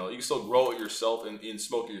big thing, though. You can still grow it yourself and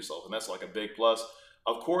smoke it yourself, and that's like a big plus.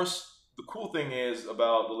 Of course, the cool thing is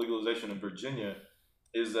about the legalization in Virginia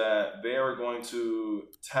is that they are going to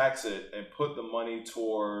tax it and put the money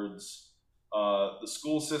towards the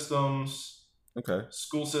school systems. Okay.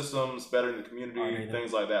 School systems, bettering the community,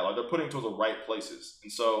 things like that. Like they're putting it towards the right places, and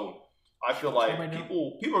so I feel like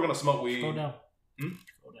people are gonna smoke weed. Scroll down.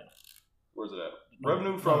 Scroll down. Where's it at?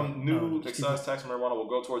 Revenue from new excise tax on marijuana will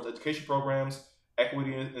go towards education programs,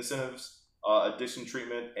 equity incentives, addiction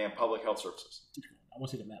treatment, and public health services. I want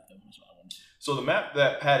to see the map though. That's what I want to see. So the map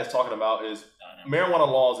that Pat is talking about is marijuana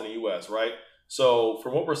laws in the U.S., right? So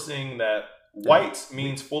from what we're seeing, that white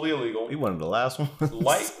means fully illegal. We wanted the last one.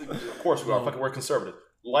 Light, of course, we are. Fucking, we're conservative.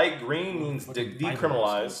 Light green means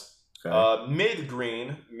decriminalize. Okay. Mid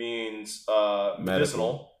green means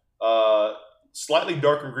medicinal. Slightly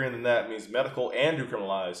darker green than that means medical and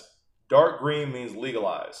decriminalize. Dark green means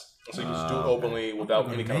legalize. So you just do it openly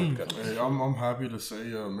without any kind of Hey, I'm happy to say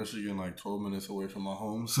Michigan like 12 minutes away from my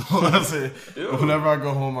home. So that's it. Whenever I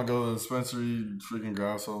go home, I go to the dispensary, freaking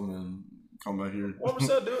grab some, and come back here.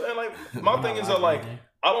 100%, dude. And like my thing is that like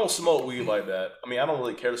I don't smoke weed like that. I mean, I don't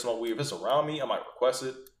really care to smoke weed. If it's around me, I might request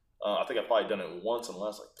it. I think I've probably done it once in the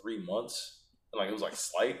last like 3 months, and like it was like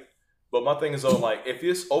slight. But my thing is though, like if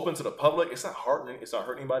it's open to the public, it's not hurting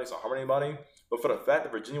anybody, it's not harming anybody. But for the fact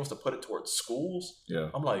that Virginia wants to put it towards schools,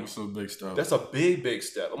 I'm like, that's a big step. That's a big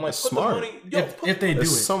step. I'm like, that's put smart. The money, if they do it,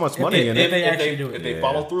 there's so much money in it. If they actually do it, if they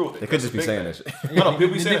follow through with it, they could just be saying that shit. No,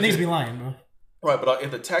 people be saying they need to be lying, bro. Right, but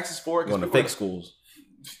if the taxes for it, going to fake schools,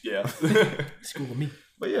 yeah, school with me.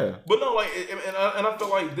 But yeah, but no, like, and I feel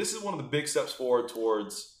like this is one of the big steps forward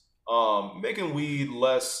towards making weed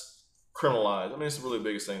less criminalized. I mean, it's really the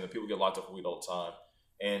biggest thing that people get locked up for weed all the time.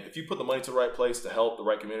 And if you put the money to the right place to help the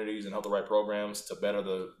right communities and help the right programs to better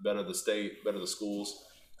the state, better the schools,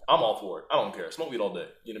 I'm all for it. I don't care. Smoke weed all day.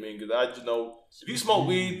 You know what I mean? Because I just know if you smoke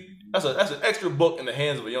weed, that's an extra book in the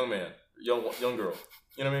hands of a young man, young girl.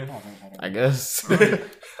 You know what I mean? I guess. I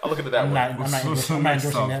look at it that way. I'm not endorsing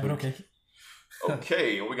that, but okay.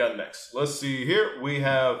 Okay, what we got next? Let's see here. We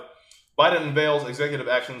have Biden unveils executive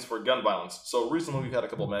actions for gun violence. So recently we've had a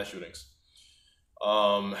couple of mass shootings.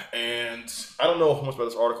 And I don't know much about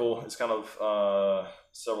this article. It's kind of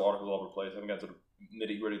several articles all over the place. I haven't got to the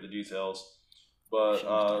nitty-gritty of the details.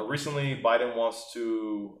 But recently Biden wants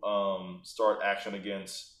to start action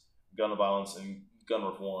against gun violence and gun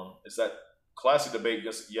reform. It's that classic debate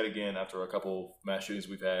yet again after a couple mass shootings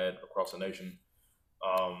we've had across the nation.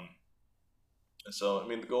 And so, I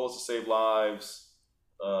mean, the goal is to save lives,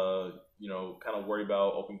 kind of worry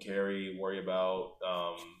about open carry, worry about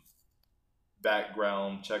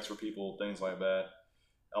background checks for people, things like that.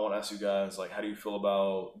 I want to ask you guys, like, how do you feel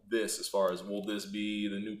about this as far as will this be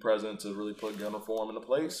the new president to really put gun reform into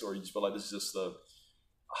place? Or you just feel like this is just a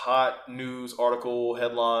hot news article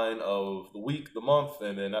headline of the week, the month,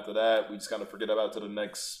 and then after that, we just kind of forget about it to the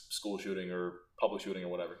next school shooting or public shooting or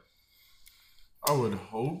whatever? I would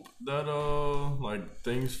hope that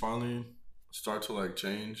things finally start to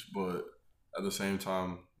change, but at the same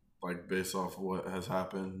time, based off of what has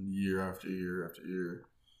happened year after year after year,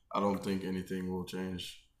 I don't think anything will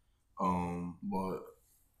change. But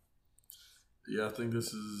yeah, I think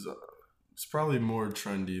this is it's probably more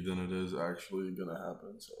trendy than it is actually gonna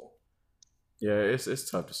happen. So yeah, it's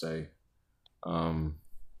tough to say.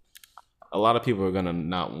 A lot of people are gonna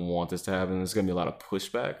not want this to happen. There's gonna be a lot of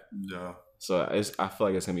pushback. Yeah. So I feel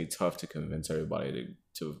like it's gonna be tough to convince everybody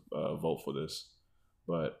to vote for this.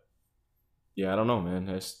 But yeah, I don't know, man.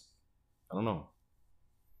 I don't know.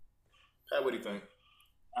 Pat, what do you think?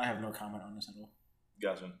 I have no comment on this at all.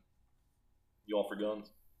 Gotcha. You all for guns?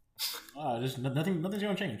 Just nothing's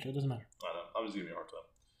gonna change. It doesn't matter. I know. I'm just giving you a hard time.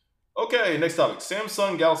 Okay, next topic.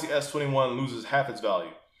 Samsung Galaxy S21 loses half its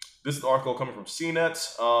value. This is an article coming from CNET.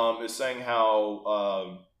 It's saying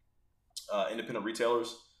how independent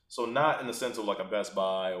retailers, so not in the sense of like a Best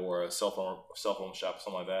Buy or a cell phone shop or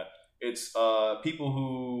something like that. It's people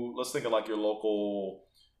who, let's think of like your local,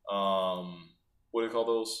 what do you call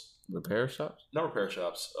those? Repair shops? Not repair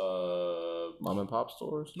shops. Mom and pop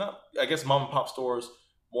stores? Not, I guess mom and pop stores.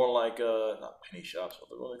 More like not penny shops.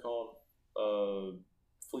 What are they called?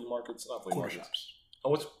 Flea markets? Not flea markets. Shops.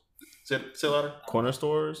 Oh, what's say louder? Corner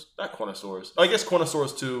stores? Not corner stores. I guess corner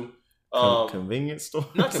stores too. Convenience stores?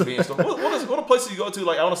 Not convenience stores. What are places you go to?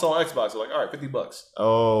 Like, I want to sell an Xbox. They're like, all right, $50.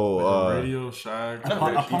 Oh, Radio Shack. A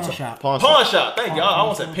pawn shop. Pawn shop. Thank you. I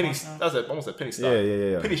almost said penny. I almost said penny stock.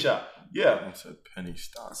 Yeah. Penny shop. Yeah. I said penny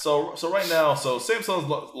stock. So right now,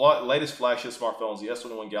 Samsung's latest flagship smartphones, the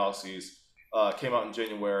S21 Galaxies, came out in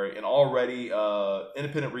January, and already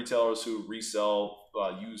independent retailers who resell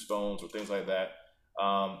used phones or things like that,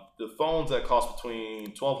 the phones that cost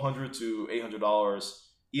between $1,200 to $800,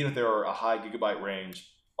 even if they're a high gigabyte range,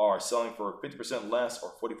 are selling for 50% less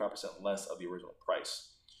or 45% less of the original price.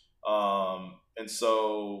 And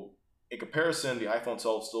so, in comparison, the iPhone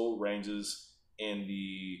 12 still ranges in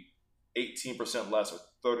the 18% less or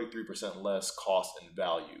 33% less cost and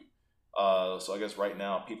value. So I guess right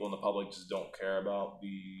now people in the public just don't care about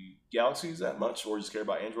the Galaxies that much, or just care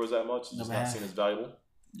about Androids that much. It's just not seen as valuable.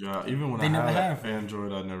 Yeah, even when I had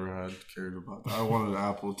Android, I never had cared about that. I wanted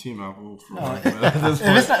Apple, Team Apple. If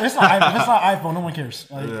it's not iPhone, no one cares.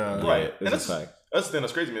 Right. And that's the thing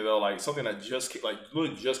that's crazy to me though. Like something that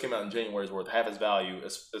literally just came out in January is worth half its value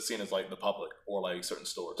is seen as like the public or like certain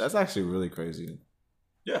stores. That's actually really crazy.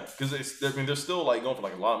 Yeah, because they're still like going for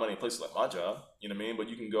like a lot of money in places like my job. You know what I mean? But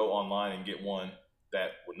you can go online and get one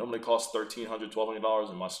that would normally cost $1,300,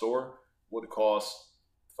 $1,200 in my store would cost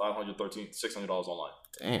 $500, $1,300, $600 online.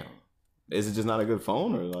 Damn. Is it just not a good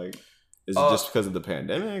phone, or like is it just because of the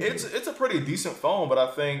pandemic? It's a pretty decent phone, but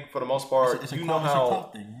I think for the most part, you know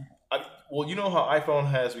how iPhone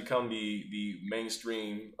has become the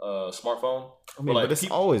mainstream smartphone. I mean, but it's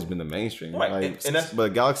always been the mainstream, right?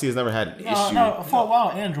 But Galaxy has never had an issue. No, for a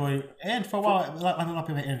while, Android, and for a while, a lot of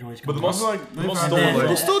people had Androids. But the most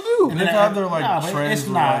they still do. And they've had their trends. It's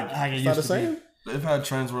not like it used the same. They've had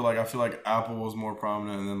trends where I feel like Apple was more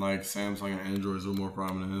prominent, and then Samsung and Androids were more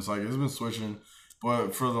prominent. It's been switching,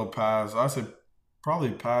 but for the past, I say probably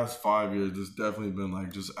past 5 years, it's definitely been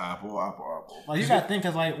just Apple. Like you gotta think,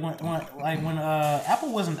 cause when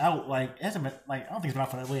Apple wasn't out, it hasn't been I don't think it's been out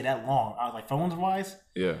for that long. Phones wise.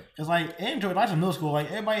 Yeah. Cause Android, I was in middle school.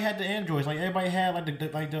 Everybody had the Androids. Everybody had the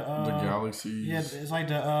Galaxies. Yeah, it's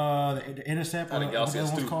the Intercept or the whatever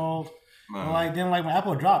it was called. Man. Then when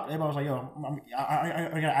Apple dropped, everybody was like, "Yo,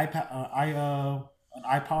 I got an iPad, an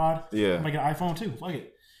iPod. Yeah, I'm gonna get an iPhone too. Fuck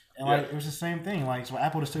it." And it was the same thing. So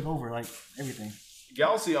Apple just took over everything.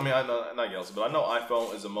 Galaxy, I mean, I know not Galaxy, but I know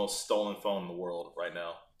iPhone is the most stolen phone in the world right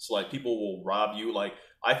now. So like people will rob you. Like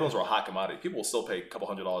iPhones are a hot commodity. People will still pay a couple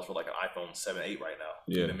 $100s for like an iPhone 7, 8 right now.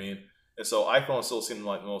 Yeah. You know what I mean? And so iPhone still seems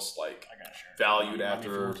like the most like valued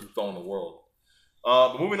after phone in the world.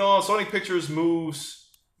 But moving on, Sony Pictures moves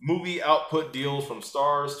movie output deals from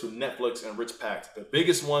Starz to Netflix and Rich Pact. The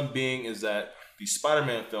biggest one being is that the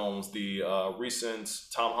Spider-Man films, the recent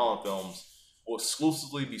Tom Holland films, will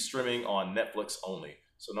exclusively be streaming on Netflix only.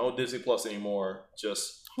 So no Disney Plus anymore,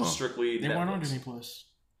 just strictly Netflix. They weren't on Disney Plus.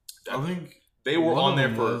 I think they were on there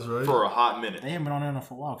right? for a hot minute. They haven't been on there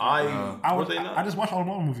for a while. I just watched all the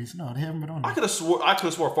Marvel movies. No, they haven't been on there. I could have swore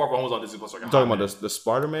Far From Home was on Disney Plus. Like you talking about the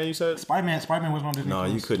Spider-Man? You said Spider-Man wasn't on Disney Plus.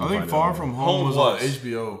 No, you couldn't. I think Far From Home was on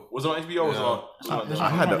HBO. Was it on HBO? Or was it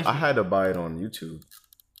on? I had to buy it on YouTube.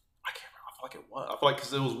 I can't remember. I feel like it was. I feel like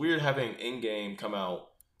because it was weird having Endgame come out.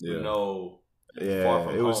 Yeah. Far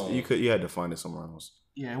From it was. Home. You had to find it somewhere else.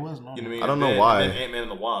 Yeah, it wasn't on. You know what I mean? I don't know why. And Ant-Man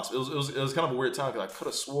and the Wasp. It was kind of a weird time because I could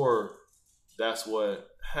have swore that's what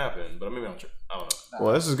happened, but maybe I don't know.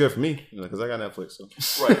 Well, this is good for me because I got Netflix. So.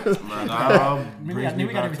 Right.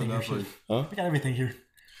 We got everything here. Huh? We got everything here.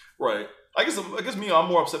 Right. I guess I'm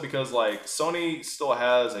more upset because like Sony still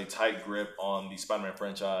has a tight grip on the Spider-Man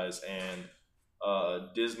franchise, and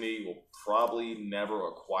Disney will probably never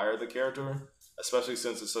acquire the character, especially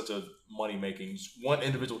since it's such a money making. One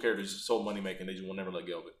individual character is so money making, they just will never let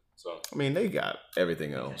go of it. So I mean, they got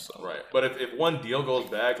everything else. So. Right. But if one deal goes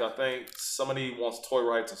bad, I think somebody wants toy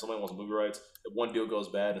rights and somebody wants movie rights. If one deal goes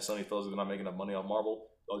bad and Sony feels they're not making enough money off Marvel,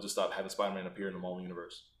 they'll just stop having Spider-Man appear in the Marvel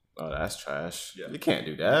universe. Oh, that's trash. Yeah. You can't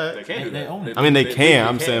do that. They can't do that. I mean, they can.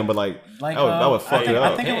 I'm saying, but like that would fuck it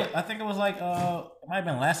up. I think it was like it might have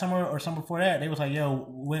been last summer or something before that. They was like, "Yo,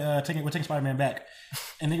 we're taking Spider-Man back,"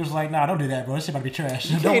 and niggas was like, "Nah, don't do that, bro. This shit about to be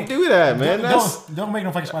trash. You can't do that, man. Don't make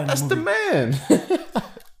no fucking Spider-Man That's movie." the man.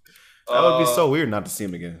 That would be so weird not to see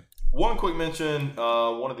him again. One quick mention: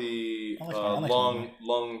 one of the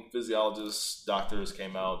lung physiologist doctors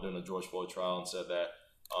came out during the George Floyd trial and said that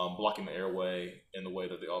blocking the airway in the way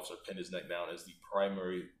that the officer pinned his neck down is the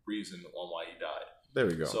primary reason on why he died. There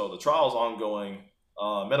we go. So the trial is ongoing.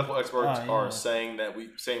 Medical experts are saying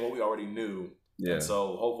what we already knew. Yeah. And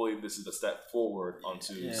so hopefully this is a step forward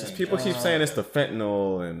onto. Because people keep saying it's the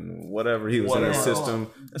fentanyl and whatever he was in the system.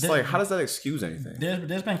 It's like, how does that excuse anything?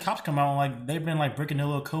 There's been cops come out and like they've been like breaking their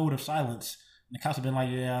little code of silence. And the cops have been like,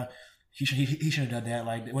 yeah, he should have done that.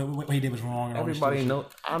 Like what he did was wrong. And everybody knows.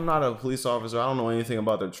 I'm not a police officer. I don't know anything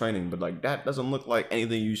about their training, but like that doesn't look like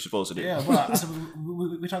anything you're supposed to do. Yeah, but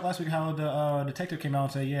we talked last week how the detective came out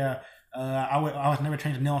and said, yeah, I was never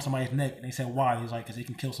trained to nail on somebody's neck. And they said why? He's like, because he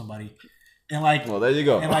can kill somebody. And like, well, there you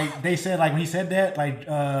go. And like they said, like when he said that, like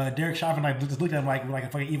Derek Chauvin like just looked at him like a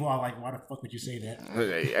fucking evil eye. Like, why the fuck would you say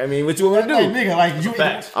that? I mean, what you want to do? Like, nigga, like you,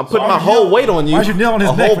 I'm putting my whole weight on you. Why you nail on his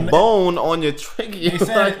a neck? whole bone on your trachea.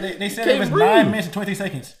 They said it was 9 minutes and 23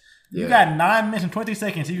 seconds. You got 9 minutes and 23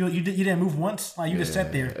 seconds. You didn't move once. Like you just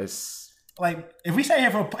sat there. Like if we sat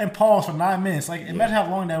here and pause for 9 minutes, like imagine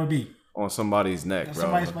how long that would be on somebody's neck, bro.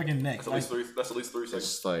 Somebody's fucking neck. That's at least 3 seconds.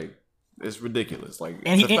 It's like. It's ridiculous. Like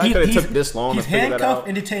and the fact that it took this long to figure that out. He's handcuffed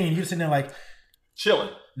and detained. You're sitting there like chilling.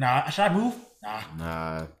 Nah, should I move?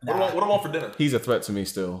 Nah. What do I want for dinner? He's a threat to me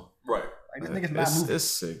still. Right. Like, this nigga's not moving. It's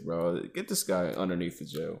sick, bro. Get this guy underneath the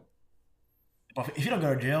jail. But if you don't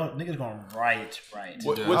go to jail, niggas going right.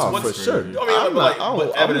 For sure. I'm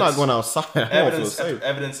not going outside.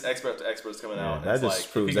 Evidence experts coming out. That just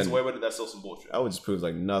like, proves if he gets away with it, that's still some bullshit. That would just prove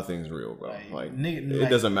like nothing's real, bro. Like nigga, it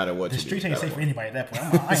doesn't matter what the you do. The streets ain't safe for anybody at that point.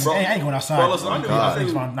 I ain't going outside. Bro,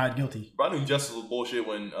 listen, I'm not guilty. Bro, I knew justice was bullshit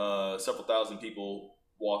when several thousand people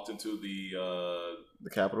walked into the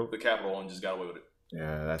Capitol. The Capitol and just got away with it.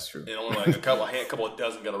 Yeah, that's true. And only like a couple of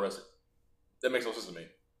dozen got arrested. That makes no sense to me.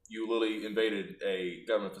 You literally invaded a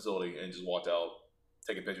government facility and just walked out,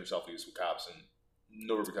 taking pictures, selfies with cops, and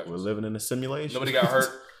no repercussions. We're living in a simulation. Nobody got hurt.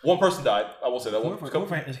 One person died. I will say that.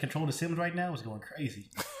 Whoever is controlling the Sims right now is going crazy.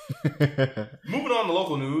 Moving on to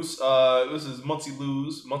local news. This is Muncie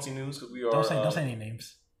News because we are. Don't say any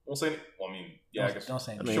names. Won't say any. Well, I mean, yeah, I guess. Don't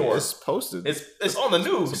say anything. Sure, it's posted. It's on the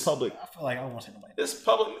news. It's public. I feel like I don't want to say nobody. It's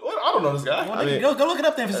public. I don't know this guy. Well, go look it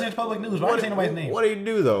up there if it's public news. Why don't say nobody's name? What did he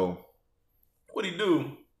do though? What did he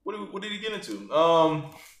do? What did he get into?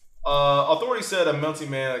 Authorities said a Muncie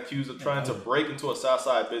man accused of trying to break into a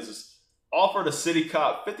Southside business offered a city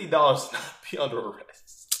cop $50 to not be under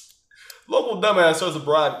arrest. Local dumbass serves a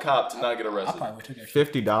bribe cop to not get arrested. I probably took that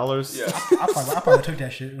shit. $50? Yeah. I probably took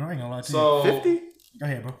that shit. I ain't gonna lie to you. 50? Go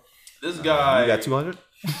ahead, bro. This guy. You got 200?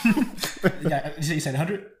 You said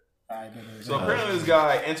 100? So apparently this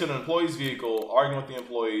guy entered an employee's vehicle, arguing with the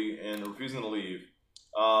employee and refusing to leave.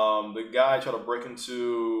 The guy tried to break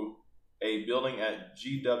into a building at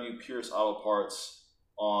GW Pierce Auto Parts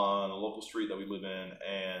on a local street that we live in,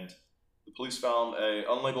 and the police found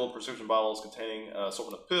unlabeled prescription bottles containing an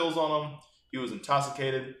assortment of pills on them. He was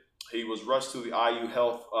intoxicated. He was rushed to the IU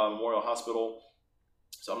Health Memorial Hospital.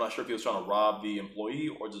 So I'm not sure if he was trying to rob the employee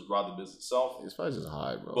or just rob the business itself. He's probably just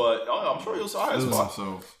high, bro. But I'm sure he was high as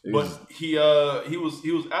well. But he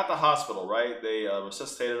was at the hospital, right? They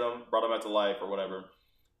resuscitated him, brought him back to life or whatever.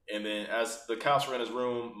 And then as the cops were in his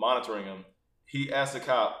room monitoring him, he asked the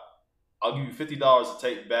cop, "I'll give you $50 to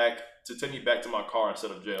take me back to my car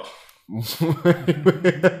instead of jail."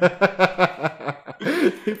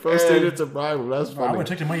 He proceeded to bribe him. That's funny. I would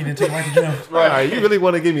take the money and then take him right to jail. Right, you really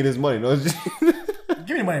want to give me this money, no? Give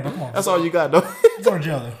me the money, bro. Come on. That's all you got, though. Go to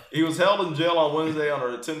jail, though. He was held in jail on Wednesday under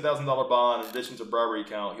a $10,000 bond. In addition to bribery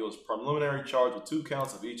count, he was preliminary charged with 2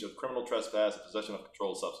 counts of each of criminal trespass and possession of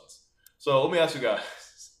controlled substance. So let me ask you guys,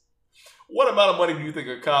 what amount of money do you think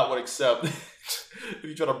a cop would accept if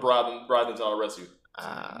you try to bribe them to arrest you?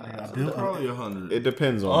 Probably 100. It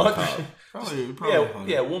depends on the cop. Probably yeah, 100.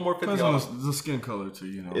 yeah, one more $50. Depends on the skin color too,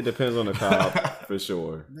 you know. It depends on the cop for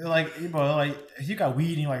sure. Like, bro, like if you got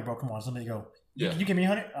weed and you're like, bro, come on, somebody go. Yeah. You give me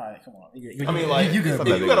 100? All right, come on. I mean, like, you good,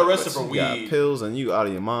 if you got arrested for You weed, got pills and you out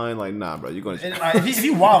of your mind, like, nah, bro, you're gonna. If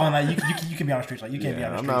you wilding, like, you can be on the streets, like, you can't be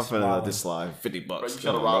on the I'm streets. not finna let this slide. $50. bro, you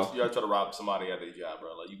try to rob somebody at the job,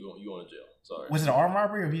 bro. Like, you going to jail. Sorry. Was it an armed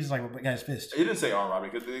robbery or he's like got his fist? He didn't say armed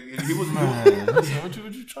robbery because he was.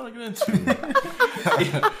 What you trying to get into?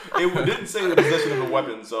 It didn't say the possession of a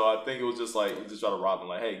weapon, so I think it was just like he just tried to rob him.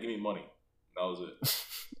 Like, hey, give me money. That was it.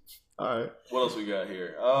 All right. What else we got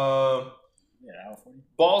here? Yeah,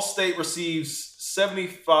 Ball State receives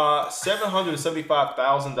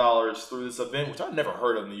 $775,000 through this event, which I've never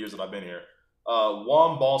heard of in the years that I've been here.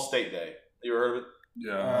 One Ball State Day. You ever heard of it?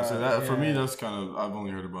 Yeah, so that for me, that's kind of I've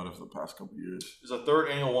only heard about it for the past couple of years. It's a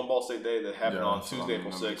 3rd annual One Ball State Day that happened on Tuesday,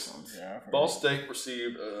 April 6th. Yeah, Ball State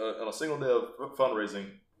received on a single day of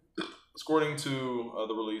fundraising. According to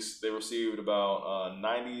the release, they received about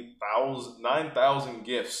 9,000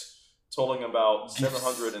 gifts, totaling about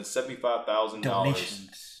 $775,000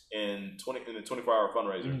 in the 24-hour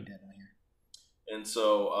fundraiser. And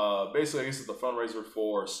so basically, I guess it's the fundraiser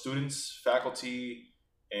for students, faculty,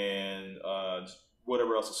 and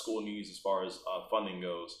whatever else the school needs as far as funding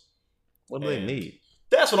goes. What do they need?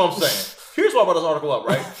 That's what I'm saying. Here's why I brought this article up,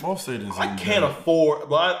 right? Most students. I can't afford,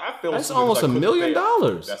 but I feel that's almost $1 million.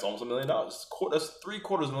 That's almost $1 million. That's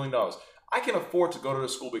 $750,000. I can afford to go to the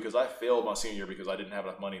school because I failed my senior year because I didn't have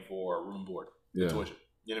enough money for room and board, tuition.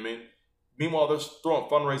 You know what I mean? Meanwhile, they're throwing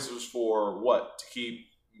fundraisers for what? To keep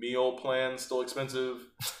meal plans still expensive,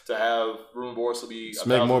 to have room and board still be $1,000.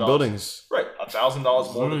 Make more buildings. Right, $1,000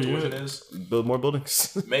 more than tuition is. Build more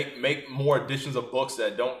buildings. make more editions of books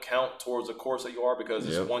that don't count towards the course that you are because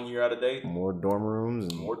it's 1 year out of date. More dorm rooms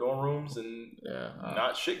and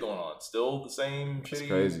not shit going on. Still the same shitty. It's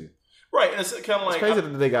crazy. Right, and it's kind of like... It's crazy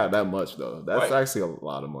that they got that much, though. That's actually a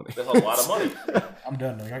lot of money. That's a lot of money. I'm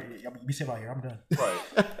done, though. Y'all be safe out here. I'm done. Right.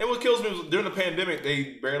 And what kills me was during the pandemic,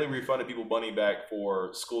 they barely refunded people money back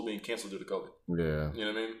for school being canceled due to COVID. Yeah. You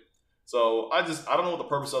know what I mean? So I don't know what the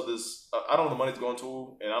purpose of this... I don't know what the money's going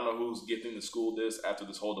to, and I don't know who's gifting the school this after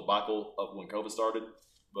this whole debacle of when COVID started,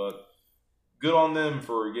 but... Good on them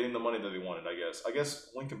for getting the money that they wanted, I guess. I guess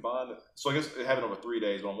when combined... So I guess it happened over 3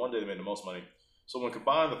 days, but on one day they made the most money. So when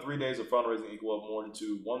combined, the 3 days of fundraising equal up more than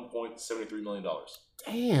to $1.73 million.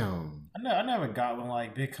 Damn. I never got when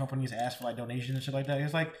like big companies ask for like donations and shit like that.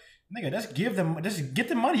 It's like, nigga, just get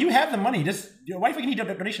the money. You have the money. Why do you need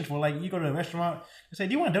donations for? Like, you go to a restaurant and say,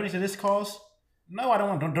 do you want to donate to this cause? No, I don't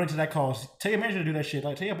want to donate to that cause. Tell your manager to do that shit.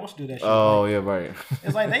 Like, tell your boss to do that shit. Oh, like, yeah, right.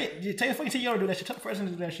 It's like, tell your fucking CEO to do that shit. Tell the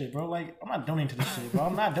president to do that shit, bro. Like, I'm not donating to this shit, bro.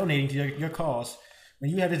 I'm not donating to your cause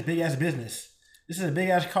when you have this big ass business. This is a big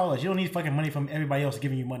ass college. You don't need fucking money from everybody else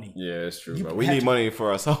giving you money. Yeah, it's true, bro. We need money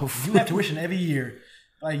for ourselves. You have tuition every year.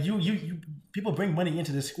 Like you people bring money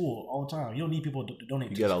into this school all the time. You don't need people to donate.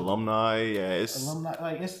 You get alumni. Yeah, it's alumni.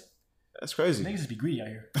 Like that's crazy. Niggas just be greedy out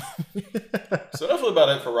here. So that's really about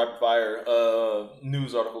it for rapid fire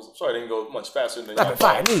news articles. I'm sorry I didn't go much faster than rapid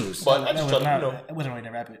fire news. But I just tried to, it wasn't really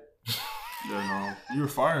that rapid. Yeah, no. You were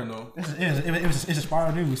firing though. It's a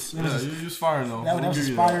spiral news. You was firing though. That was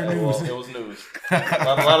spiral news. It was news. a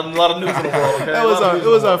lot of news in the world. Okay? It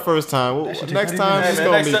was our first time. Next time it's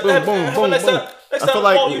gonna be boom, boom, boom, boom.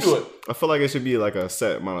 I feel like it should be like a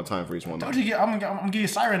set amount of time for each one. I'm gonna give you a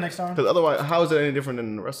siren next time. Because otherwise, how is it any different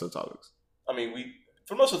than the rest of the topics? I mean,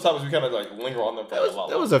 for most of the topics we kind of like linger on them for a lot.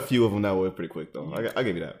 There was a few of them that were pretty quick though. I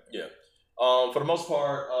give you that. Yeah. For the most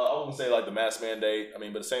part, I wouldn't say like the mask mandate. I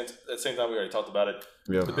mean, but at the same time, we already talked about it.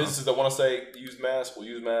 Yeah. The businesses that want to say use masks will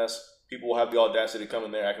use masks. people will have the audacity to come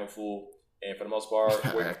in there acting a fool, and for the most part,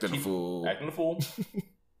 acting a fool.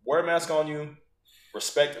 Wear a mask on you.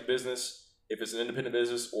 Respect a business. If it's an independent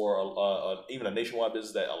business or even a nationwide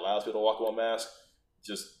business that allows people to walk with a mask,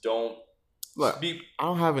 just don't. Look, I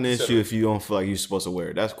don't have an issue if you don't feel like you're supposed to wear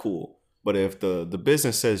it. That's cool. But if the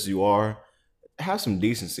business says you are, have some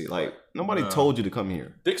decency. Like, nobody told you to come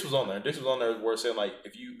here. Dix was on there. Where it's saying like,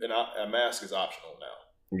 if you a mask is optional now.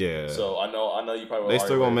 Yeah. So I know you probably. They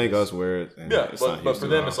still gonna make us wear it. Yeah, but for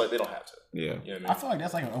them, it's like they don't have to. Yeah. You know what I mean? I feel like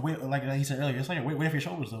that's like a weight, like he said earlier. It's like a weight off your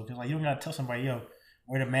shoulders though, because like you don't gotta tell somebody, yo,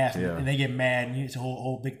 wear the mask, and they get mad, and it's a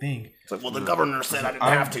whole big thing. It's like, well, the governor said I didn't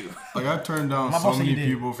have to. Like, I turned down so many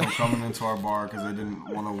people from coming into our bar because they didn't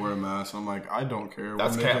want to wear a mask. I'm like, I don't care.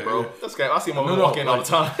 That's cap, bro. That's cap. I see them walk in all the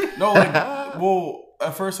time. No, like, well,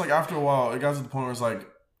 at first, like after a while, it got to the point where it's like,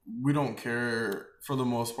 we don't care for the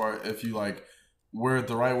most part if you like wear it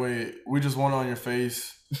the right way. We just want it on your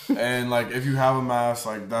face. And like, if you have a mask,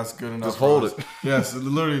 like that's good enough. Just hold it. Yes,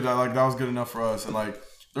 literally, that was good enough for us. And like,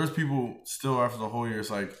 there's people still after the whole year. It's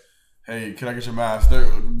like, hey, can I get your mask? They're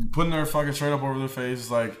putting their fucking shirt up over their face.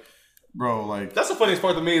 It's like, bro, like that's the funniest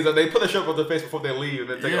part to me is that they put their shirt over their face before they leave and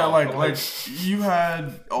then take it off. like you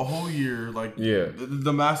had a whole year. Like,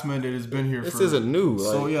 the mask mandate has been here. This isn't new.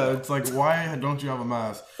 So yeah, it's like, why don't you have a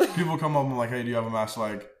mask? People come up and like, hey, do you have a mask?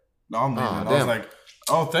 Like, no, I'm leaving. I was like,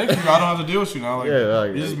 oh, thank you. I don't have to deal with you now.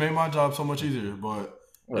 Like, you just made my job so much easier. But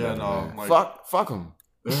whatever, no, like, fuck them.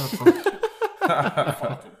 Yeah, fuck.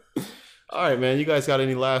 All right, man. You guys got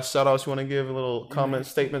any last shout outs you want to give? A little comments,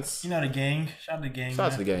 statements? You know the gang. Shout out to the gang. Shout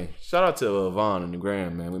out to the gang. Shout out to Vaughn and the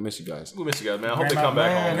Gram, man. We miss you guys. We miss you guys, man. I hope they come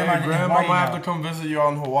back home. Hey, Grandma, I might have to come visit you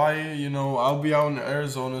out in Hawaii. You know, I'll be out in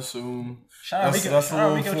Arizona soon. That's a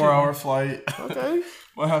little 4-hour flight. Okay.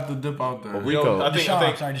 Might have to dip out there. Rico. I think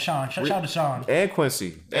Deshaun. Shout out to Deshaun. And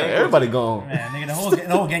Quincy. Damn, everybody gone. Man, nigga,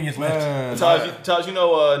 the whole gang is left. Taj, you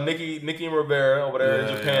know Nikki and Rivera over there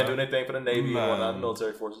in Japan doing their thing for the Navy and whatnot,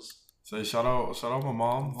 military forces. Say shout out my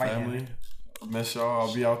mom, family. Miss y'all.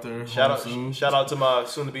 I'll be out there. Shout out to my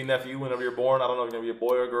soon-to-be nephew whenever you're born. I don't know if you're gonna be a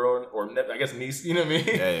boy or a girl or I guess niece. You know what I mean?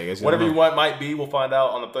 Yeah, I guess whatever you might be, we'll find out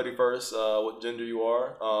on the 31st what gender you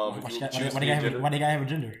are. Why do they gotta have a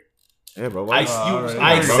gender? Yeah, bro. I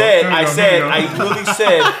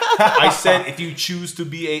said if you choose to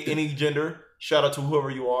be any gender, shout out to whoever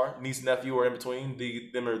you are, niece, nephew, or in between,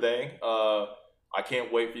 them or they. I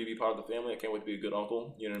can't wait for you to be part of the family. I can't wait to be a good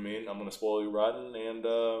uncle. You know what I mean? I'm gonna spoil you rotten, and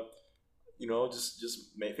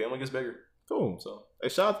just make family gets bigger. Cool. So, hey,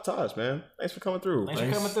 shout out to Taj, man. Thanks for coming through. Thanks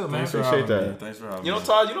for coming through, man. Appreciate that. Thanks for having me. You know,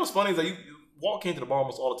 Taj, what's funny is that Walt came to the bar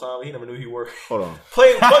almost all the time. He never knew who you were. Hold on.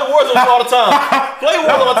 Play Warzone all the time. Play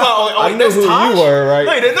Warzone all the time. I knew who Taj? you were, right?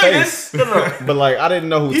 No, you didn't. No. But like, I didn't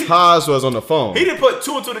know who Taj was on the phone. He didn't put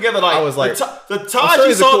two and two together. Like, I was like, the Taj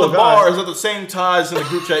you saw at the bar is not the same Taj in the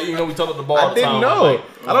group chat. You know, we talked at the bar. I didn't know.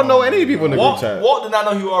 I don't know any people in the group chat. Walt did not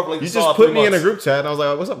know who you are. But like, you just put me in a group chat, and I was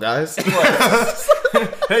like, "What's up, guys?"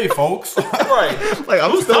 Hey, folks. Right. Like,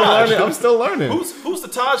 I'm still learning. I'm still learning. Who's the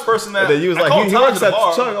Taj person that? And then you was like, he works at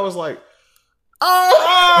Chuck. I was like,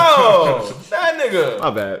 oh, that nigga. My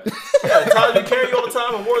bad. Yeah, Taj, you carry you all the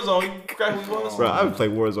time in Warzone. You forgot who he was. Bro, I haven't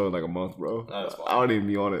played Warzone in like a month, bro. I don't even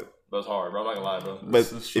be on it. That's hard, bro. I'm not gonna lie, bro.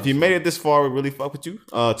 But if you made it this far, we really fuck with you.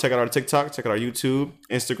 Check out our TikTok, check out our YouTube,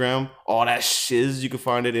 Instagram, all that shiz. You can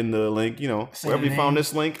find it in the link. You know, wherever you found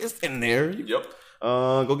this link, it's in there. Yep.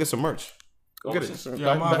 Go get some merch. Go get it.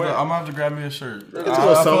 Yeah, I'm gonna have to grab me a shirt.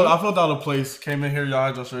 I filled out a place. Came in here, y'all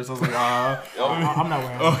had your shirts. I was like, I'm not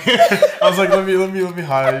wearing. Okay. I was like, let me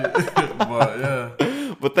hide. But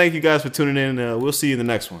yeah. But thank you guys for tuning in. We'll see you in the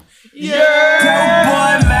next one.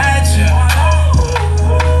 Yeah.